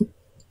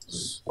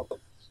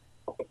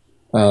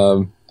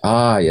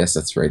 Yes,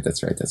 that's right.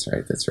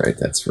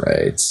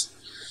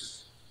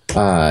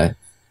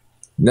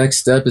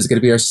 Next up is going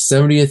to be our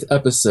 70th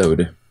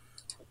episode.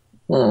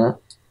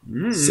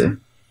 So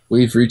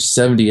we've reached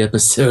 70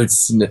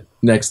 episodes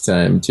next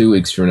time, 2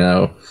 weeks from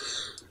now.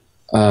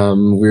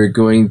 We're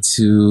going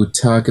to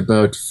talk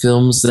about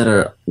films that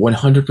are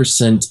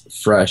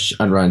 100% fresh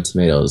on Rotten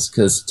Tomatoes,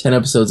 because 10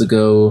 episodes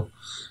ago,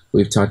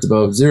 we've talked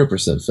about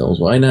 0% films.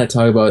 Why not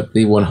talk about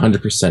the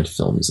 100%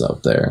 films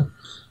out there?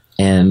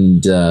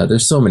 And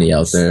there's so many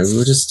out there.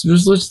 Let's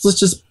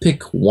just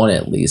pick one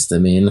at least. I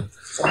mean,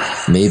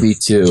 maybe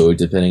 2,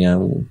 depending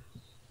on.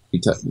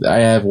 I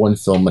have one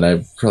film that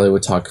I probably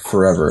would talk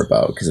forever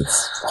about because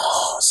it's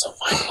so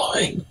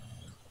mind-blowing.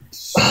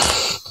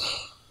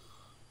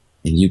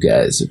 And you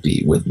guys would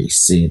be with me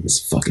seeing this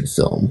fucking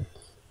film.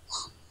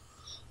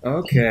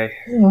 Okay.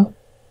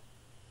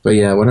 But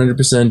yeah,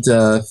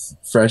 100%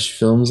 fresh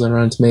films on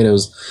Rotten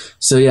Tomatoes.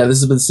 So yeah, this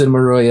has been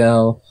Cinema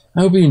Royale.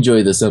 I hope you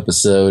enjoyed this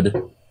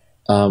episode.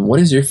 What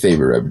is your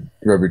favorite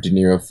Robert De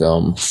Niro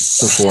film,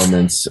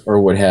 performance, or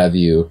what have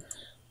you?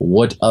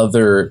 What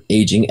other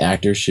aging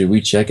actors should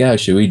we check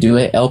out? Should we do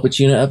an Al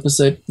Pacino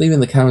episode? Leave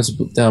in the comments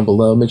down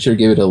below. Make sure to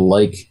give it a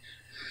like.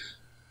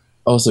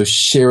 Also,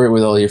 share it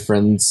with all your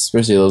friends,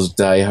 especially those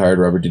die-hard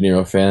Robert De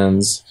Niro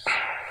fans.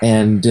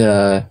 And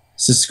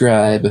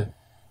subscribe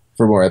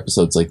for more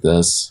episodes like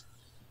this.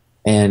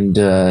 And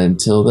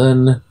until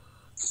then,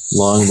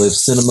 long live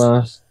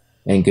cinema,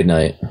 and good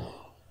night.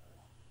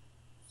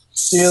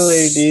 See you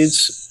later,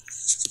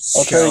 dudes.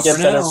 I'll try to get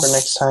better for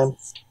next time.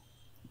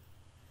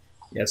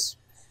 Yes.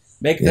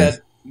 Make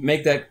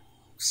that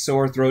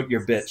sore throat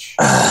your bitch.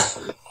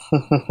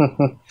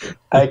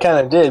 I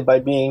kind of did by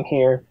being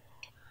here.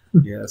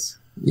 Yes.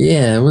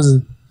 Yeah, it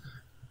wasn't.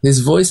 His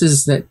voice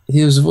was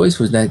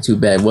not too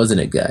bad, wasn't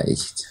it,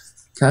 guys?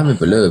 Comment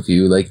below if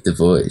you like the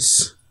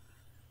voice.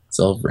 It's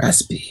all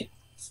raspy.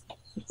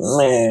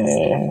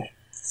 Meh.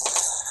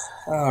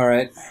 All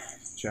right.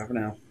 Ciao for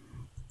now.